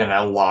 Like, and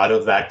a lot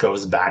of that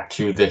goes back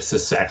to the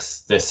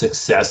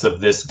success of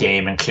this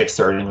game and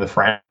kickstarting the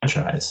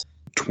franchise.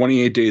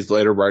 28 Days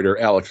Later writer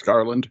Alex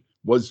Garland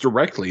was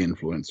directly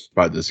influenced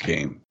by this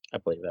game. I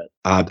believe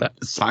that.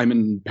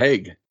 Simon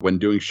Pegg, when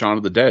doing Shaun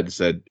of the Dead,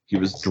 said he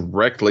was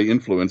directly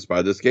influenced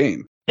by this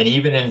game. And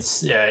even in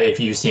if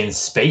you've seen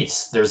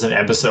Space, there's an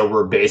episode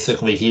where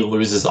basically he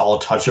loses all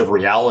touch of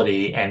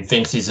reality and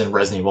thinks he's in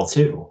Resident Evil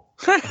 2.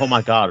 Oh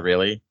my god,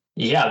 really?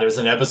 Yeah, there's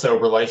an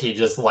episode where he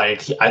just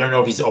I don't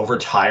know if he's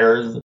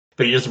overtired,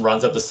 but he just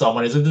runs up to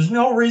someone. He's like, "There's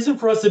no reason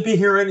for us to be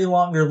here any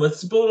longer. Let's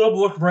split up,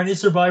 look for any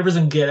survivors,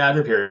 and get out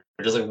of here."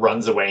 He just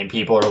runs away, and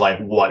people are like,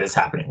 "What is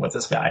happening with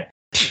this guy?"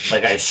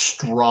 I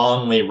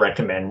strongly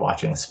recommend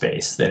watching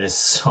Space. That is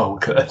so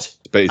good.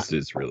 Space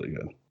is really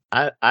good.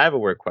 I have a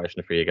weird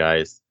question for you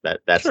guys.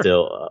 That's Sure.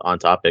 still on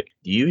topic.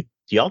 Do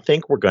y'all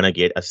think we're gonna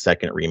get a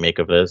second remake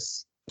of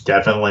this?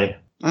 Definitely.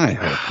 I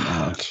hope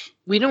not.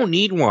 We don't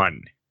need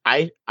one.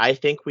 I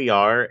think we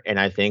are, and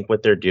I think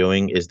what they're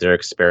doing is they're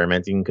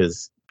experimenting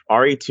because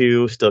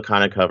RE2 still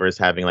kind of covers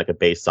having a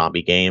base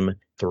zombie game.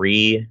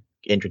 3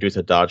 introduced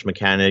a dodge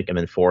mechanic, and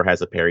then 4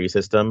 has a parry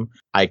system.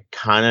 I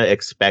kind of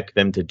expect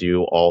them to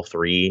do all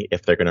 3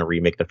 if they're going to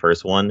remake the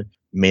first one,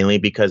 mainly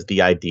because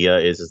the idea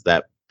is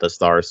that the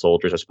Star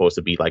Soldiers are supposed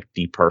to be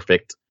the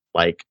perfect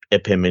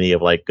epitome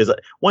of because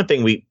one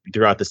thing we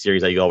throughout the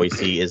series that you always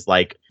see is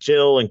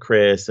Jill and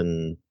Chris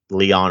and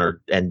Leon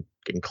and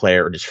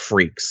Claire are just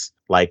freaks.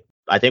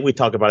 I think we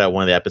talked about it in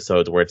one of the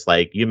episodes where it's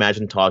you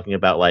imagine talking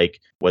about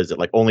was it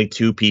only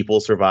 2 people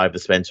survived the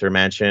Spencer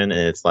Mansion, and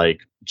it's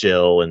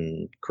Jill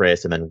and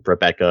Chris and then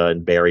Rebecca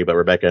and Barry, but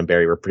Rebecca and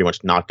Barry were pretty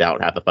much knocked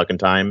out half the fucking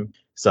time.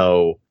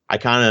 So I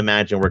kind of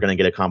imagine we're going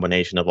to get a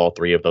combination of all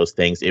 3 of those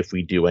things if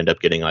we do end up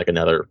getting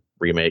another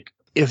remake.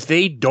 If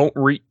they don't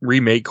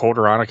remake Code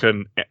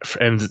Veronica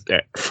and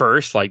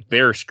first,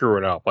 they're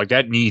screwing up.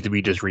 That needs to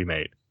be just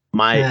remade.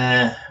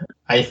 I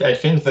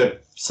think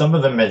that some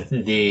of it's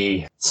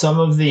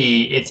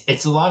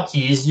a lot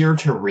easier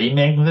to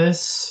remake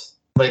this.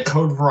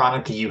 Code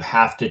Veronica, you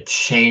have to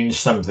change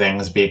some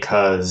things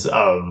because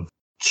of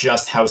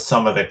just how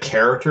some of the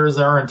characters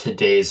are in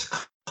today's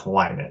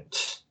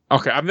climate.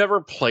 Okay, I've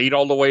never played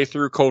all the way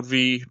through Code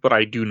V, but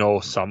I do know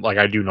some.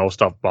 I do know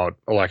stuff about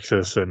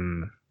Alexis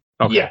and.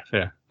 Okay,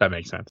 yeah, that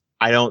makes sense.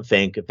 I don't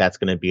think that's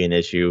going to be an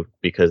issue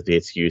because the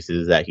excuse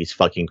is that he's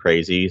fucking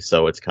crazy,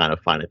 so it's kind of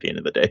fine at the end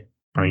of the day.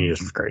 I mean, he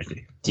is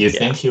crazy. Do you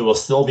think he will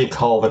still be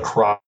called a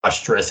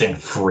cross-dressing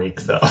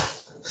freak, though?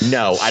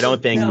 No, I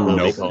don't think he will be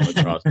Nope. called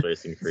a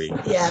cross-dressing freak.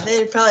 Yeah,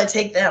 they'd probably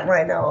take that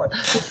right out.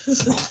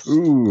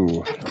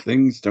 Ooh,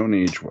 things don't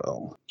age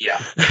well.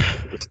 Yeah.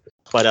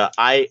 But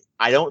I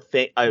don't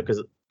think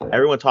because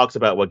everyone talks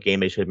about what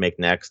game they should make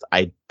next.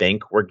 I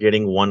think we're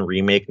getting one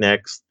remake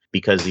next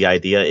because the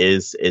idea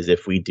is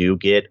if we do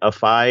get a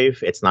 5,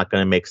 it's not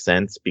going to make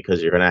sense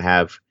because you're going to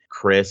have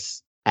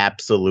Chris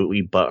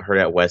absolutely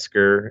butthurt at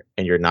Wesker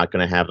and you're not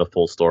going to have the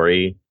full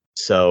story.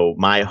 So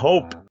my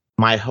hope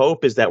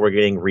is that we're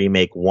getting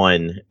remake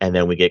 1 and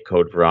then we get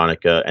Code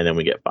Veronica and then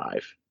we get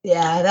 5.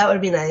 Yeah, that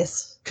would be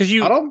nice. Because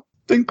I don't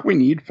think we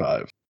need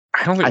 5.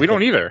 I don't think we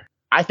don't either.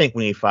 I think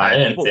we need 5. I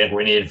didn't think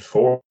we needed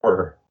 4.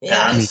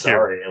 Yeah. I'm Me too.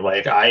 sorry.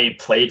 I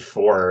played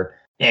 4,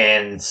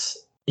 and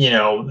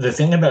the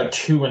thing about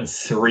 2 and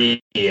 3,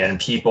 and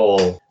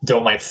people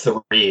don't like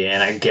 3,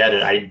 and I get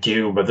it, I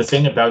do. But the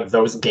thing about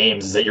those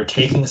games is that you're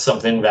taking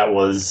something that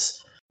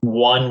was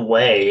one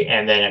way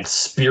and then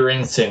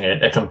experiencing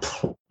it a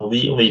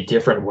completely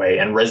different way.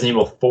 And Resident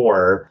Evil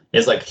 4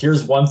 is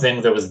here's one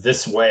thing that was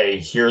this way,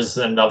 here's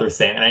another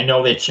thing. And I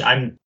know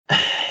that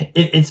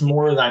it's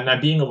more than I'm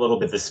being a little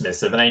bit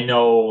dismissive, and I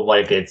know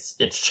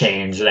it's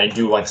changed, and I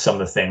do like some of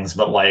the things,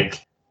 but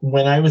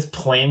when I was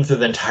playing through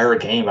the entire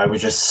game, I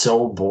was just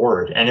so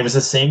bored. And it was the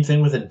same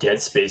thing with the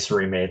Dead Space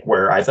remake,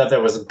 where I thought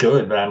that was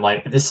good, but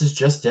I'm this is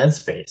just Dead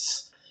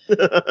Space.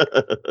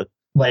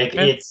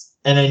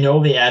 And I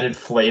know they added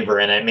flavor,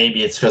 and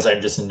maybe it's because I'm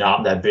just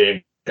not that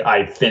big.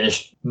 I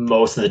finished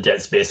most of the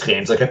Dead Space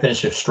games. I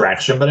finished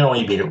Extraction, but I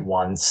only beat it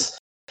once.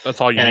 That's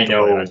all you And need I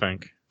to play, know- I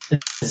think.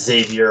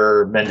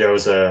 Xavier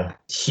Mendoza,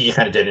 he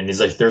kind of did it, and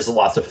he's there's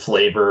lots of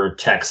flavor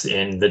text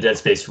in the Dead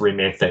Space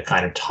remake that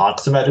kind of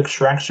talks about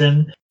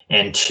Extraction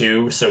and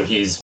 2, so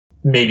he's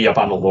maybe up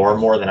on the lore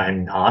more than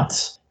I'm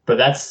not. But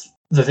that's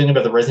the thing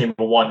about the Resident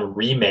Evil 1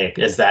 remake,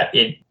 is that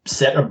it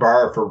set a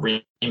bar for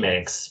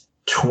remakes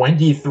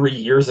 23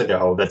 years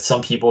ago that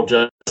some people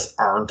just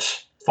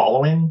aren't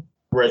following,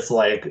 where it's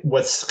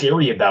what's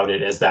scary about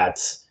it is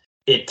that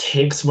it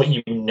takes what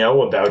you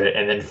know about it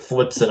and then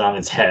flips it on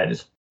its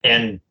head.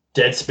 And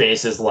Dead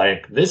Space is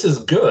this is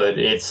good.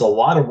 It's a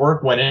lot of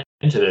work went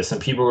into this,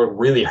 and people worked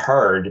really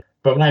hard.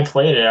 But when I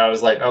played it, I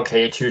was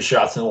okay, 2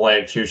 shots in the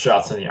leg, 2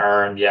 shots in the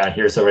arm. Yeah,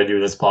 here's how I do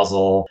this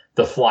puzzle.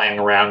 The flying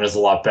around is a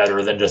lot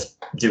better than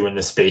just doing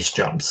the space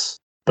jumps.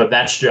 But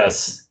that's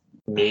just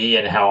me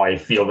and how I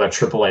feel about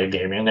AAA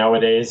gaming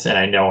nowadays. And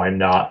I know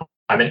I'm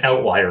an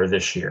outlier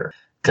this year,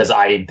 because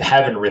I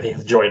haven't really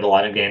enjoyed a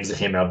lot of games that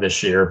came out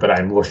this year, but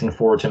I'm looking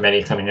forward to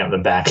many coming out in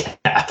the back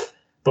half.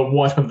 But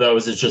one of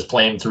those is just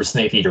playing through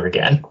Snake Eater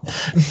again.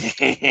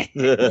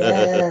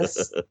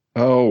 Yes.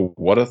 Oh,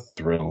 what a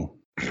thrill.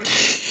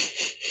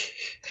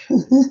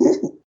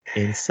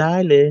 In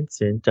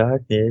silence and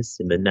darkness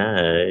in the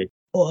night.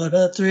 What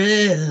a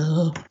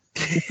thrill.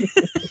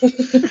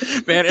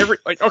 Man,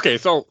 okay,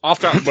 so off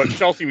top, but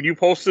Chelsea, when you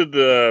posted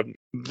the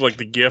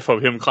gif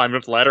of him climbing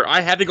up the ladder,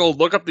 I had to go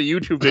look up the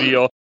YouTube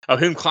video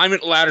of him climbing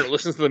up the ladder and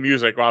listen to the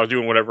music while I was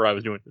doing whatever I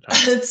was doing at the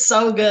time. It's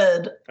so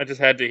good. I just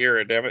had to hear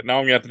it, damn it. Now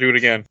I'm gonna have to do it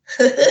again.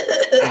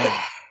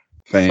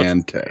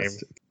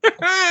 Fantastic.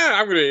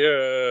 I'm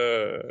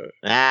gonna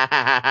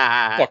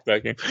fuck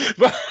that game.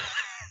 But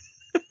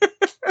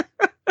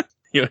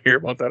you'll hear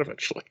about that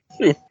eventually.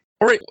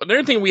 All right,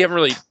 another thing we haven't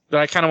really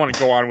that I kind of want to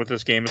go on with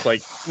this game is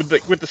like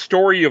with the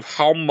story of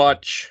how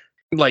much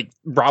like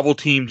Bravo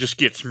Team just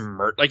gets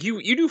murdered. Like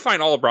you do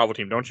find all of Bravo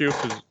Team, don't you?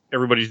 Because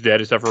everybody's dead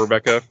except for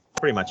Rebecca.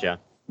 Pretty much, yeah.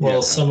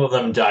 Well, some of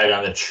them died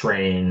on the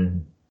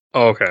train.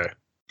 Oh, okay.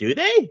 Do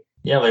they?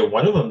 Yeah, like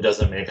one of them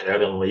doesn't make it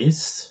out at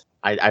least.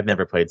 I've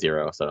never played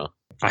Zero, so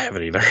I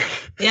haven't either.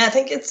 Yeah, I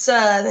think it's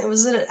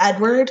was it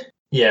Edward?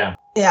 Yeah.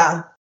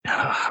 Yeah.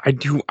 I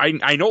do.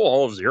 I know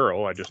all of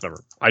Zero. I just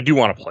never. I do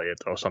want to play it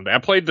though someday. I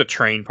played the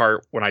train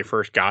part when I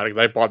first got it.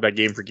 I bought that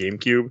game for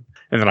GameCube,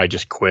 and then I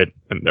just quit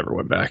and never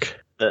went back.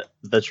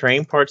 The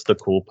train part's the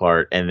cool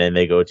part, and then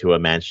they go to a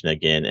mansion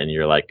again, and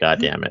you're like, God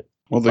damn it.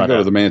 Well, they go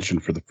to the mansion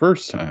for the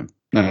first time,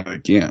 not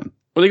again.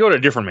 Well, they go to a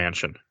different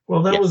mansion.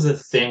 Well, that was the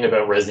thing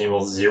about Resident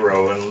Evil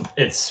Zero, and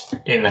it's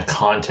in the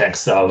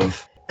context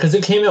of because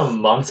it came out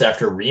months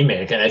after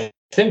Remake, and I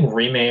think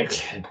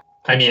Remake.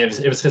 I mean, it was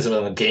because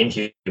of the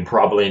GameCube.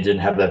 Probably didn't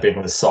have that big of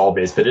a install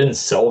base, but it didn't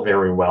sell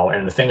very well.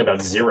 And the thing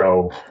about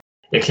Zero,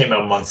 it came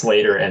out months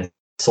later and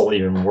sold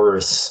even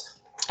worse.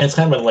 And it's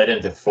kind of what led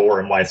into 4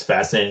 and why it's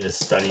fascinating to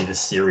study the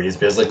series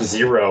because, like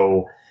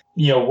Zero,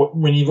 you know,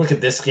 when you look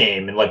at this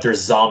game and like there's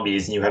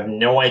zombies and you have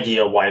no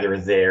idea why they're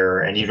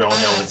there and you don't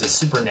know it's a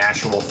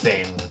supernatural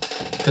thing.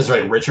 Because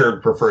like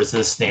Richard prefers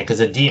this snake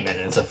as a demon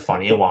and it's a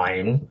funny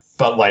line,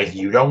 but like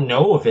you don't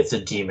know if it's a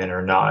demon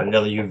or not. And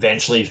then you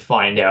eventually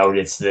find out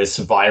it's this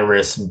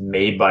virus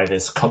made by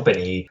this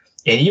company.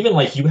 And even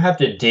like you have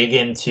to dig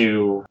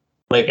into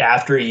like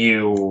after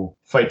you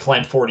fight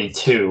Plant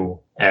 42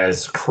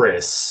 as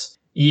Chris,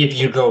 if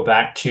you go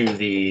back to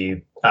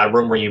the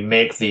room where you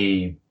make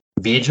the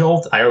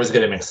V-Jolt, I always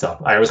get it mixed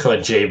up. I always call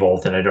it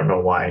J-Bolt, and I don't know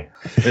why.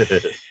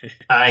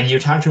 And you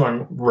talk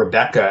to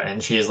Rebecca,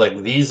 and she's like,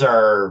 these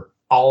are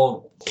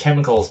all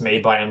chemicals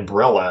made by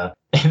Umbrella.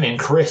 And then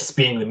Chris,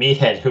 being the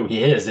meathead who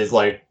he is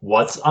like,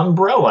 what's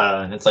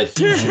Umbrella? And it's like,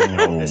 you should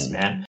know this,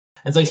 man.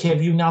 It's like,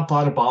 have you not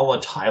bought a bottle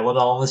of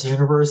Tylenol in this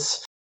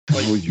universe?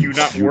 Like, you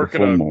not work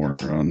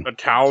in a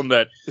town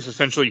that is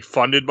essentially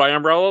funded by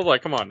Umbrella?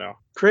 Like, come on now.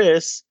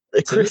 Chris...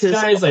 So this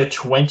guy is like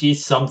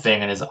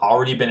 20-something and has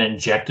already been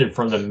injected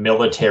from the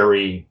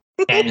military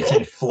and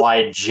can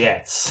fly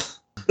jets,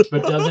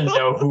 but doesn't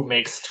know who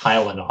makes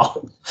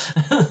Tylenol.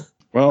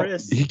 Well,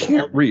 Chris, he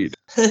can't read.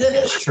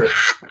 It's true.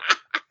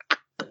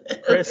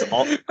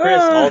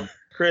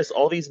 Chris,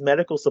 all these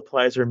medical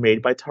supplies are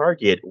made by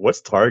Target.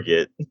 What's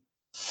Target?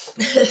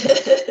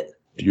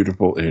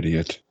 Beautiful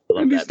idiot.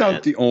 And he's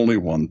not the only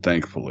one,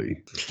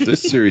 thankfully.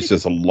 This series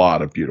has a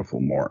lot of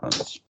beautiful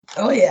morons.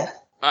 Oh, yeah.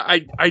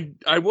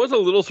 I was a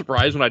little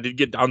surprised when I did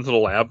get down to the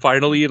lab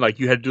finally, and like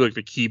you had to do like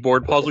the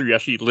keyboard puzzle. You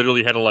actually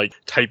literally had to like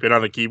type in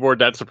on the keyboard.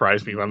 That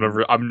surprised me.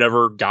 I've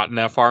never gotten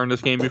that far in this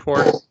game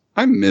before.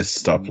 I miss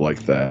stuff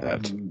like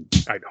that.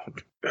 I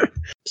don't.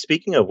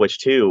 Speaking of which,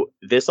 too,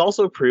 this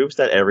also proves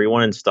that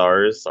everyone in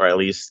Stars, or at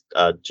least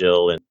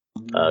Jill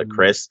and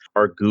Chris,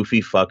 are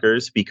goofy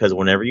fuckers because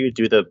whenever you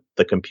do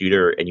the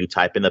computer and you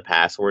type in the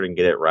password and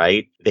get it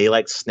right, they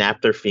like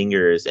snap their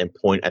fingers and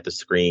point at the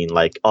screen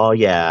like, oh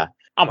yeah.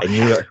 I'm a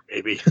hacker,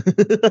 baby.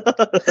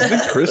 I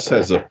think Chris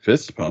has a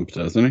fist pump,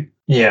 doesn't he?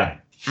 Yeah.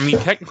 I mean,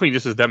 technically,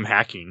 this is them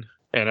hacking.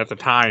 And at the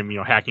time, you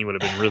know, hacking would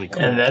have been really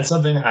cool. And that's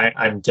something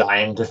I'm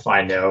dying to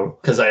find out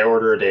because I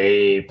ordered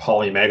a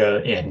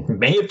Polymega in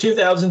May of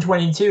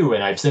 2022,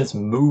 and I've since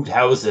moved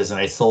houses, and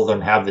I still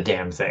don't have the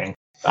damn thing.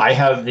 I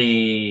have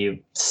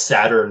the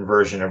Saturn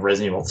version of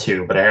Resident Evil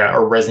 2,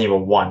 or Resident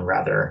Evil 1,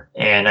 rather.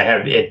 And I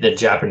have the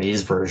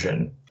Japanese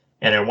version.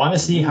 And I want to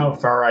see how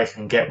far I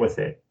can get with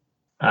it.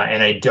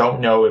 And I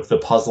don't know if the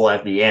puzzle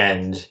at the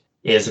end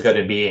is going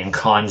to be in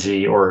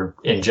kanji or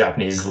in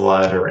Japanese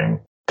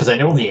lettering. Because I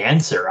know the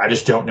answer. I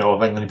just don't know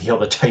if I'm going to be able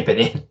to type it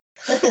in.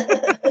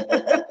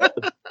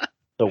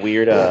 The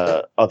weird,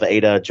 the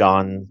Ada,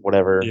 John,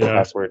 whatever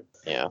password.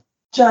 Yeah.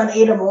 John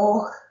Ada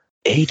Mole.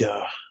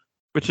 Ada.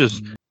 Which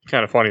is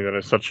kind of funny that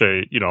it's such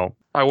a, you know,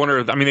 I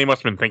wonder, I mean, they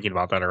must have been thinking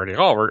about that already.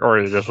 Oh, or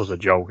it just was a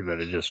joke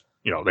that it just,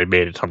 you know, they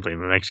made it something in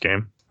the next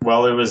game.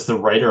 Well, it was the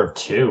writer of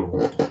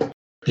 2.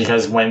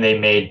 Because when they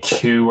made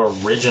 2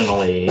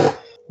 originally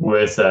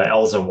with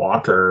Elza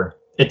Walker,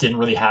 it didn't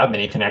really have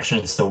many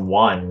connections to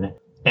 1.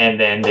 And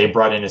then they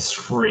brought in a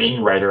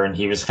screenwriter and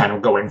he was kind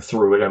of going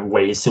through it and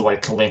ways to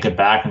like link it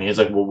back. And he was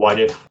like, well, what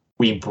if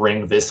we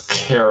bring this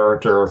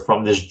character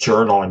from this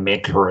journal and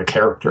make her a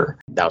character?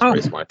 That was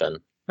pretty smart then.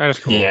 That is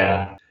cool.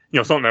 Yeah. You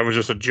know, something that was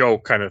just a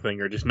joke kind of thing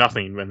or just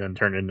nothing and then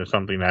turned into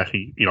something that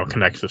actually, you know,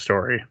 connects the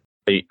story.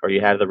 Or you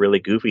had the really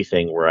goofy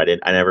thing where I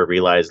never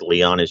realized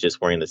Leon is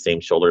just wearing the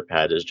same shoulder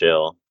pad as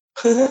Jill.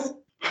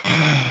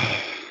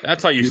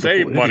 That's how you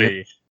save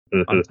money.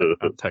 On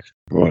text.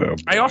 Oh,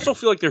 I also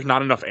feel like there's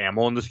not enough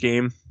ammo in this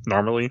game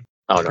normally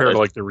compared to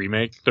like the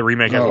remake. The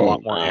remake has a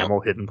lot more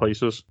ammo hidden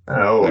places.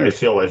 Oh, I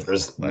feel like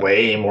there's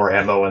way more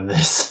ammo in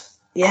this.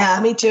 Yeah,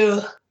 me too.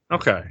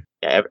 Okay.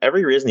 Yeah,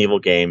 every Resident Evil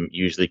game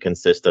usually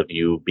consists of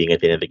you being at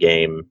the end of the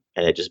game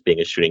and it just being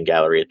a shooting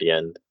gallery at the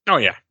end. Oh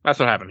yeah, that's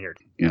what happened here.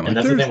 Yeah, like And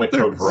that's the thing with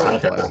Code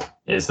Veronica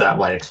is that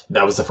like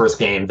that was the first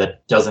game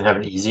that doesn't have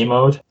an easy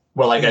mode.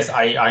 Well, I guess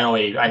I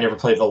never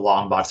played the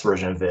long box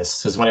version of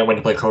this because when I went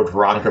to play Code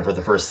Veronica for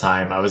the first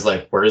time, I was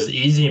like, "Where's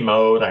easy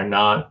mode? I'm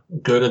not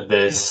good at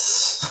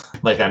this.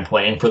 Like I'm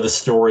playing for the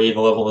story, the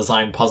level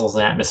design, puzzles,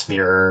 and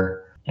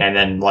atmosphere." And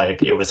then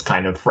like it was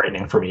kind of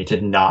frightening for me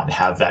to not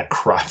have that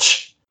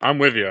crutch. I'm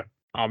with you.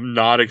 I'm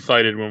not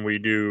excited when we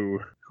do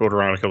Code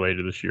Veronica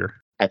later this year.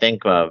 I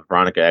think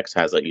Veronica X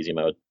has an easy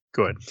mode.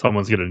 Good.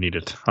 Someone's gonna need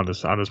it on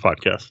this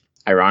podcast.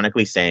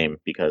 Ironically, same,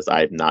 because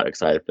I'm not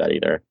excited for that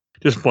either.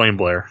 Just blame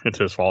Blair. It's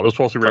his fault. It was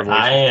supposed to be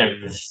Revelation. I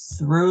am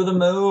through the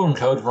moon.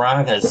 Code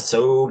Veronica is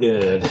so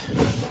good.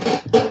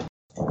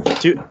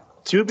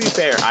 To be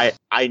fair,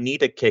 I need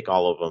to kick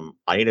all of them.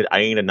 I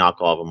need to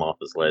knock all of them off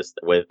this list.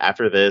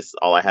 After this,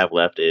 all I have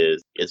left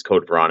is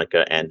Code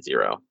Veronica and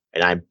Zero,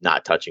 and I'm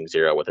not touching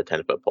Zero with a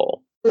 10-foot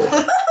pole.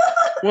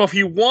 Well, if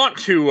you want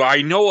to,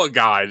 I know a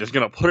guy that's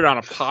going to put it on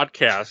a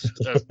podcast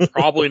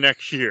probably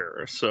next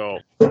year. So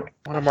I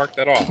want to mark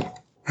that off.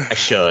 I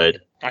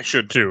should. I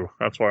should too.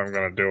 That's why I'm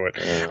going to do it.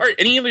 All right.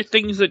 Any other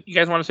things that you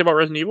guys want to say about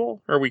Resident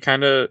Evil? Or are we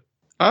kind of...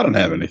 I don't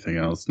have anything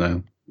else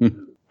now.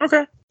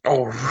 Okay.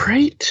 All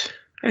right.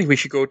 I think we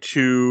should go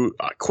to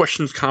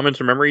questions, comments,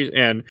 or memories.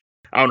 And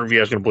I don't know if you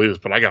guys are going to believe this,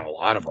 but I got a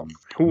lot of them.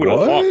 Who would have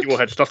thought people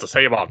had stuff to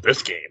say about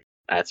this game?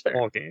 That's fair.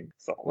 All game.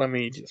 So let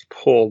me just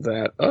pull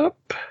that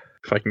up.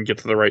 If I can get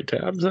to the right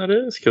tabs, that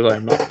is, because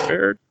I'm not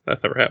prepared.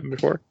 That's never happened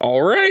before.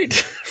 All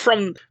right.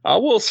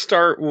 We'll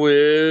start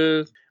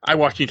with, I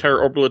watched the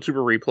entire Overlord Super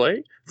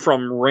replay.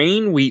 From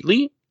Rain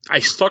Wheatley,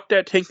 I sucked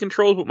at tank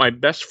controls, but my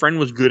best friend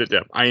was good at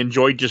them. I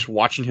enjoyed just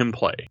watching him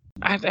play.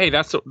 Hey,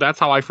 that's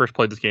how I first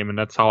played this game, and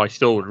that's how I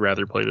still would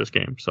rather play this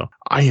game. So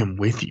I am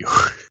with you.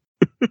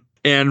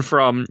 And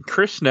from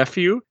Chris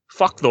Nephew,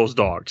 fuck those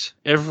dogs.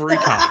 Every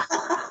time.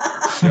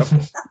 Yep.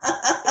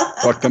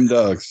 Fuck them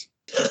dogs.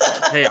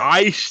 Hey,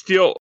 I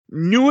still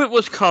knew it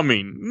was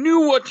coming,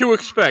 knew what to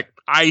expect.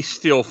 I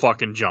still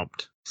fucking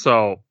jumped.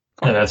 So.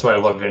 And that's why I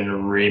love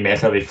in remake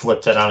how they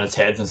flipped it on its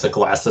head since the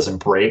glass doesn't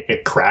break.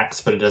 It cracks,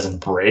 but it doesn't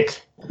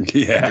break.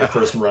 Yeah. Your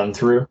first run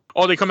through.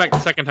 Oh, they come back the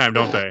second time,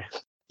 don't they?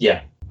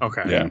 Yeah.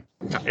 Okay. Yeah.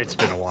 It's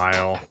been a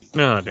while.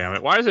 No, damn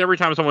it. Why is it every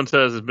time someone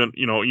says it's been,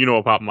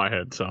 a pop in my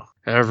head? So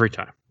every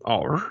time.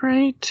 All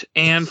right.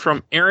 And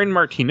from Aaron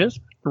Martinez.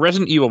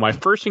 Resident Evil, my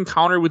first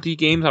encounter with these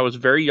games, I was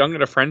very young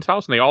at a friend's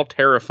house, and they all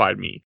terrified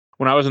me.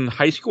 When I was in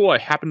high school, I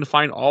happened to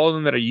find all of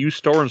them at a used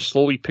store and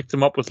slowly picked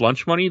them up with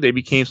lunch money. They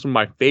became some of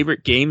my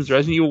favorite games.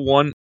 Resident Evil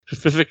 1,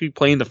 specifically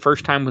playing the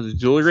first time, was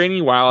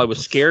exhilarating. While I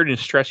was scared and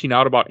stressing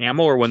out about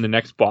ammo or when the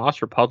next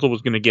boss or puzzle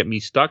was going to get me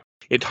stuck,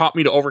 it taught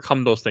me to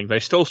overcome those things. I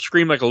still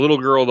scream like a little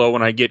girl, though,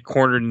 when I get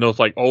cornered in those,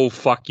 like, oh,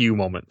 fuck you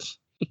moments.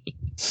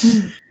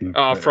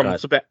 From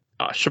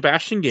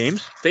Sebastian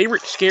Games,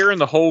 favorite scare in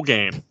the whole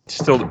game.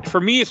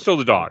 For me, it's still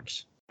the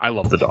dogs. I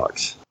love the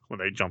dogs when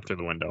they jump through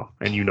the window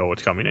and you know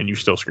what's coming and you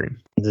still scream.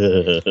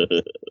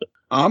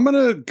 I'm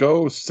gonna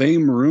go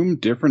same room,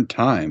 different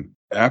time.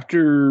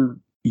 After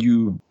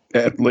you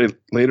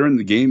later in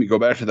the game, you go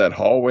back to that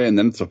hallway and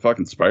then it's the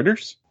fucking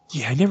spiders.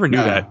 Yeah, I never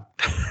knew that.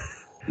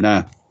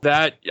 Nah.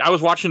 That I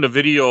was watching a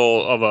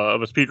video of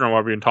a speedrun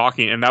while we were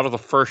talking, and that was the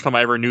first time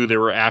I ever knew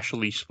there were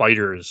actually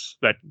spiders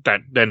that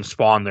then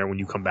spawn there when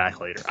you come back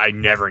later. I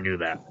never knew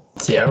that.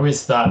 See, I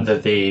always thought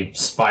that the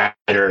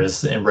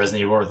spiders in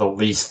Resident Evil were the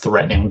least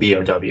threatening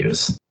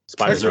BOWs.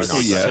 Spiders are not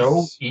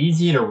so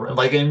easy to,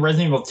 like in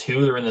Resident Evil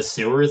 2, they're in the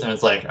sewers, and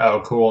it's like, oh,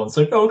 cool. And it's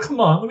like, oh, come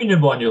on, let me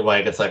nibble on your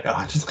leg. It's like,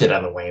 oh, just get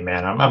out of the way,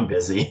 man. I'm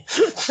busy.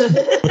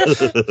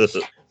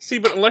 See,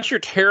 but unless you're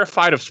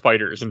terrified of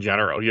spiders in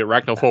general, you get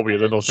arachnophobia,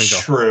 then those things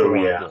are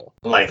true, yeah. horrible.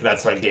 Like,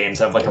 that's why games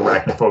have, like,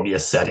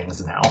 arachnophobia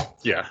settings now.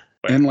 Yeah.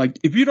 And, like,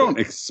 if you don't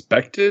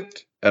expect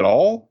it at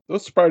all,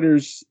 those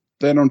spiders,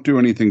 they don't do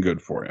anything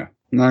good for you.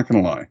 Not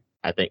gonna lie.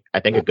 I think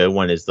a good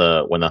one is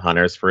when the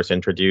hunter's first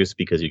introduced,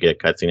 because you get a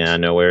cutscene out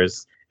of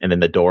nowheres, and then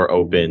the door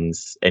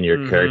opens and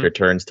your character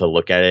turns to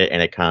look at it,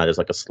 and it kind of does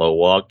like a slow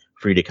walk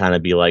for you to kind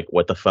of be like,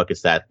 what the fuck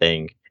is that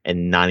thing?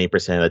 And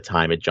 90% of the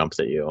time it jumps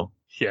at you.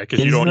 Yeah,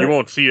 because you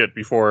won't see it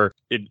before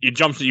it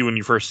jumps at you when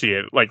you first see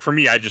it. Like for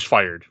me, I just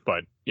fired,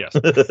 but yes.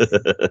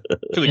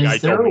 The guy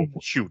told me,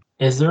 shoot.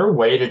 Is there a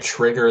way to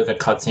trigger the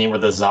cutscene where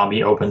the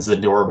zombie opens the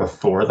door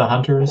before the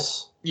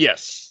hunters?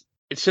 Yes.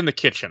 It's in the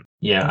kitchen.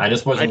 Yeah, I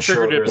just wasn't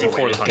sure if there was a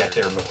way to get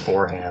there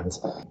beforehand.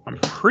 I'm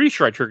pretty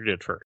sure I triggered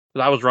it first.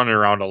 I was running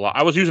around a lot.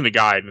 I was using the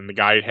guide, and the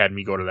guide had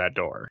me go to that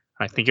door.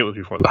 I think it was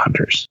before the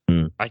hunters.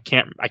 I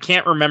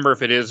can't remember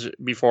if it is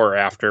before or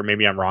after.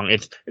 Maybe I'm wrong.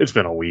 It's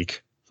been a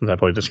week since I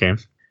played this game.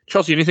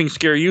 Chelsea, anything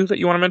scare you that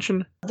you want to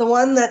mention? The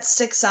one that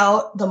sticks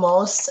out the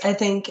most, I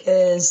think,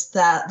 is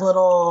that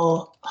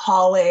little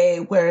hallway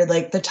where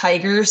like the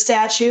tiger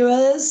statue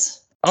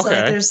is. Okay. So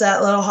like, there's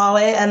that little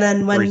hallway, and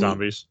then when 3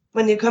 zombies.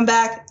 When you come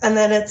back, and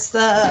then it's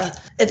the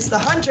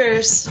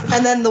hunters,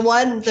 and then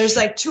there's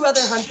like 2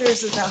 other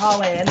hunters in that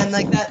hallway, and then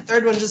like that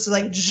third one just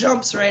like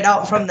jumps right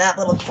out from that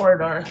little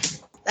corridor.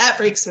 That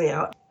freaks me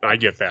out. I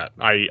get that.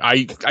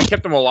 I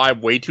kept them alive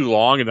way too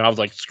long, and then I was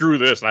like, screw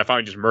this, and I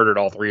finally just murdered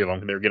all 3 of them,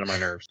 and they were getting on my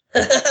nerves.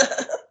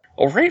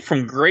 All right,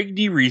 from Greg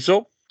D.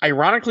 Rizzo.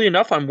 Ironically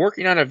enough, I'm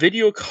working on a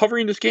video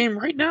covering this game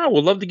right now.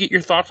 Would love to get your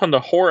thoughts on the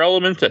horror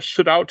elements that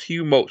stood out to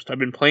you most. I've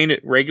been playing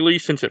it regularly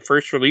since it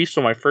first released,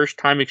 so my first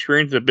time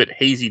experience is a bit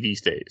hazy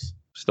these days.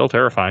 Still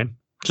terrifying,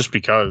 just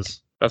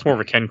because. That's more of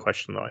a Ken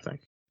question, though, I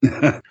think.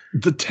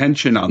 The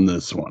tension on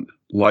this one.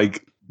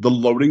 Like, the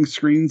loading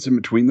screens in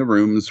between the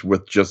rooms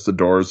with just the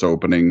doors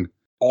opening,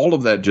 all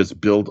of that just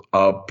built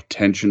up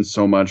tension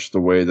so much,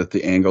 the way that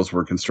the angles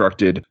were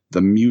constructed,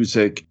 the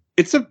music.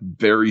 It's a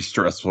very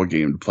stressful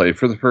game to play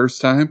for the first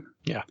time.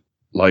 Yeah.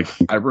 Like,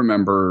 I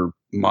remember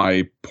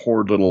my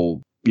poor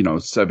little,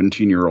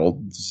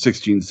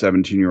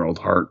 17-year-old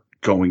heart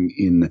going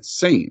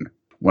insane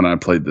when I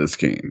played this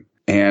game.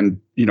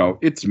 And,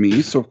 it's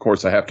me, so of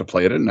course I have to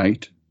play it at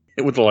night.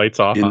 With the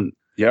lights off.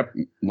 Yep,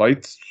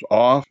 lights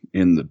off,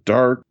 in the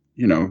dark,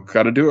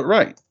 got to do it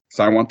right.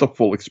 So I want the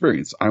full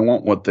experience. I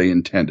want what they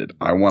intended.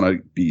 I want to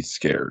be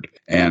scared.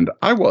 And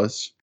I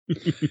was.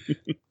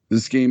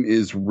 This game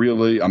is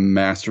really a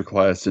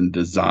masterclass in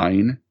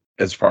design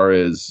as far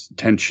as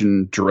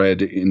tension,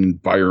 dread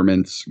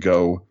environments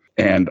go.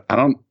 And I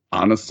don't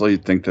honestly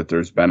think that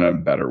there's been a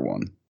better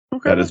one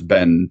that has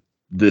been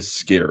this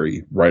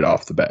scary right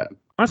off the bat.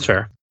 That's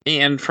fair.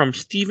 And from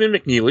Stephen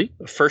McNeely,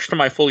 the first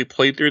time I fully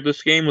played through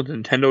this game with the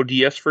Nintendo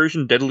DS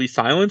version, Deadly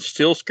Silence,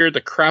 still scared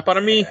the crap out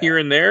of me here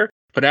and there.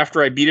 But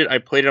after I beat it, I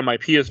played it on my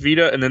PS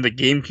Vita, and then the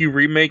GameCube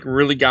remake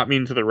really got me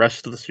into the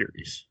rest of the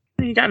series.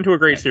 You got into a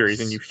great series,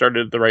 and you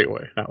started it the right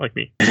way, not like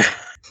me.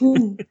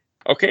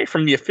 Okay,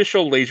 from the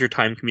official Laser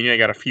Time community, I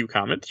got a few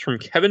comments. From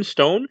Kevin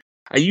Stone,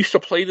 I used to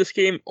play this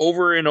game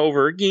over and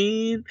over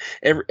again,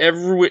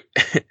 every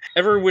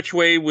which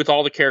way with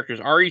all the characters.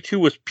 RE2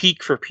 was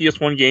peak for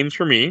PS1 games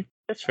for me.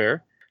 That's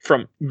fair.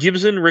 From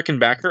Gibson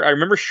Rickenbacker, I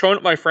remember showing up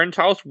at my friend's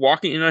house,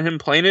 walking in on him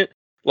playing it.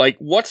 Like,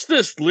 what's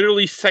this?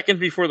 Literally seconds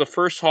before the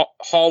first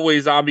hallway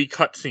zombie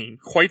cutscene.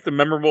 Quite the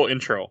memorable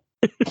intro.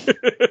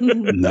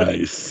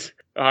 Nice.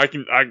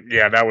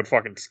 Yeah, that would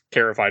fucking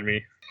terrify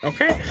me.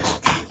 Okay.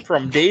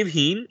 From Dave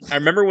Heen, I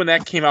remember when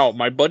that came out,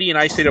 my buddy and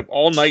I stayed up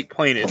all night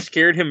playing it. It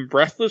scared him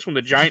breathless when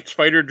the giant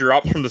spider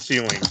drops from the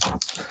ceiling.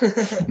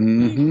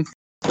 Mm-hmm.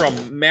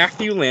 From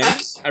Matthew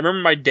Landon, I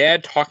remember my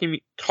dad taking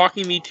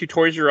me to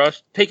Toys R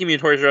Us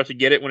to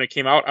get it when it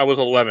came out. I was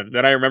 11.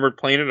 Then I remembered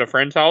playing it at a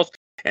friend's house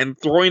and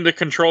throwing the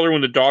controller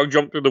when the dog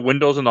jumped through the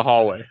windows in the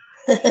hallway.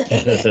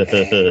 That's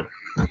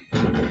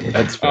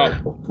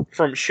fair.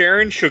 From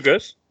Sharon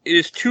Sugas, it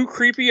is too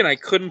creepy and I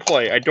couldn't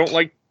play. I don't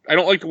like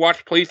to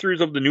watch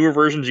playthroughs of the newer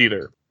versions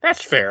either.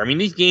 That's fair. I mean,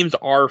 these games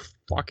are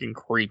fucking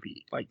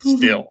creepy,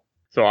 still.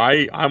 So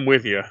I'm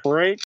with you,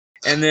 right?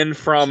 And then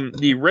from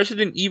the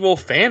Resident Evil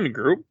fan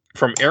group,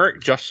 from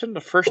Eric Justin,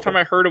 the first time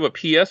I heard of a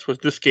PS was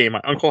this game.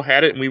 My uncle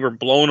had it and we were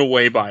blown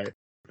away by it.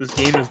 This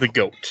game is the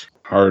GOAT.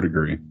 Hard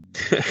agree.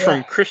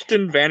 From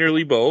Kristen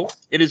Vanderlee Bow,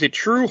 it is a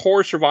true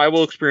horror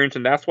survival experience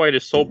and that's why it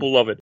is so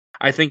beloved.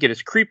 I think it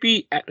is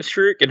creepy,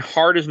 atmospheric, and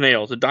hard as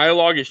nails. The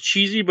dialogue is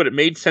cheesy, but it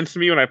made sense to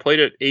me when I played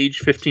it at age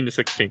 15 to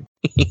 16.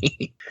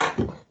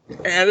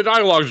 And the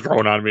dialogue's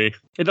growing on me.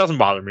 It doesn't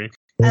bother me.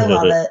 I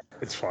love it.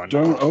 It's fun.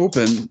 Don't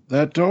open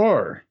that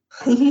door.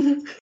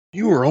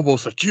 You were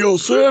almost a Jill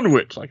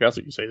sandwich. Like, that's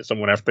what you say to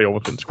someone after they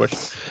open this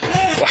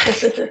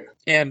question.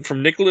 And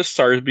from Nicholas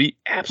Sarsby,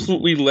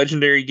 absolutely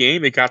legendary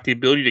game. It got the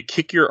ability to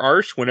kick your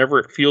arse whenever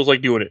it feels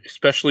like doing it,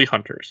 especially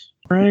hunters.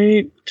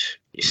 Right?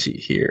 You see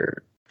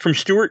here. From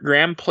Stuart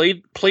Graham,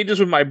 played this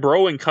with my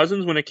bro and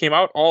cousins when it came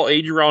out, all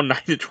age around 9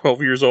 to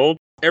 12 years old.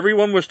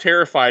 Everyone was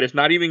terrified. It's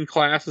not even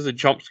classed as a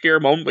jump scare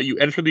moment, but you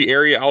enter the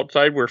area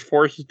outside where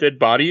Forrest's dead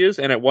body is,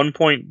 and at one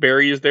point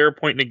Barry is there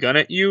pointing a gun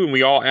at you, and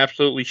we all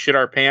absolutely shit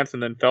our pants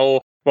and then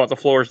fell about the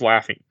floors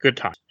laughing. Good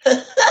time.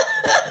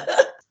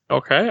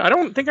 Okay, I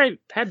don't think I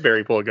had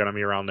Barry pull a gun on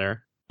me around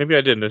there. Maybe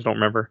I didn't, I just don't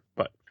remember.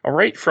 But all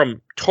right,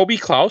 from Toby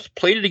Klaus,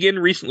 played it again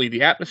recently.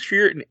 The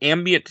atmosphere and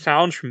ambient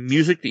sounds from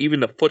music to even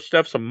the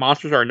footsteps of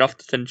monsters are enough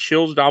to send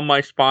chills down my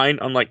spine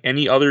unlike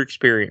any other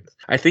experience.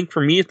 I think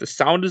for me, it's the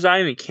sound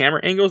design and camera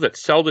angles that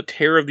sell the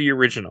terror of the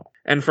original.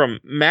 And from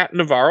Matt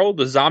Navarro,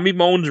 the zombie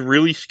moans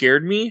really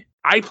scared me.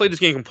 I played this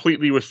game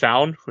completely with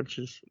sound, which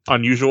is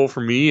unusual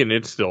for me, and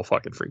it's still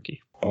fucking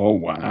freaky. Oh,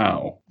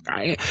 wow.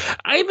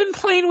 I've been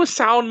playing with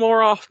sound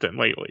more often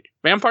lately.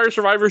 Vampire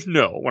Survivors,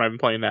 no, when I've been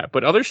playing that.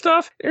 But other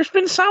stuff, there's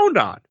been sound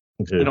on.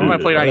 You know, I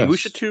played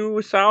Onimusha 2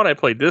 with sound. I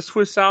played this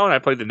with sound. I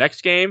played the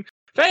next game.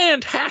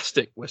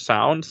 Fantastic with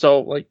sound.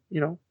 So, like,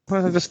 you know,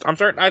 I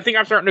think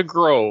I'm starting to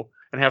grow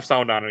and have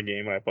sound on in a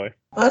game when I play.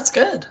 Well, that's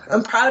good.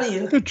 I'm proud of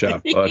you. Good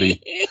job,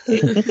 buddy.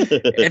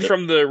 And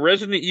from the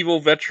Resident Evil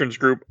Veterans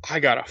Group, I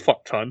got a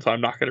fuck ton, so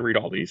I'm not going to read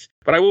all these.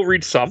 But I will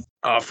read some.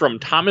 From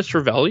Thomas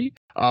Ravelli,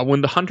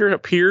 when the hunter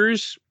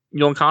appears,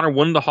 you'll encounter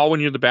one in the hallway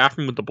near the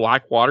bathroom with the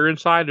black water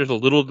inside. There's a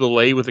little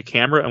delay with the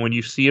camera, and when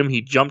you see him,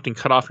 he jumped and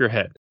cut off your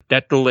head.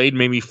 That delayed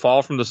made me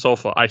fall from the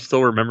sofa. I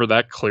still remember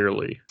that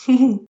clearly.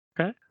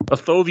 Okay.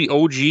 Although the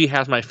OG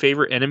has my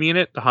favorite enemy in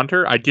it, the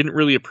Hunter, I didn't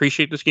really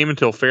appreciate this game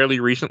until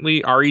fairly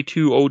recently.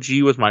 RE2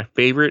 OG was my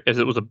favorite as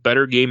it was a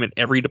better game in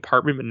every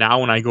department, but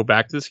now when I go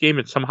back to this game,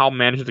 it somehow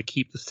manages to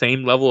keep the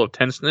same level of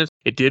tenseness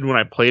it did when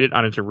I played it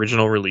on its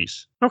original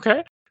release.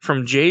 Okay.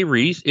 From Jay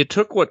Reese, it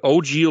took what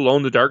OG Alone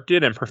in the Dark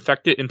did and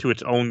perfected it into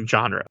its own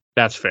genre.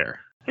 That's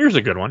fair. Here's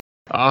a good one.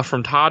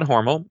 From Todd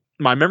Hormel,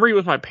 my memory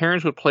was my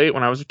parents would play it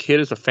when I was a kid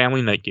as a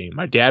family night game.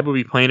 My dad would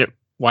be playing it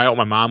while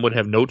my mom would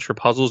have notes for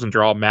puzzles and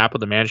draw a map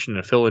of the mansion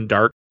and fill in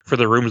dark for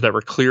the rooms that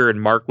were clear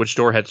and mark which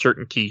door had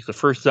certain keys. The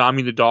first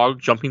zombie the dog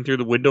jumping through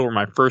the window were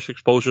my first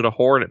exposure to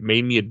horror, and it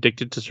made me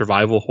addicted to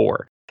survival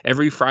horror.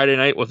 Every Friday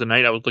night was the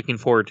night I was looking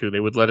forward to. They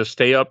would let us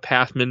stay up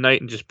past midnight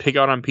and just pig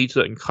out on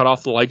pizza and cut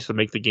off the lights to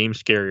make the game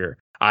scarier.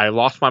 I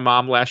lost my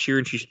mom last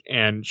year,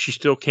 and she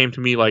still came to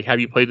me like, have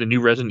you played the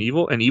new Resident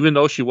Evil? And even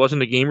though she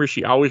wasn't a gamer,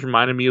 she always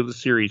reminded me of the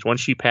series. Once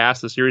she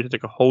passed, the series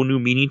took a whole new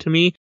meaning to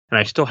me, and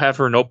I still have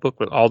her notebook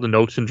with all the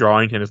notes and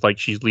drawings, and it's like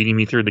she's leading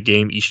me through the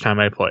game each time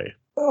I play.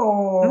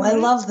 Oh, I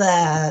love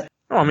that.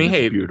 Oh, I mean,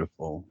 hey,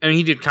 beautiful. I mean,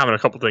 he did comment a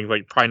couple things,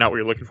 like probably not what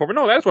you're looking for, but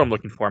no, that's what I'm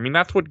looking for. I mean,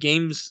 that's what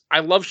games,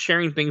 I love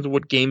sharing things of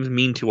what games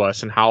mean to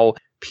us and how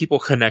people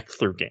connect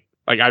through games.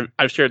 Like,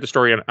 I've shared the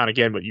story on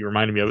again, but you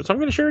reminded me of it, so I'm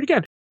going to share it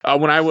again.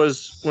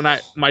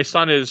 My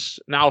son is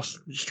now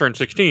just turned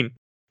 16,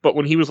 but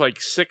when he was like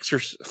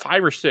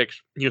 5 or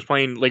 6, he was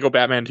playing Lego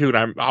Batman 2, and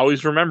I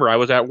always remember I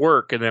was at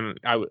work, and then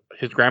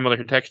his grandmother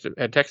had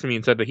texted me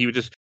and said that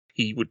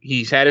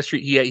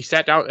he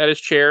sat down at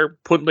his chair,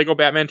 put Lego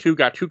Batman 2,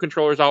 got 2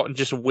 controllers out, and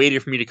just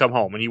waited for me to come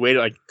home. And he waited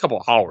like a couple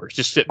of hours,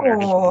 just sitting there,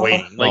 just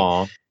waiting.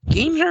 Like,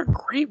 games are a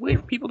great way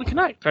for people to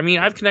connect. I mean,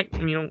 I've connected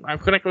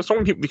with so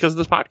many people because of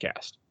this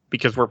podcast,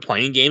 because we're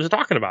playing games and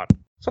talking about it.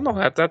 So no,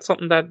 that's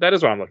something that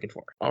is what I'm looking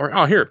for. All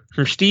right, here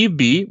from Steve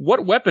B.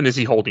 What weapon is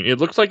he holding? It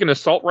looks like an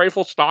assault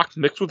rifle stock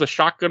mixed with a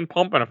shotgun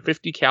pump and a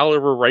 50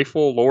 caliber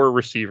rifle lower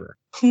receiver.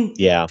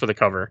 Yeah, for the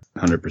cover.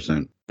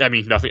 100%. I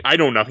mean, nothing. I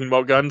know nothing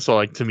about guns, so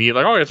like to me,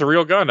 like, oh, it's a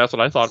real gun. That's what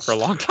I thought for a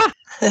long time.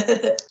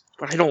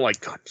 But I don't like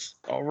guns.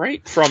 All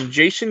right, from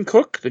Jason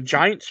Cook, the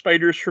giant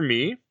spiders for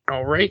me.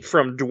 All right,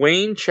 from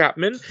Dwayne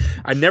Chapman,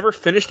 I never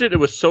finished it. It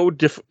was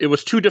it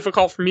was too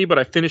difficult for me, but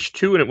I finished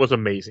 2 and it was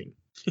amazing.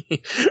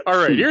 All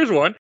right, here's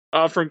one.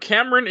 From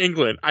Cameron,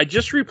 England. I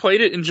just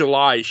replayed it in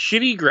July.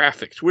 Shitty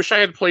graphics. Wish I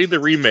had played the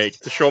remake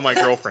to show my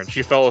girlfriend.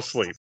 She fell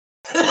asleep.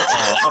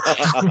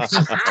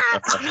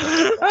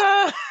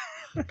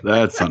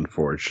 That's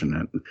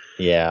unfortunate.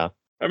 Yeah.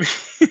 I mean,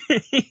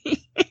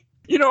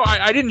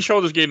 I didn't show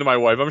this game to my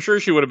wife. I'm sure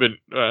she would have been,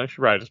 she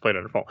probably just played it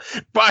on her phone.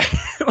 But,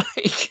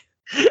 like,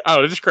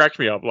 it just cracks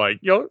me up.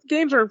 Like,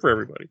 games aren't for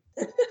everybody.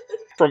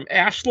 From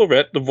Ash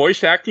Lorette, the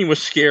voice acting was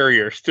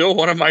scarier. Still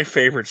one of my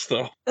favorites,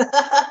 though.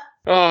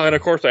 And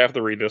of course I have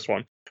to read this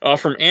one.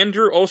 From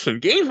Andrew Olson,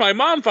 games my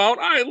mom found.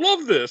 I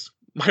love this.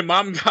 My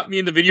mom got me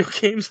into video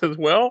games as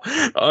well.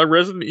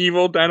 Resident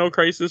Evil, Dino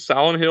Crisis,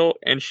 Silent Hill,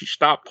 and she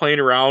stopped playing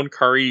around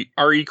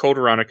RE Code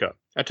Veronica.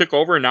 I took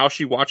over, and now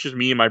she watches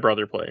me and my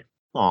brother play.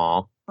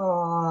 Aww.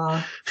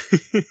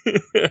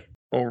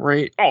 All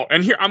right. Oh,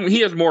 and here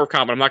he has more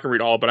comment. I'm not going to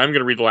read all, but I'm going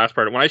to read the last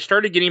part. When I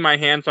started getting my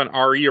hands on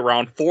RE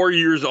around 4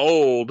 years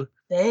old.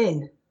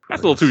 Dang.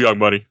 That's a little too young,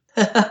 buddy.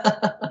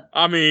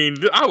 I mean,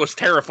 I was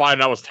terrified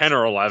and I was 10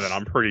 or 11,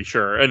 I'm pretty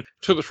sure. And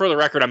for the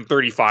record, I'm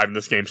 35 and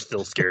this game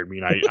still scared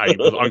me. And I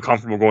was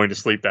uncomfortable going to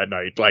sleep that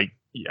night. Like,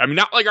 I mean,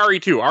 not like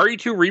RE2.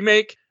 RE2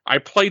 Remake, I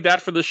played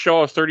that for the show.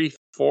 I was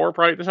 34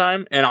 probably at the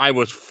time. And I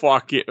was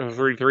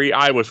 33.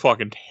 I was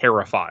fucking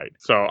terrified.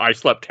 So I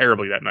slept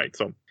terribly that night.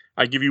 So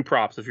I give you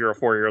props if you're a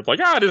 4-year-old. Like,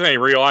 this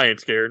ain't real. I ain't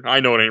scared.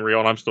 I know it ain't real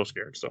and I'm still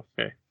scared. So,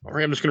 hey. All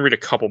right, I'm just going to read a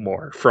couple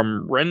more.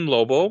 From Ren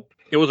Lobo.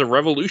 It was a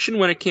revolution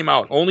when it came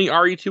out. Only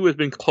RE2 has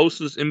been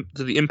closest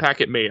to the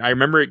impact it made. I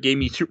remember it gave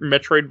me Super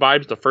Metroid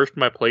vibes the first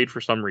time I played for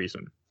some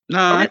reason.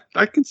 No, okay.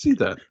 I can see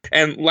that.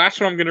 And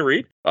last one I'm going to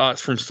read. It's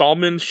from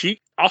Salman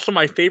Sheikh. Also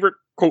my favorite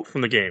quote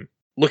from the game.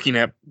 Looking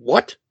at,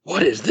 what?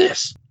 What is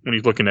this? When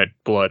he's looking at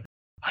blood.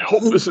 I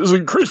hope this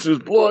isn't Chris's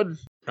blood.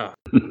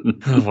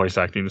 The voice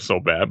acting is so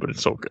bad, but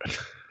it's so good.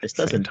 This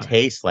doesn't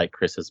taste like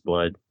Chris's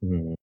blood.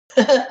 Wait,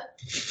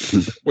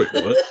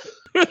 what?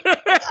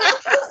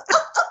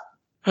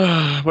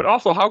 But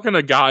also, how can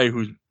a guy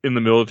who's in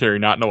the military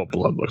not know what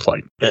blood looks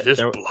like? Is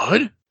this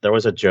blood? There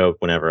was a joke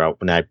when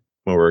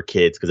we were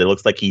kids, because it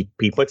looks like he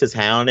puts his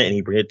hand on it and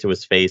he brings it to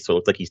his face, so it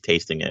looks like he's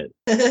tasting it.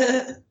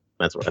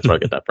 That's where I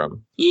get that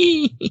from.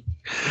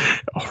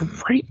 All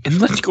right, and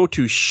let's go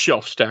to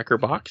Shelf Stacker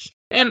Box.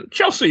 And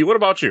Chelsea, what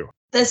about you?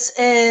 This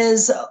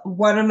is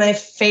one of my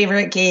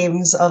favorite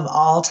games of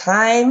all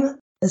time.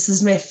 This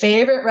is my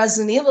favorite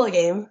Resident Evil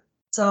game.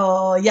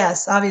 So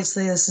yes,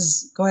 obviously this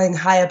is going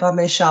high up on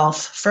my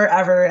shelf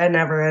forever and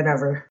ever and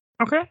ever.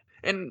 Okay.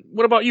 And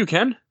what about you,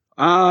 Ken?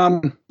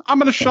 I'm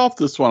gonna shelf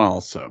this one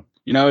also.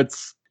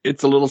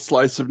 It's a little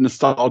slice of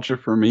nostalgia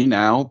for me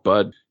now,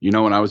 but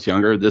when I was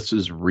younger, this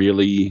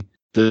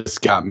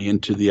got me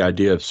into the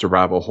idea of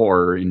survival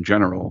horror in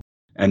general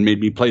and made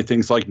me play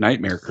things like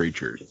Nightmare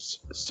Creatures.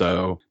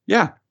 So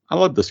yeah, I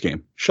love this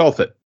game. Shelf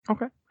it.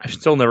 Okay. I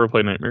still never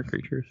played Nightmare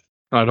Creatures.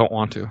 I don't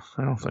want to.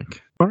 I don't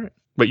think. All right.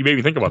 But you made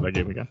me think about that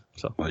game again.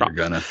 So Well, you're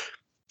gonna.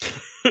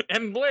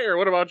 And Blair,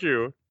 what about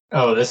you?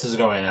 Oh, this is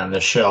going on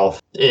the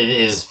shelf. It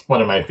is one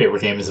of my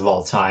favorite games of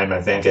all time.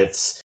 I think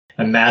it's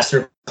a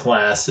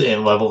masterclass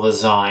in level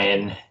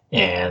design,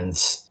 and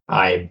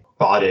I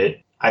bought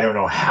it. I don't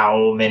know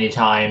how many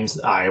times.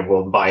 I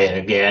will buy it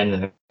again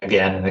and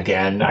again and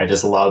again. I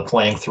just love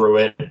playing through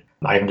it.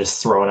 I can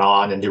just throw it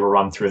on and do a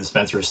run through the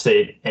Spencer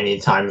Estate any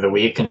time of the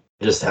week and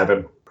just have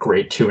a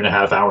great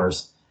 2.5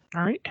 hours.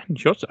 All right. And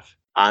Joseph.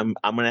 I'm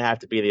gonna have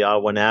to be the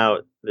odd one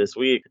out this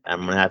week. I'm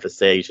gonna have to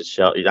say you should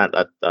shelf. You not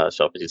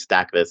shelf. You should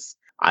stack this.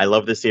 I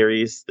love the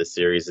series. The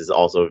series is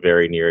also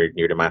very near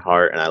to my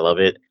heart, and I love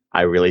it.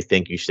 I really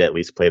think you should at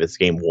least play this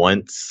game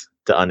once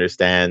to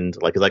understand.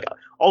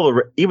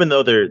 Even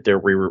though they're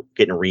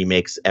getting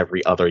remakes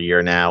every other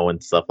year now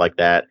and stuff like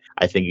that,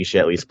 I think you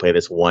should at least play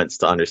this once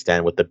to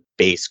understand what the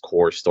base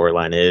core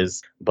storyline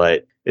is.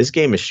 But this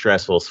game is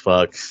stressful as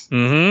fuck.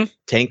 Mm-hmm.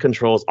 Tank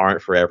controls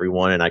aren't for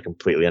everyone, and I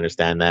completely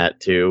understand that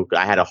too.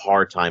 I had a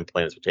hard time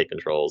playing this with tank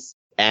controls.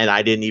 And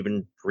I didn't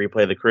even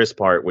replay the Chris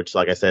part, which,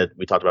 like I said,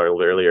 we talked about it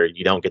earlier.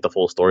 You don't get the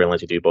full story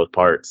unless you do both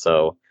parts.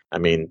 So, I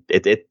mean,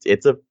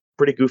 it's a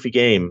pretty goofy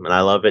game, and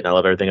I love it. And I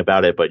love everything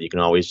about it. But you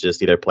can always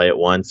just either play it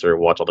once or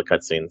watch all the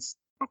cutscenes.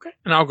 Okay.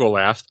 And I'll go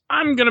last.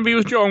 I'm gonna be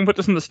with Joe and put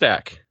this in the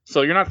stack.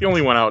 So you're not the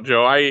only one out,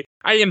 Joe. I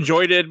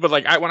enjoyed it, but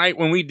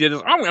when we did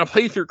this, I'm gonna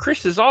play through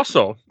Chris's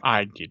also.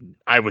 I didn't.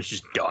 I was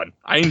just done.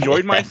 I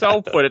enjoyed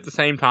myself, but at the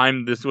same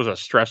time, this was a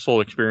stressful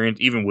experience,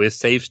 even with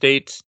save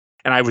states.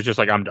 And I was just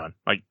like, I'm done.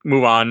 Like,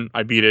 move on.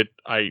 I beat it.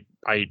 I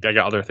got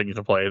other things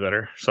to play that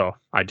are, so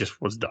I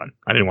just was done.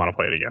 I didn't want to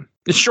play it again.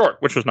 It's short,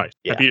 which was nice.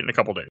 Yeah. I beat it in a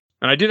couple days.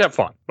 And I did have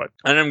fun,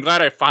 and I'm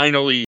glad I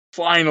finally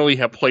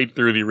have played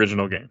through the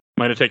original game.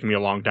 Might have taken me a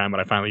long time, but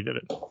I finally did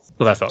it. So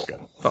that felt good.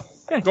 So,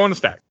 yeah, go in the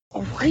stack.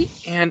 All right.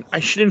 And I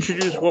should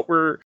introduce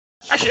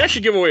I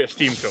should give away a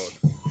Steam code,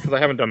 because I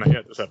haven't done that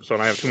yet this episode,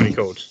 and I have too many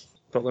codes.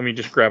 But let me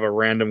just grab a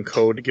random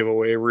code to give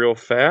away real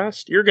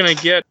fast. You're going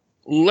to get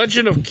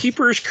Legend of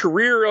Keeper's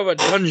Career of a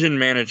Dungeon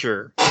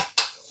Manager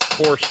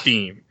for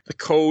Steam. The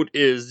code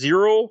is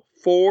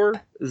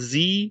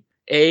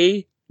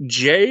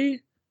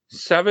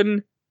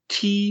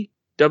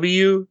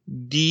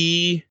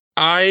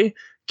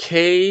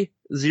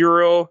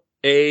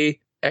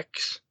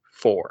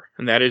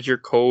And that is your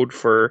code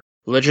for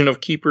Legend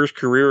of Keeper's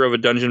Career of a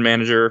Dungeon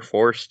Manager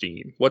for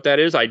Steam. What that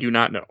is, I do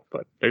not know,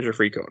 but there's your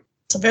free code.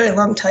 It's a very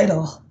long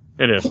title.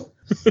 It is.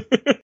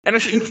 And I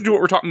should introduce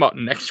what we're talking about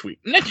next week.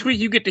 Next week,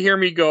 you get to hear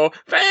me go,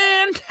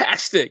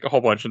 fantastic, a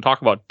whole bunch, and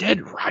talk about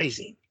Dead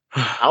Rising.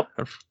 I'll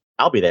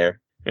be there.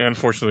 And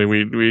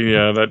unfortunately,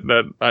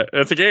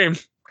 that's a game.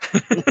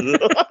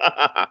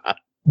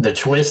 The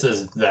twist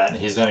is that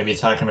he's going to be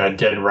talking about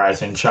Dead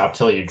Rising Chop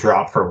Till You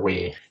Drop for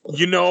Wii.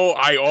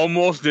 I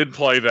almost did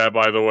play that,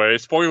 by the way.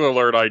 Spoiler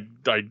alert, I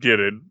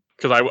didn't.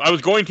 Because I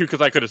was going to,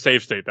 because I could have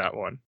save state that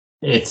one.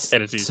 It's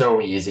so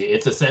easy.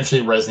 It's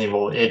essentially Resident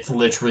Evil. It's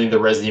literally the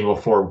Resident Evil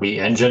 4 Wii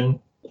engine,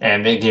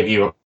 and they give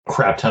you a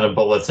crap ton of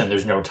bullets, and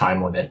there's no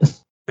time limit.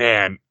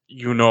 Man,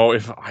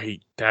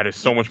 that is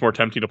so much more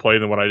tempting to play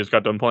than what I just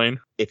got done playing.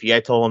 If you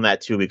had told him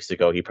that 2 weeks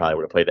ago, he probably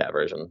would have played that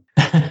version.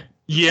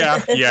 Yeah,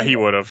 he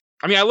would have.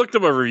 I mean, I looked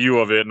up a review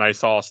of it, and I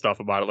saw stuff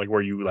about it, like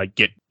where you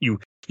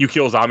you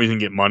kill zombies and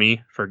get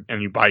money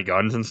and you buy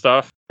guns and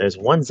stuff. There's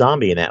one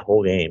zombie in that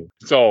whole game.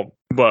 So,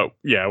 but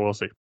yeah, we'll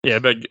see. Yeah,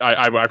 but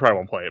I probably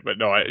won't play it. But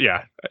no,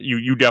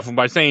 you definitely,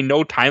 by saying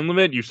no time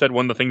limit, you said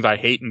one of the things I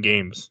hate in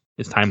games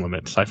is time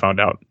limits. I found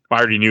out. I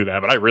already knew that,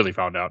 but I really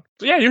found out.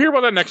 So yeah, you'll hear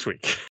about that next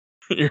week.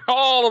 You're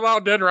all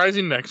about Dead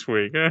Rising next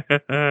week.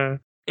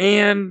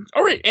 And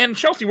all right, and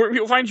Chelsea, where can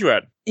people find you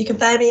at? You can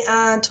find me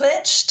on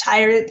Twitch,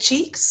 Tyrant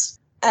Cheeks,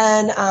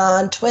 and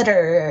on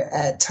Twitter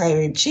at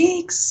Tyrant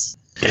Cheeks.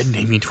 Dead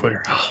naming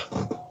Twitter.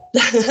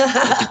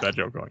 Keep that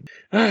joke going.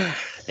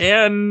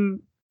 And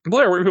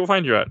Blair, where can people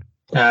find you at?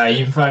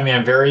 You can find me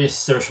on various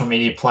social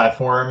media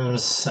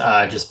platforms,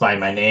 just by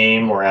my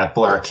name or at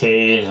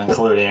Blarcade,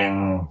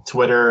 including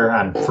Twitter.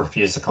 I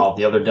refuse to call it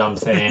the other dumb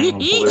thing.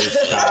 Blue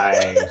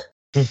Sky.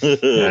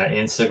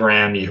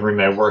 Instagram. You can read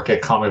my work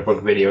at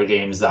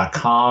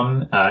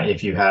comicbookvideogames.com.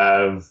 If you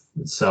have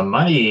some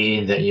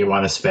money that you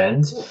want to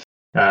spend,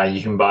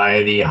 you can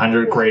buy the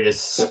 100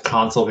 greatest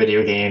console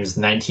video games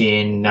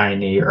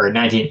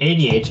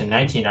 1988 and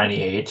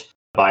 1998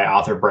 by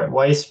author Brett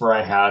Weiss, where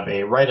I have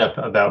a write-up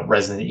about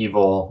Resident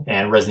Evil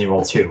and Resident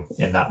Evil 2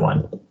 in that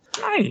one.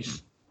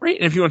 Nice. Great.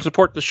 And if you want to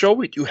support the show,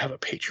 we do have a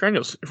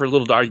Patreon. For a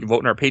little dollar, you can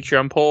vote in our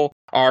Patreon poll.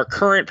 Our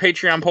current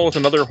Patreon poll is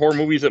another horror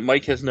movies that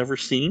Mike has never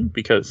seen,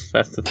 because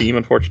that's the theme,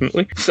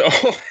 unfortunately. So,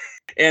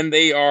 and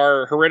they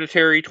are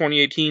Hereditary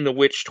 2018, The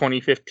Witch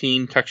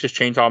 2015, Texas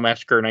Chainsaw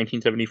Massacre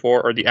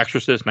 1974, or The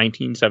Exorcist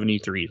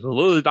 1973. So,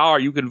 little dollar,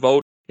 you can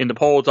vote in the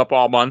poll. It's up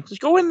all month.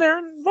 Just go in there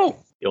and vote.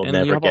 You'll and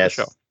never guess.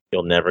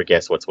 You'll never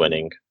guess what's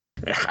winning.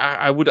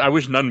 I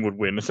wish none would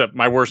win, except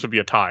my worst would be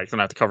a tie, because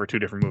I have to cover 2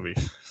 different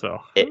movies.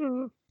 So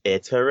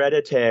it's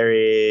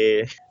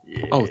Hereditary.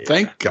 Yeah. Oh,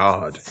 thank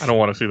God. I don't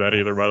want to see that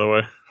either, by the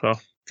way. So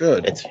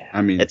good.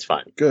 It's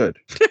fine. Good.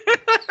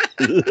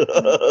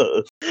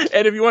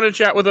 And if you want to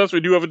chat with us, we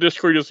do have a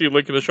Discord. You'll see a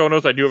link in the show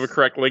notes. I do have a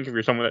correct link if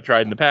you're someone that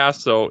tried in the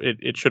past, so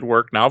it should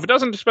work now. If it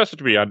doesn't, just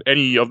message me on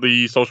any of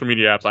the social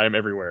media apps. I am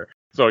everywhere,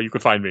 so you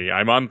can find me.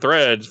 I'm on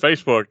Threads,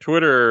 Facebook,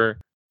 Twitter,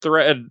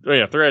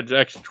 Threads,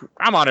 X.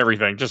 I'm on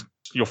everything. Just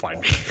you'll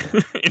find me.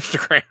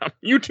 Instagram,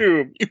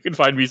 YouTube. You can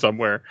find me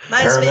somewhere.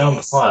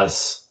 Paramount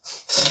Plus.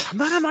 I'm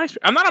not on MySpace.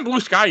 I'm not on Blue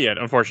Sky yet,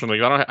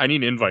 unfortunately. I need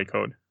an invite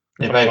code.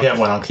 If I get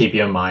one, I'll keep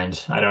you in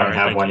mind. I don't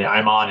have one yet.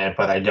 I'm on it,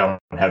 but I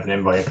don't have an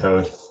invite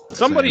code.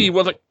 Somebody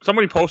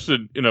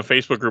posted in a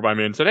Facebook group I'm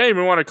in, said, "Hey,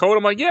 we want a code."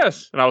 I'm like,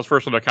 "Yes," and I was the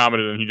first one that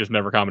commented, and he just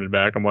never commented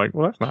back. I'm like,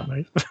 "Well, that's not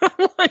nice."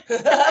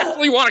 I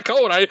really want a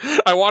code.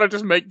 I want to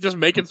just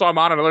make it so I'm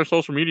on another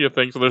social media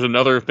thing. So there's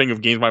another thing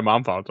of games my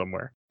mom found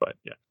somewhere. But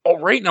yeah. All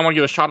right, and I want to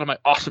give a shout out to my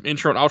awesome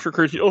intro and outro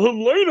courtesy of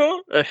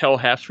Helena at Hell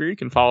Haspher. You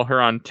can follow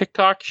her on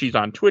TikTok. She's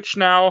on Twitch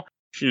now.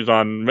 She's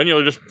on many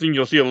other things.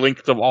 You'll see a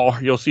link to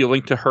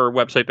her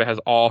website that has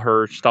all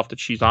her stuff that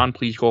she's on.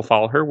 Please go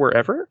follow her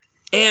wherever.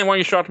 And I want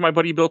to shout out to my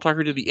buddy Bill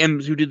Tucker, who did the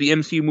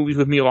MCU movies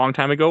with me a long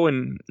time ago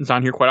and is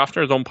on here quite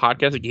often. His own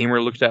podcast, A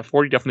Gamer Looks at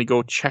 40. Definitely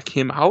go check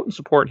him out and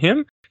support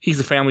him. He's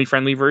the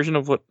family-friendly version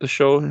of what the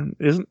show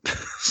isn't.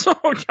 So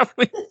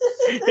definitely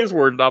his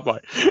word, not mine.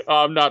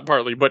 Not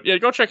partly, but yeah,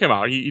 go check him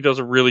out. He does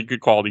a really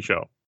good quality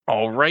show.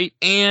 All right,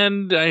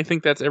 and I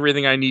think that's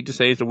everything I need to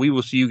say, so we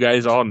will see you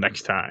guys all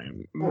next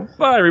time.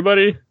 Bye,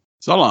 everybody.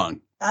 So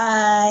long.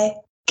 Bye.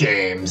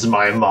 Games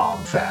my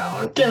mom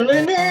found.